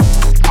risk it.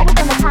 I was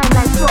on the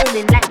timeline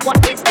scrolling like, what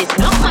is this?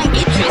 Not my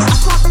interest. I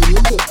can't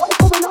believe it. What is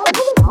going on?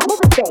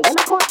 Mother's Day and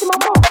I can't see my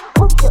mom.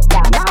 Put shut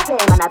down, now I play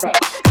man I bet.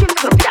 Gym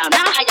shut down,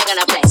 now how you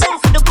gonna play? So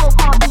for the world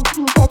can't be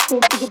team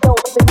tested, so you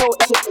don't even know it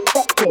gets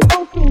infected.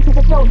 Don't think it's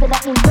a joke, they're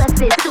not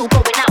interested. Still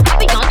going out,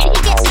 carry on, can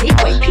you get sick?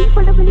 When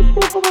people are really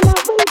still going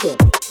out raging.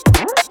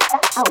 Huh?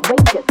 That's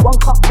outrageous. One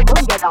cup, we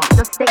don't get on,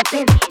 just stay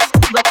thin.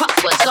 The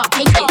crossword, start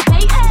taking.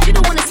 You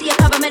don't wanna see a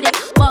paramedic.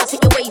 Bars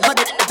hit your way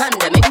harder than the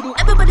pandemic.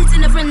 Everybody's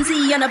in a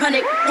frenzy and a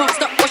panic. Can't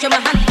stop washing my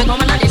hands, big on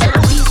my knowledge.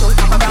 Please don't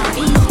come around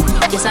me,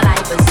 your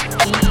salivas.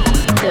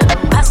 The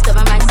pasta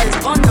and rices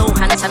on no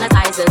hand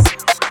sanitizers.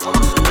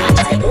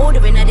 I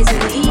ordering Edison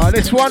Lee. Oh,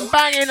 this one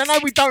banging. I know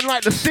we don't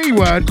like the C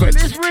word, but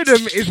this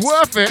rhythm is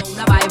worth it.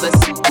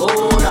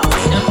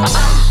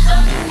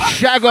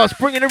 Shagos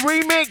bringing a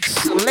remix.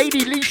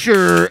 Lady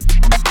Leisure.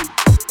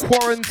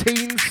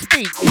 Quarantine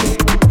speak.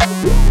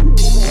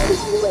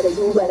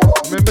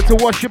 Remember to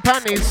wash your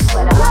panties. You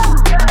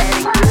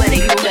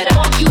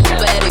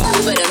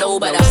better know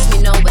better.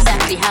 You know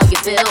exactly how you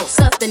feel.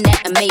 Surf the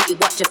net and maybe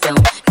watch a film.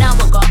 Now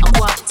I got a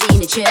quarantine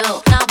to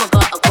chill. Now I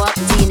got a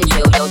quarantine to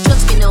chill. Yo,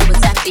 trust me, know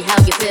exactly how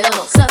you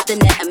feel. Surf the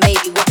net and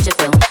maybe watch a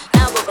film.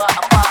 Now I got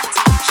a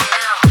quarantine to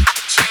chill.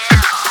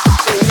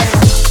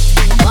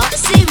 Well, the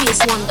serious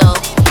one though.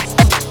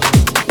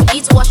 We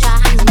need to wash our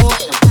hands more.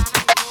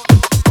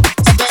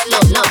 Spread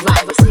love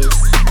viruses.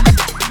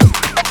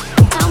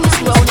 Tell me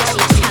slow that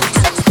you can.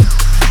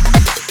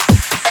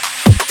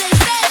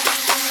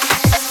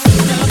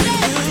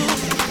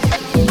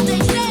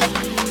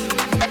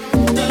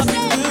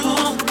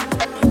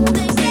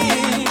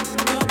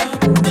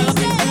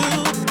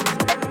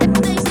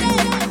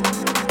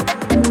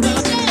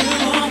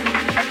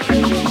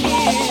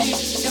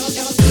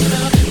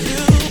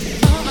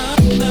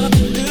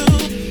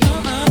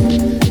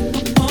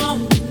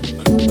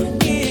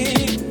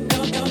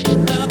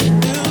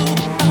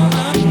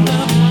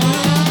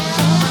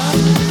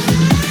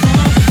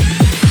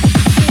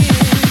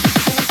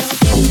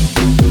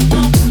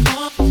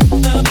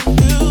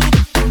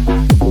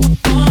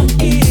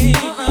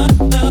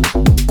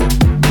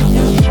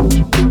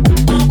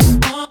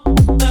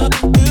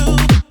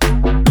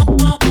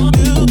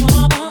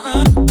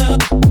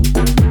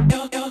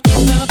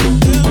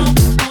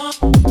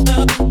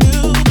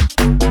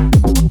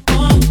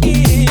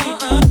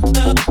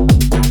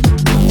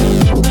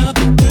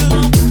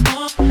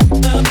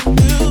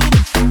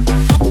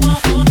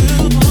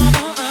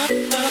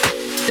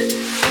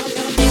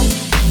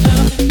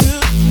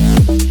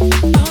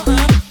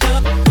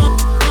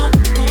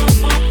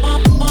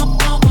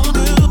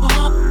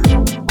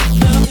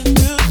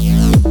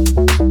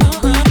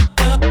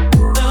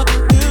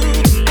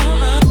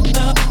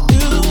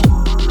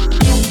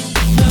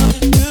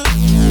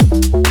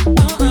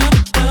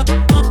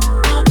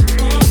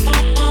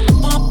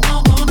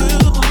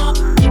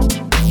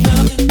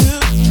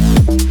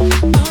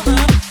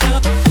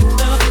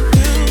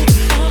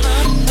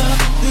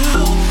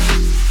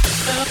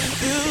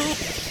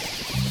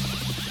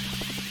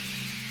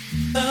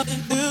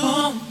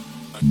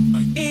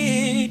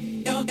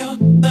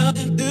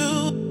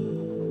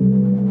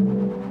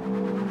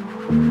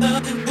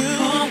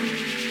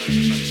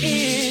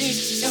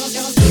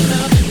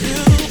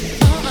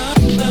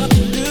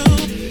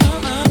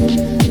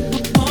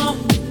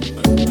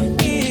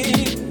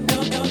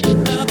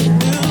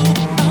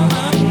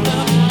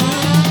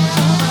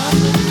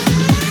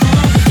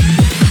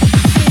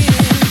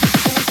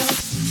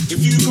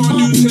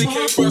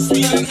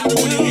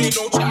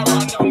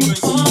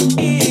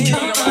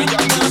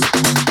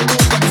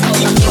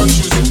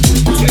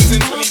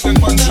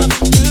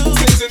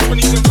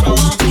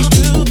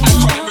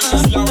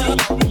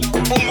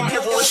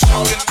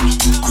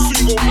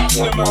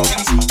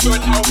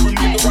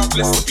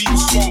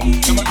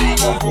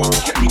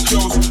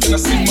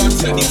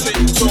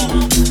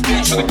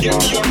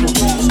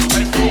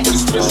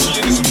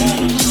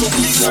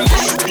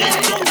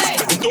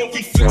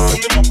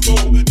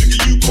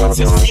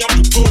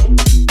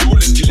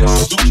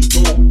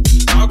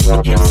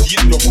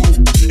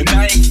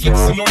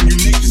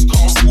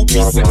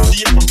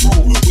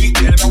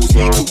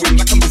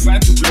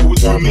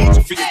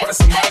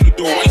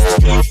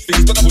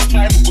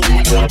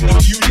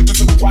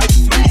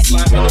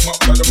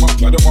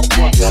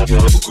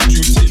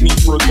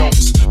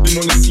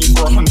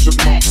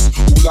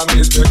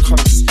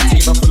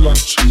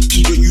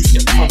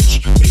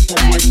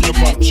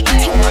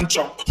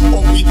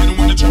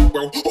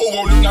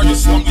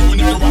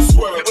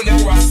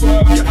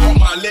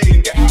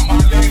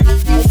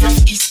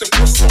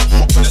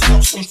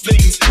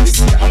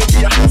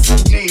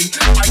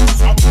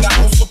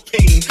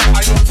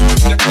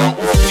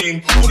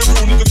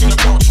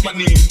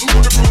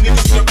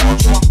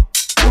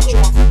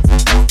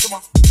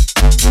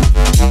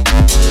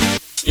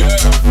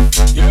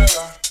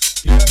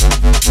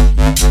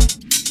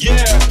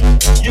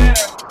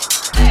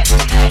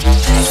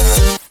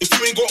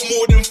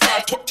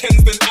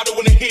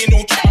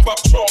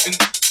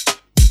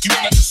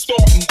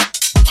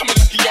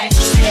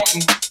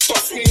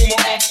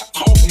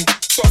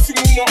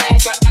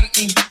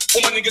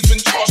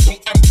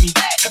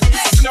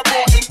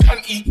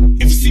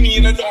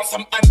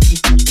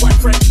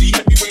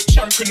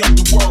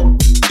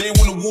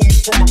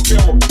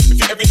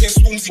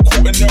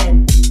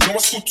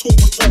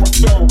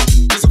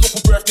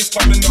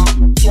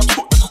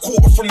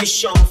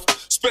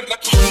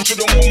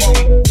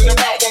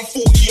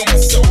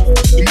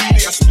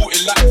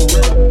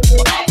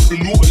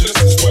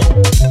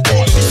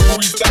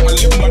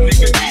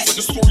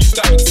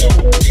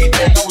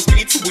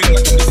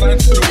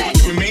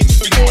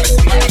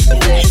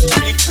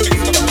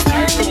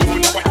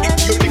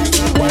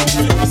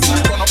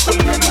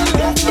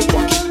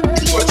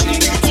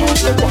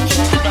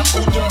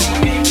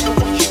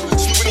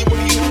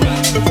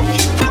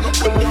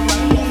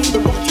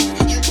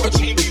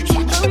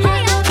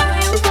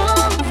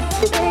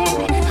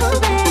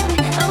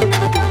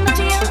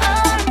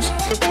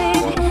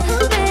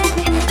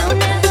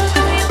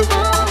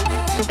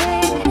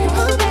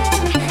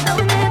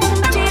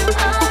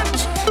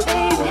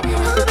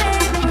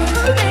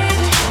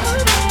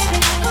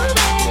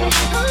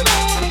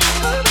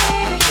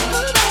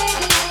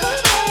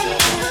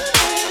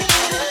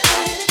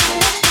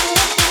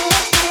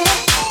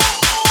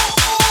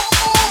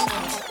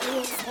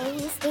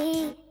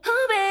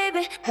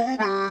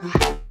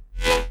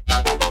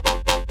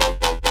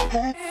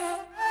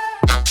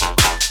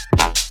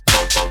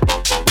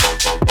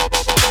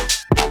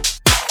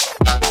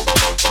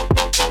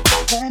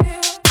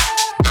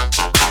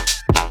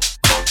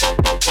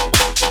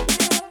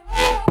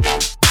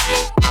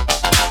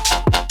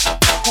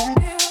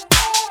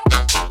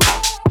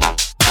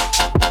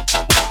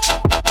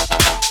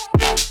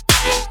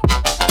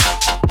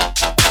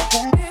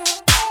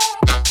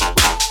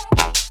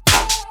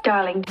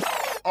 Darling.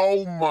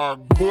 Oh my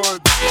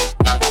god.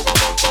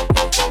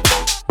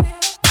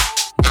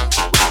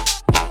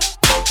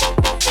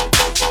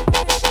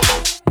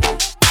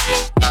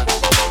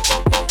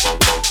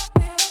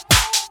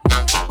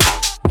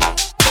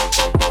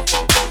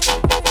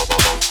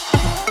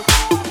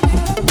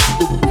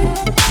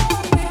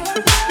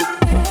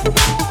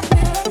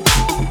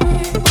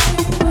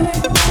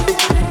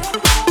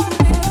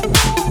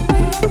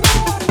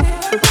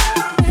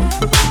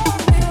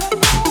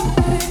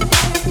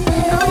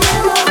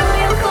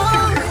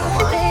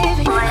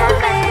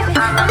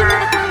 Baby,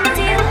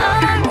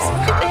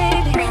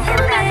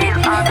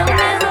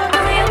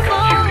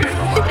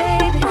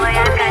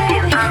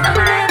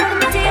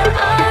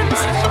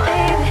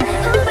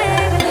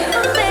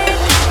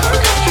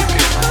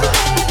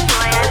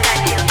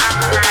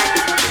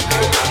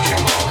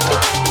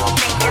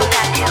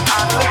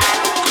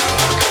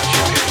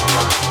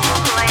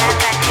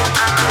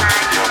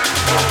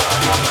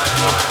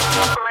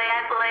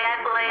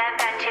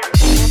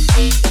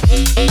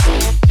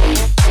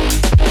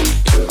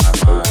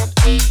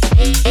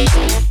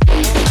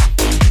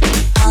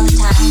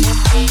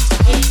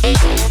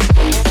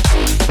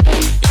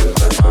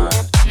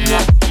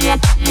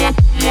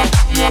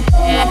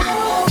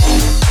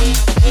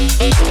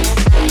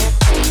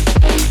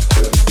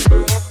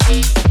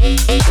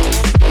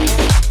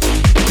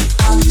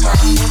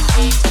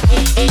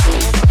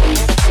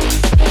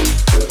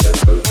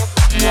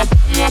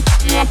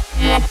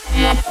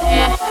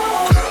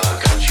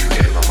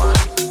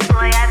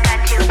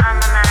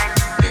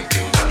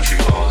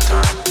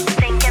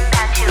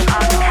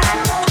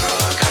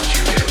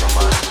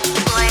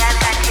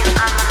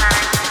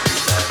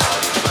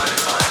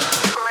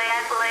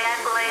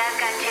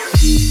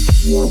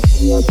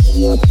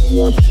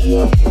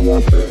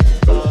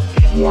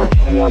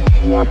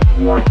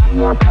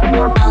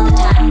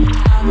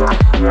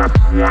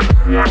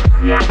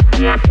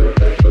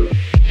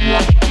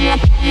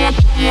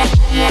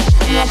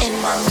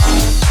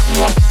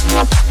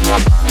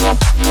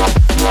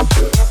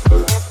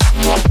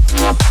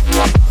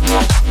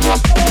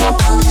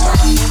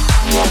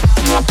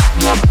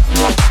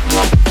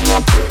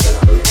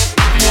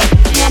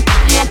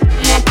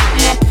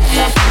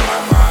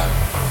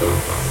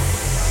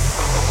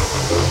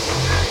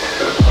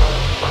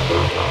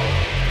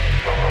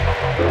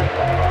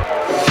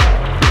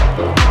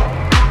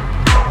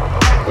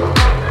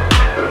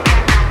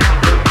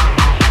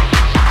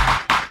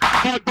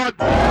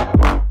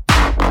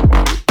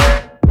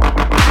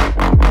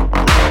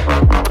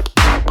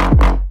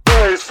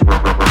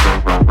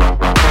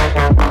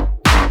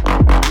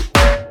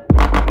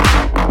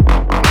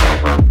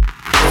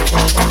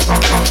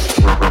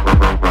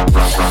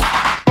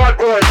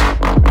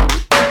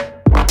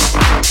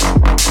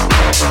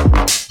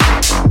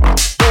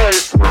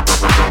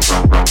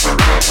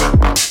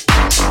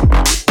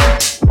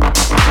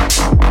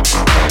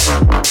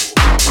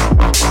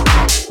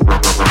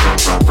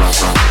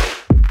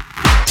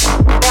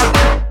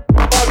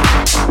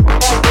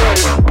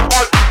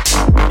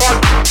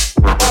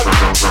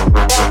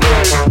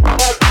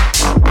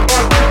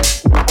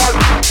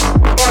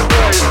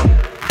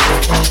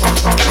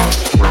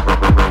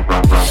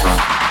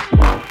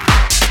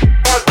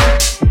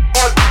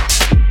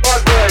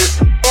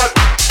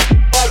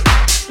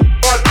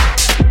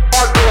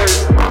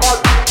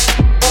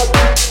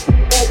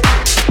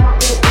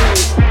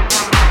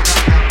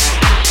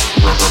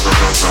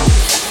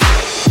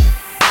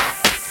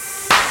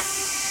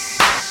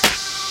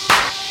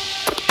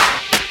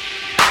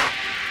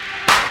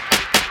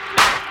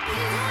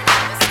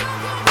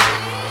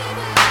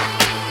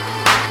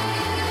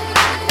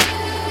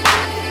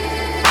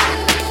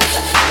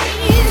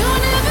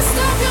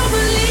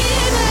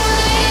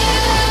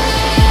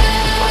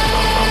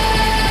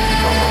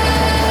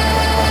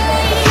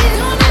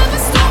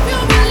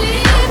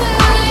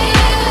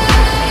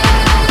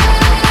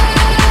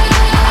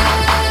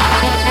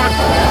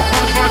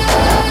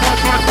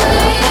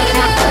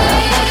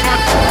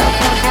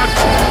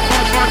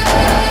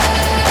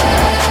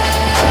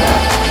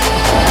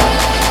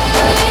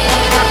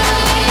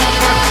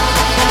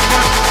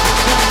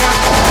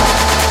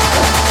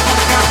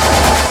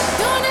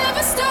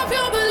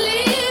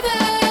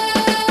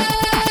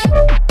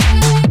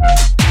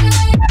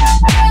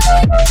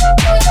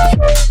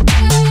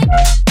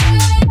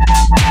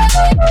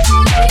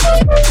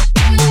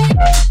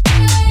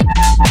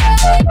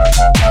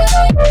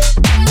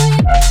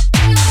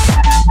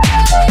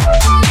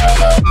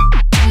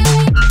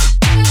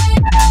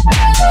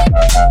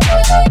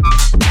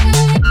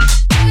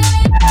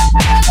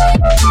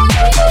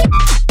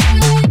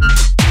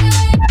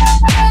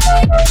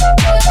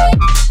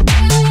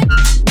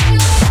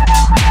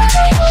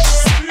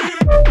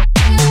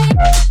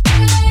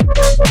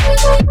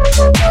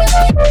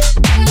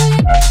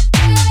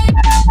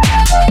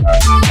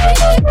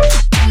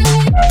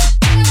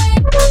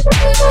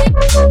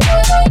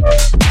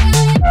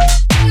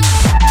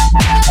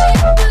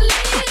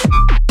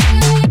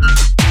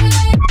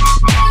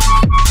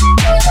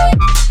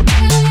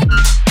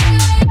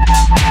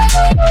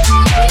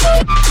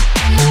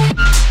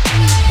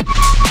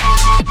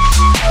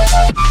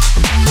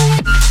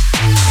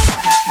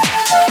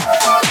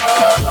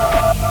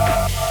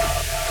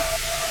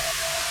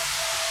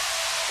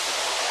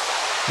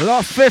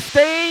 Last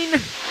 15. I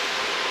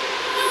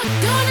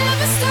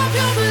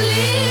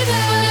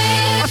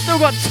still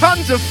got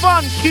tons of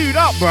fun queued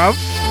up, bruv.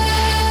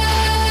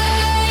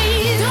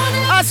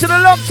 Out to the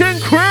locked in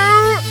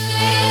crew.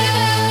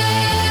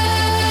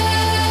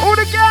 All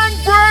the gang,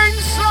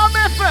 BrainZ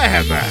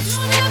FM.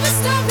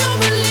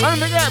 Don't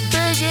forget,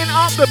 bigging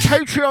up the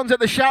Patreons at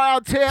the shout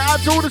out tier. Out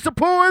to all the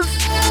supporters.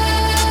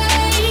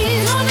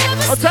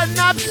 Out to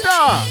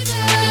Napstar.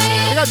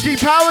 We got G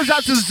Powers,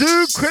 out to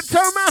Zoo,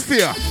 Crypto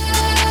Mafia.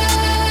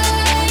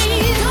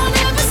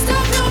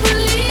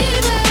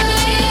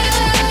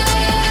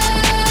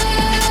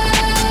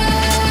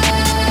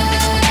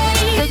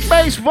 Big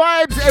bass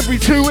vibes every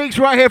 2 weeks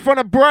right here in front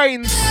of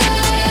BrainZ.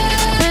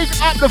 Big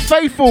up the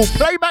faithful,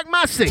 Playback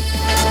Massey.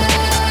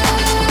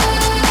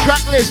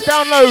 Tracklist,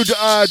 download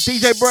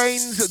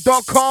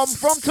djbrainz.com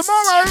from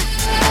tomorrow.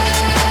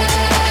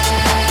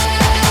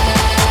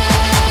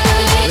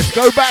 Let's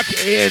go back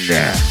in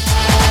there.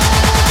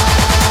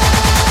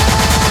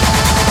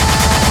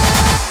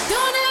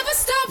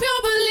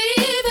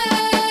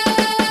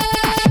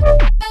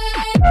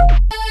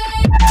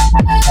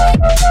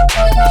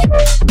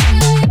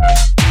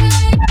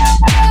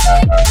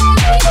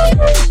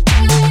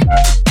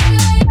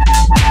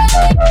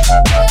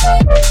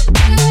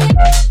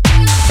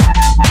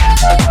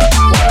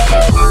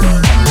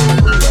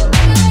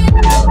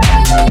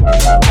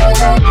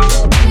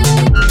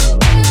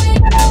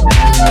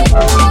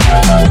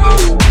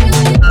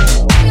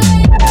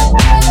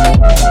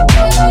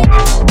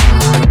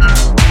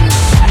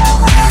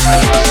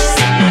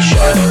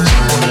 Shadows.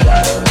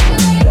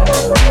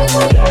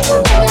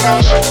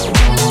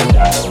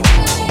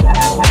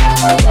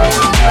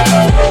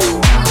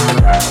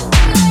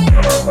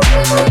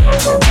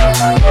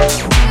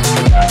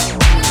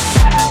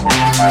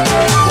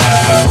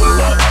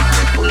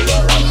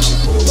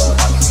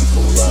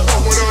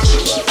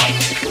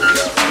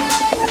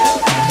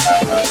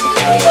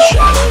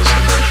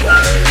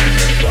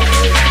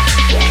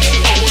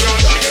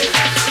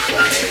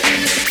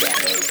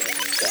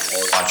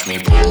 Watch me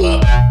pull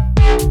up.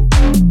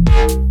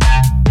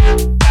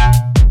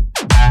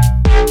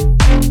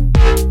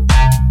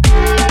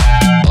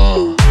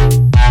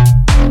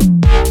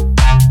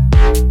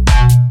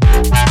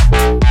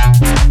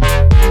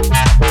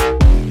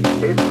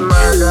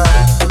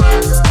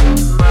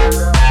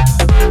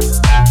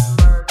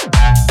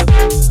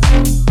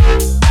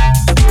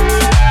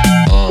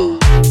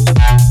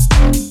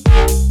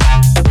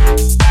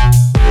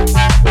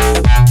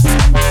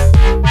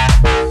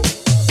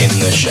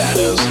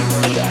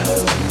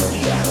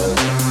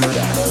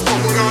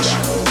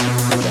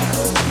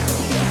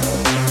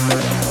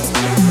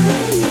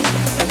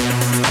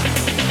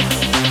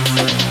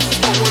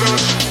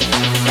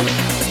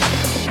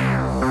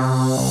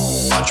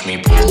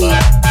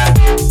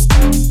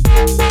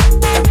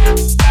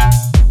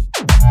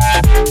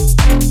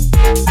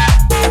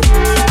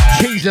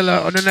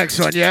 On the next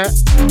one, yeah?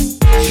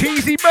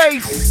 Cheesy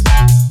bass.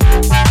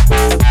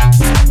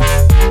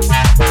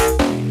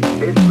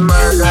 It's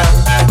murder.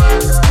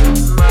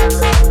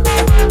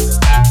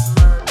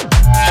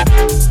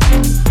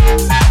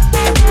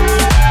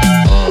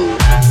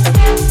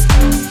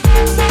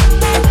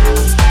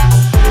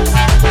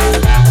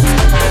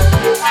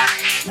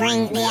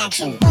 Bring the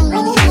action.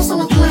 When you listen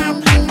to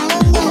club,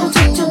 it'll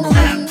take to the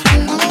heart.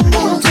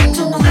 It'll take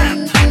to the heart.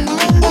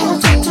 It'll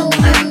take to the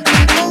heart.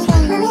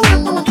 When we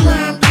up in the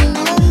club.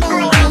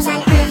 All eyes on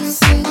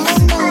us.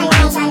 All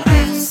eyes on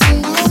us.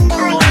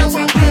 All eyes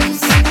on us.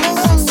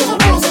 See the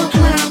boys in the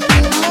club.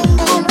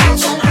 They're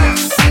watching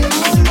us.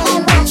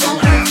 They're watching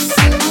us.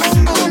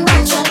 They're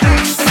watching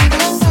us.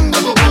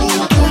 Everybody in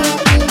the club.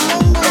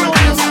 All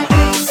eyes on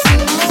us.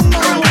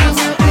 All eyes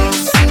on us.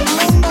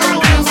 All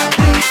eyes on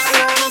us.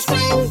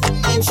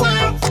 And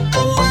shout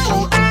and let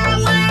it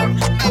all out.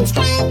 And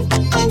scream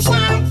and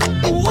shout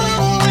and let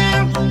it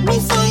out. We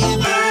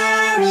saying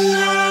Ari,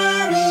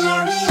 Ari,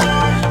 Ari,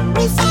 Ari.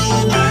 We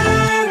saying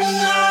Ari,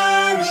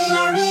 Ari,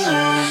 Ari,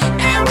 Ari.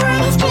 I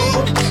wanna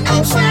scream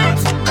and shout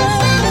and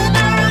let it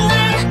all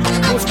out.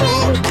 And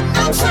scream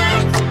and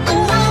shout and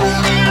let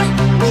it out.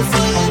 We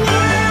saying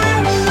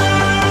Ari,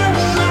 Ari,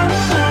 Ari,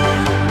 Ari.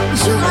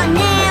 You are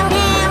now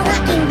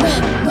rocking with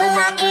Will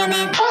I Am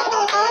in.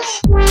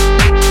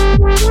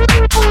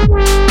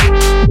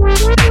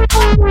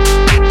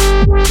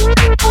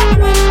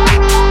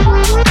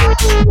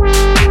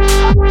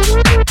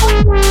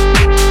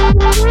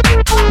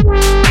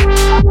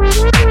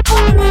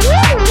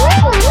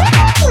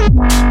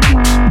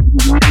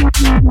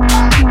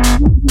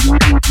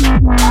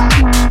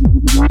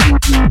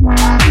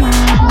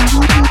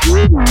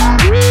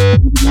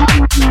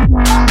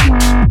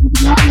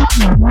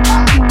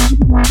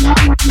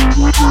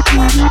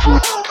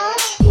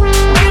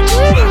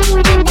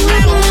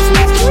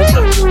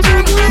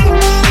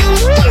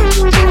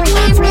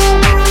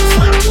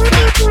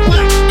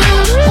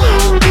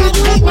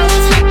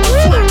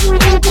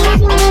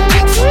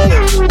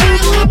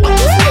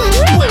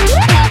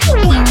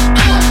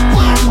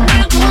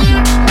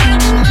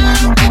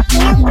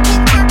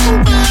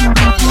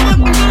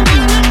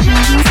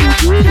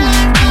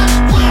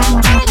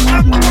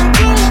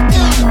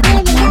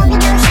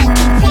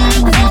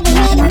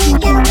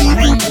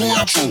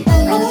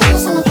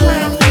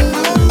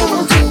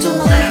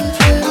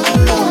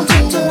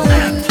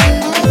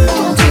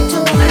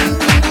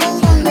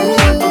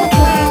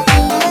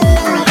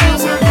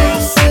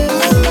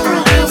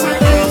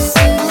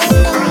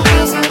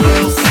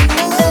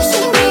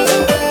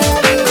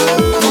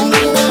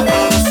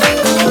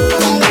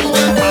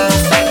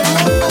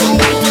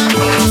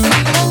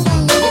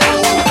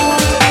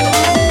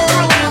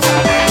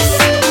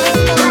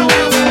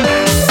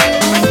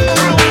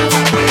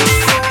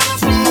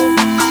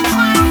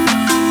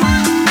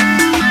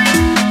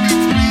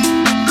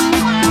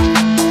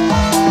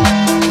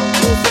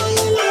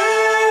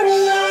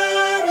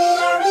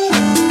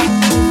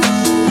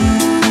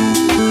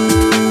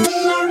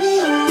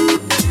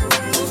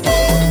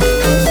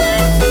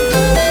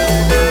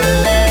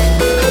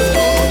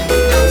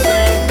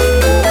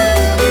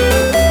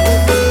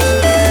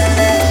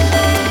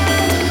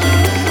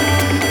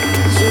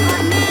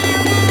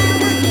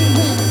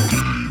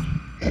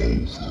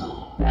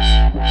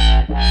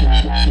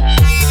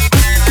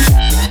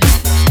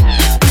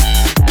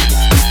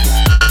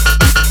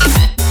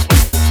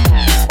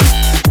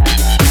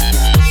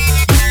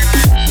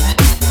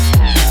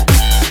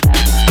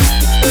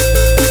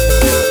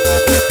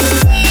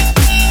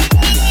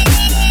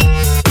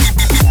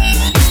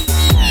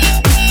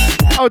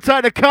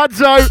 Outside the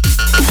Cudzo.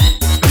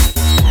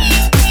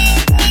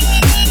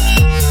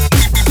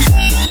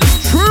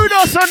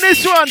 Trudos on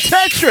this one,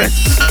 Tetris.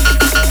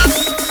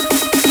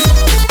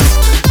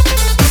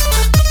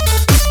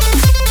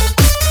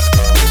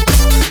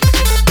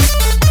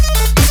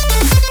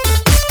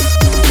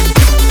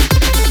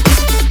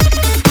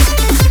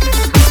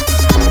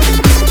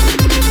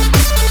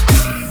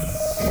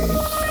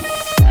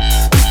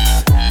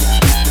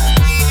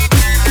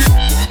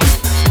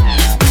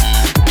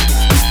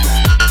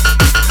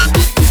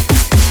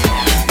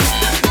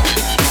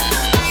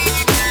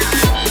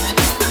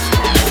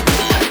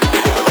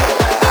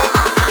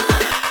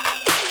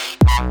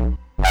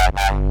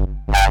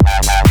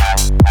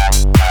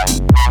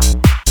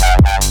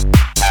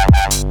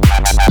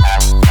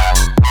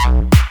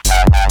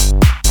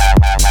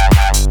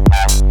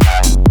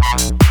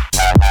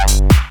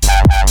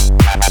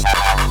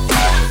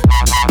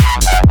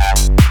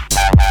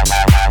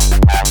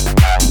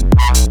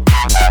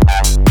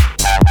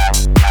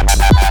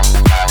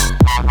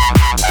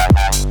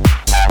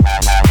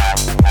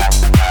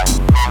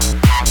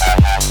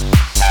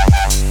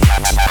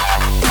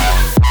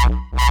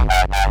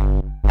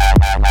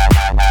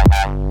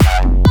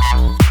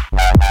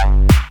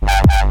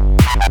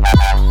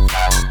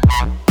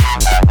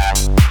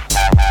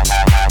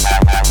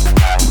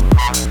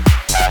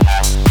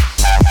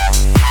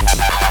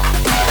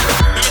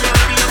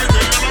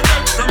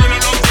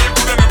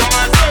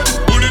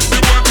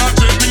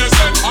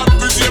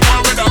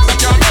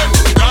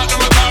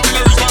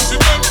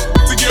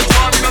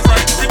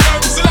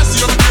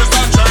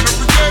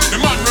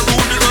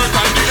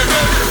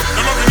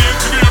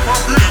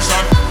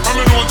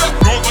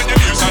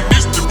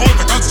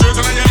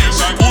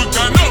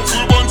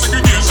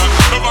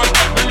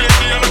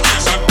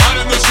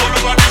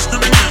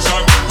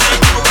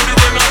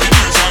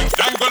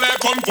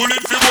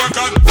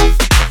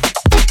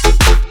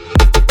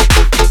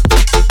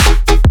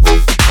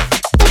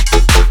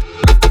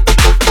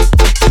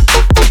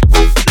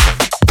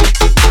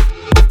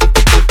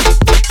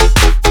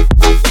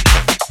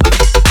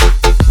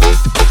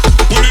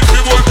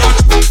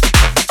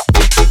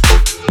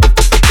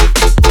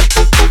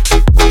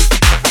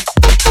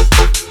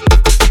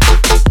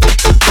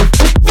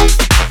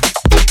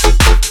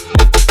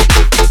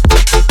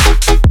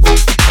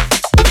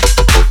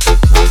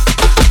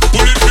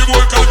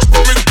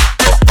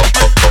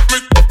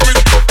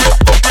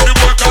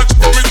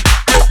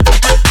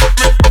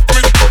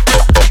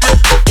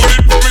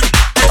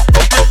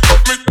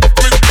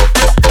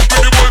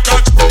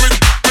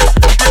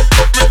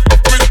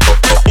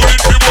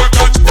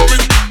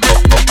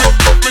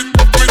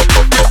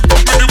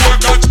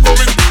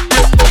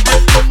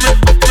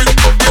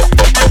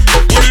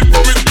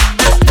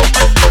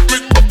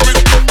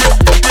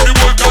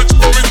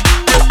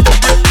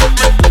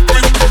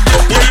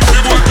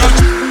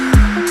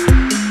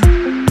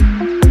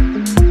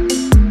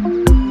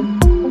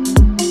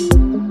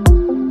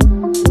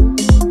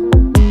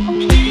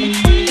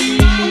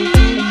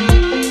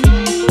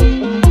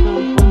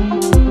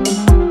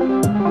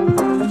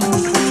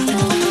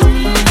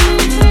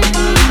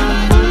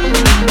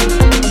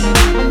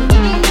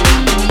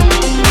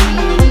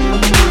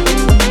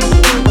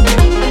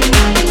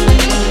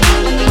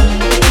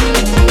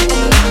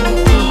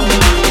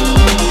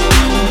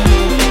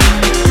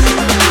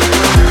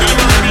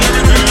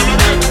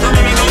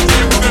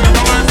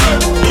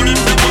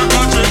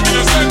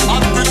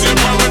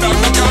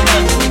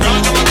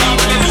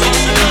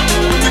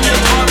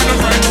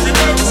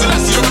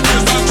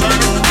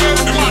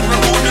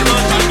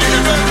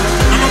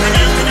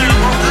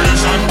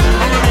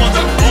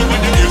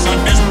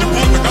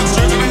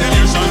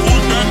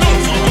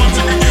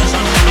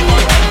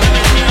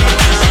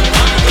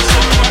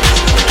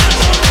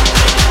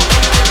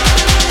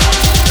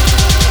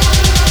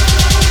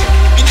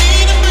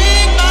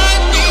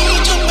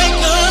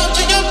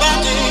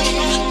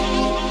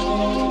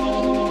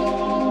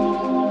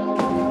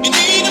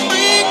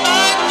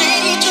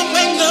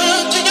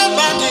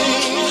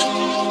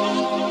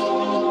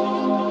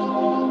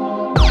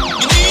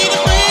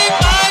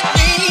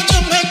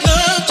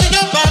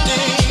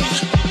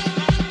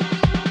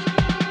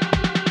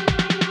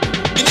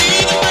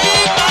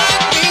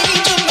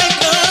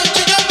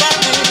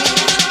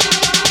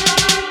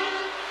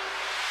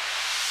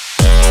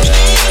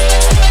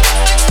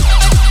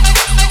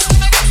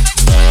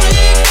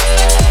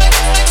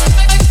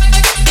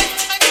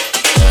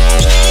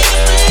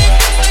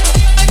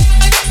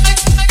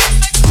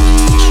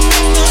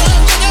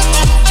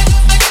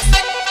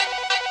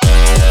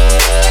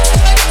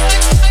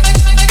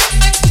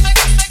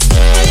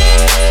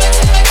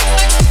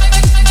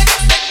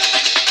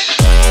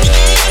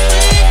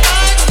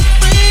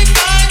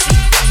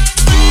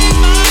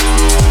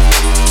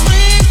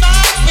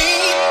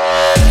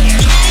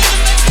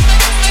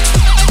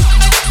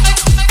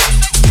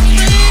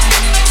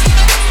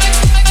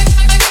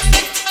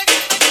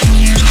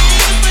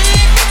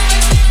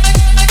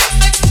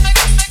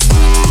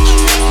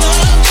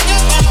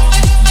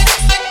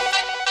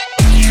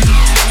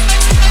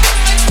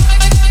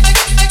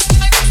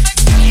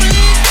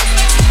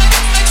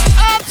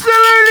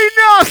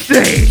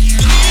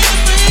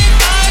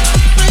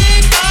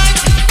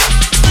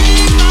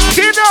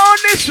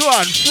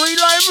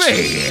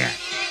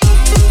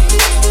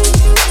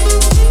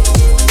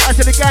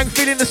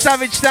 feeling the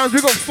savage sounds.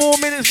 We've got 4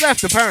 minutes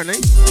left, apparently.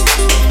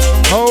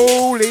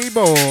 Holy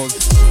balls.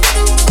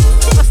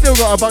 I still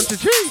got a bunch of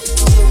tunes.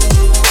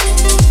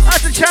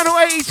 That's the Channel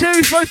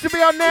 82, supposed to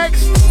be on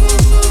next.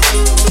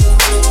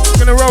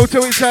 Gonna roll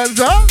till it turns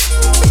up.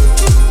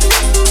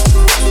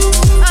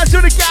 Out to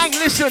the gang,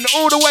 listen,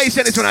 all the way.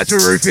 Send this one out to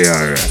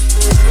Rufio.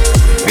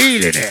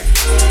 Feeling it.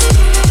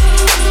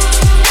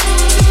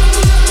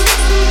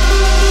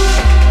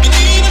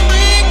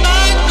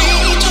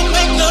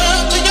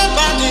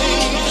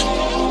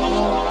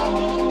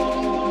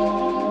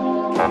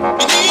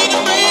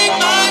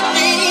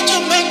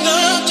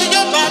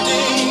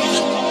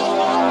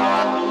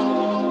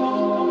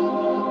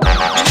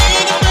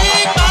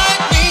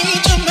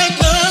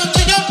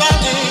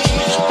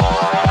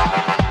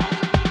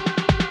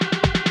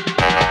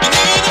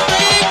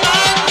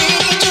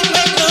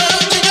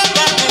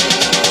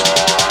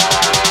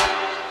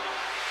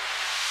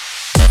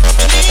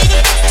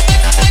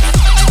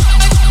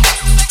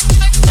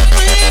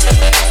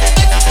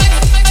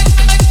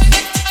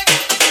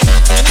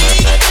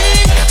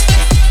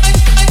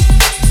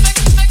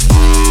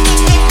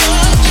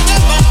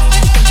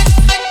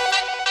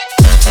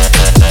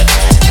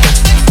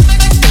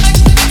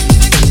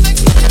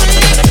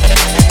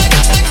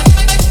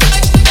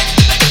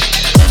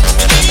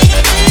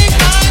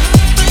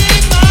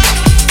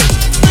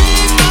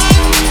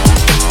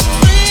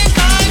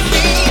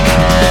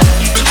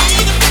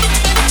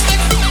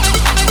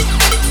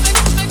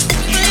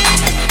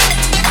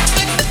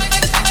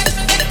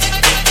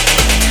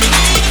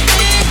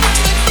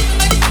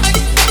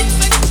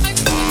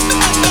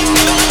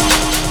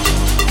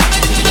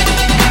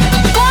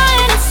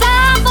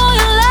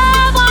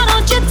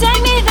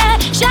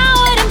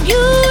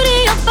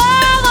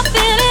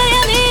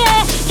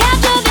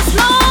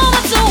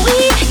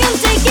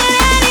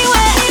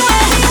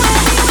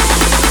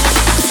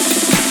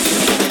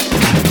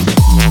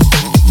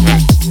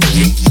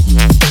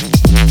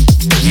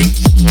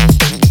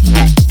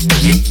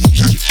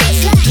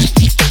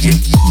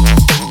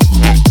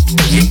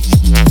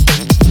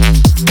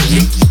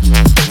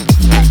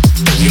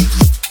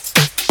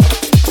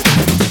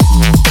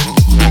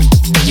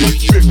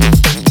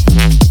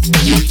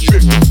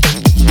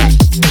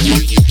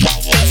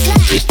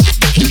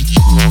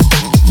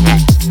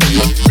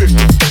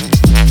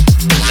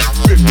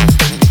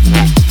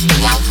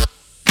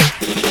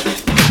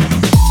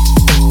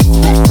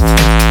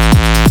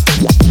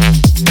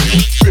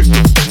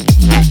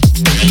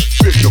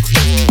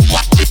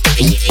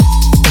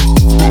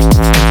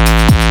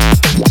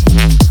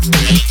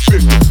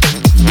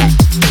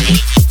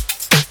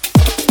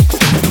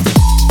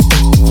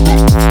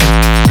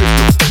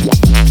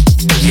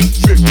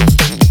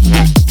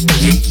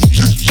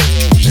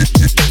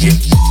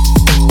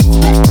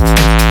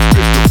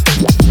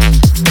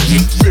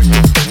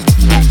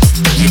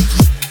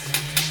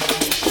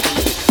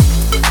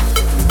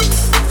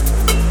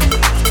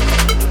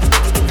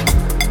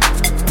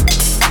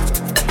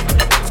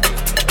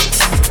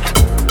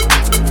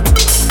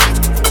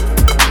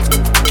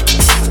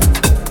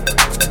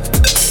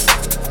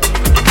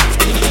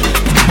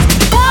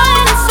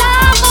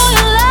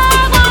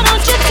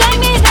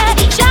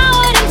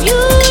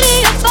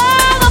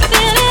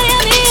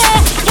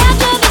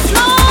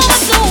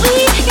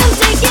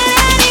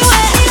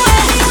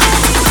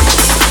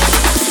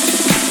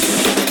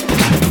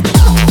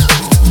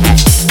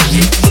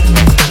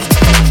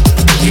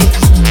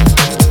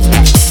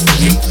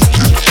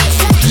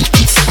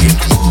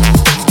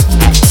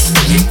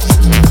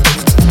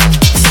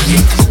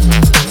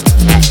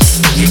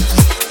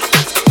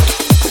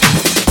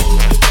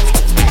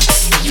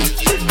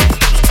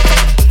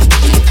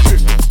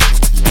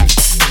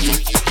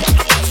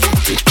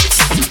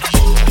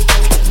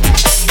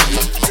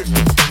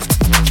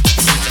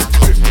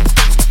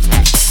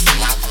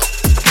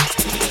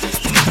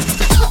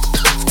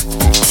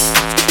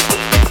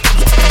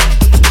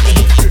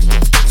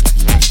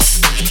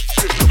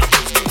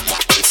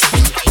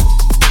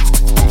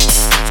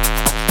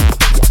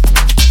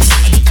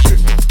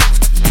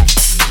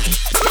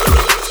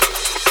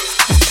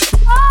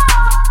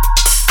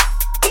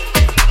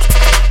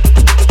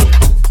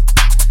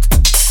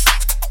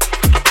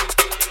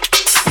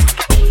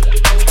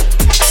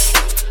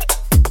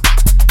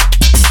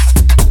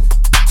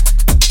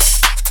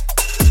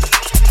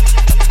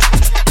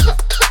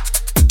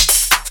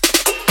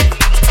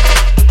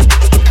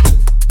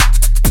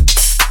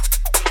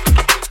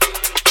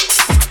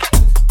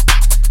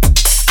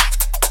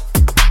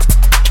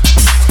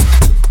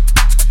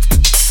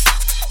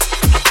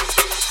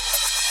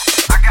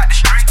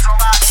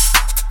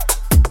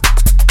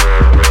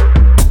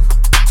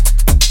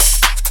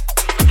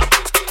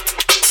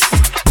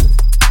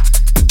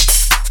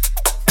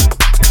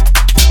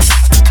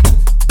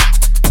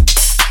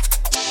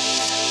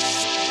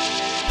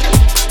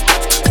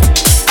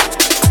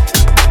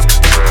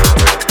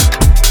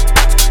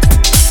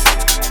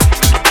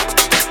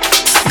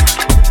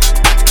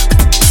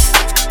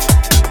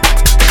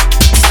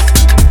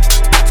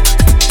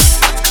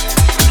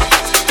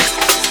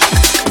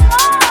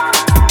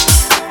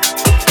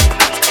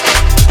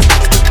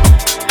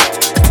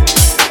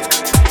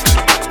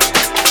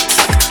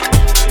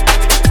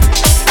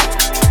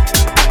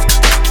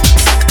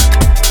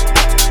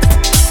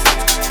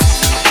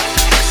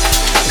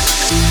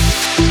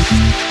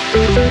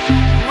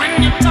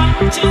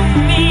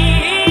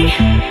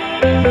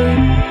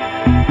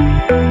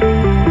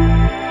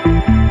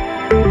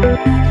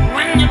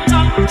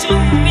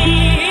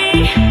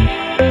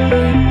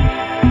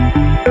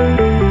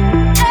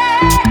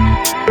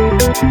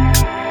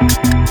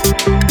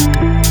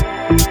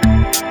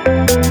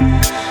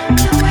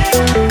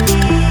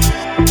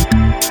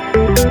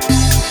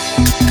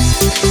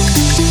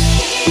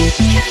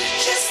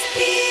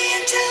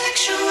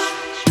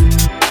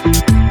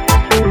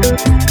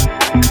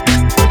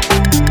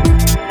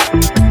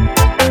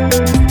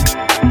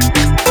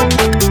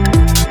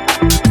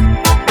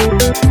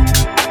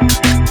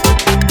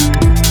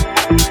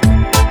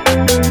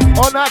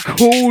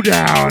 Cool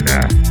down.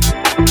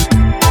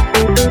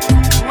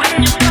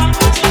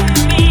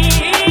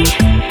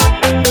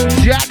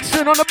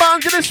 Jackson on the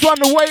bounds of this one,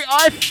 the way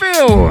I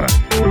feel.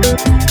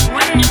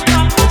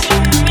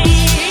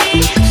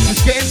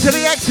 Let's get into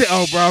the exit,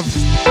 oh bruv.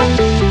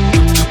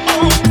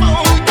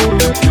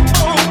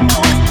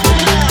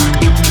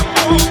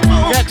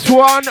 Next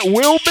one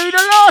will be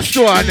the last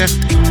one.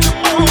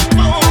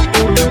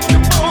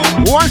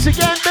 Once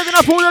again, bigging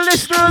up all the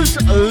listeners,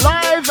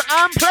 live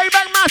and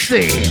playback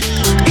massy.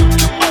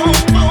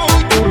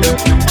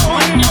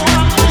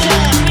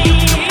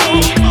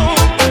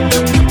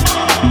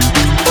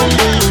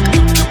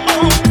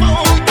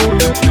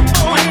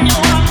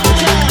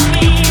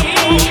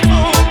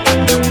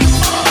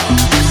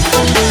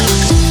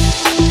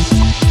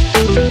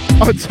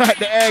 I'll take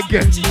the egg.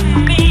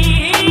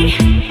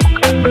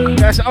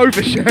 That's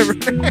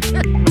oversharing.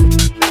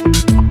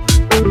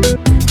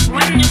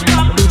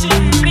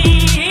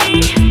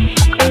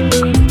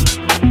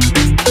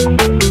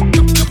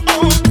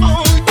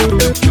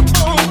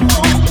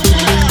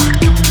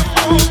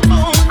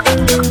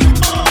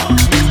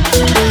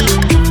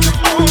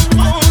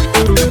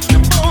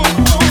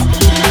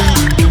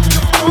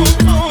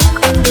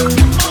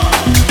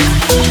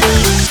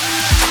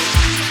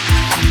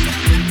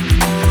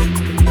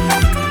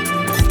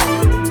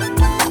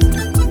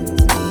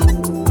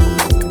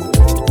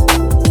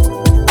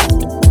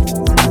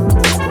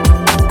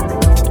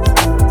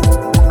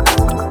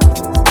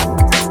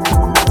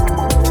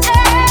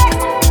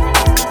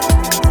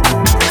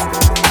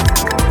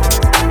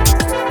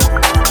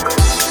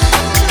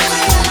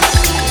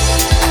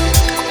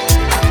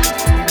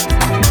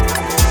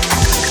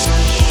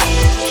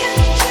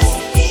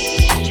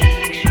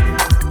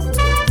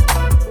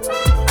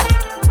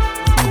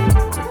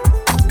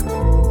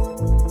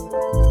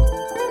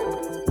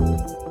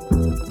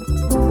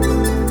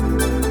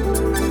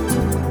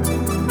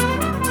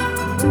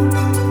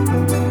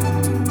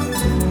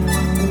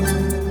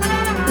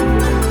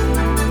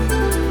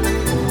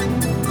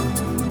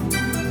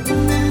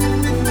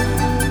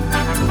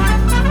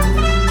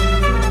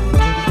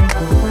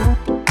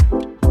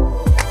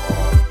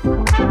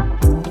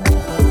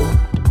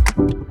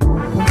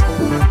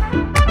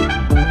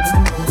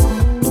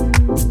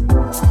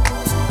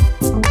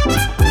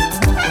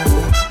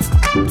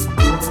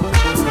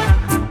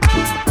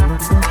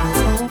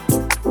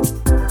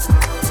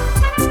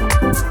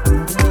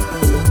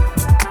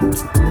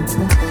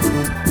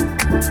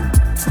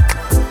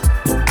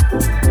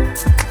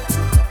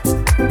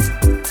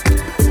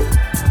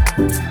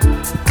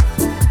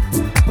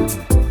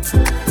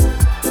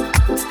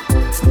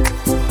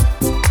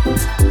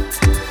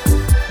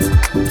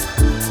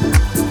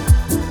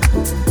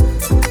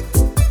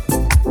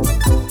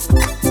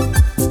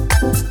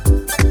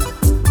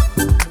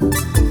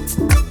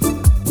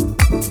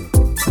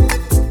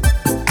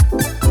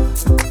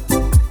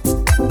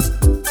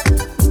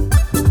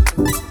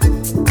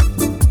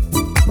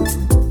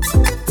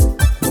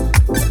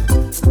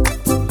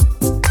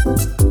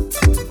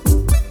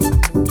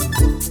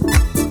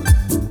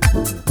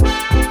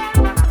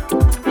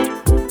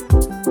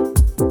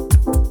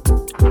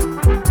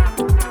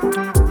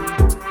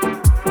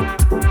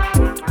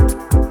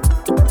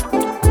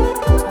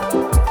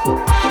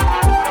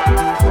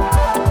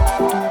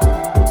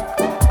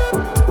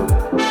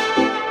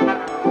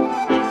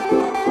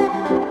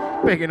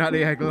 Picking out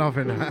the egg,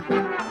 loving that.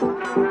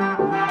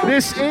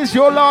 This is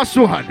your last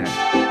one.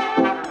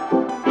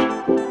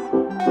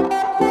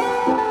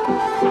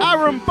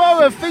 Aaron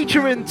Boa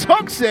featuring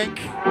Toxic.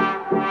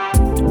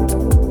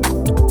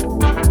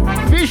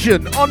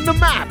 Vision on the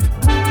map.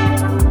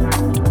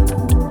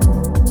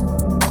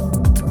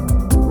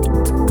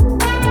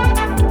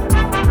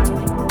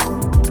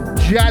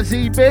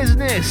 Jazzy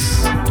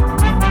business.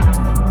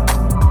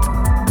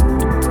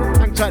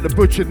 Hang tight, the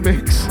butchered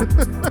mix.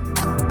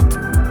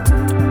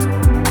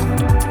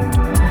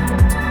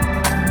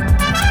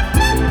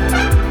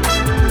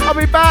 I'll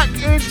be back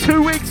in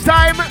 2 weeks'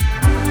 time.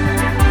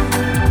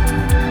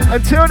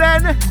 Until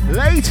then,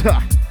 later.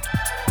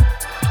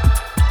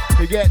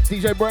 Forget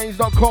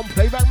DJBrainZ.com,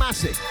 playback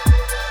massive.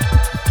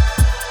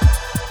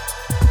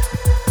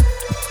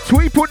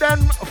 Tweet, put them,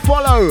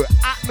 follow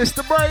at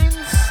Mr.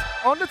 Brains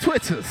on the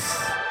Twitters.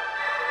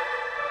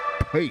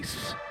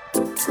 Peace.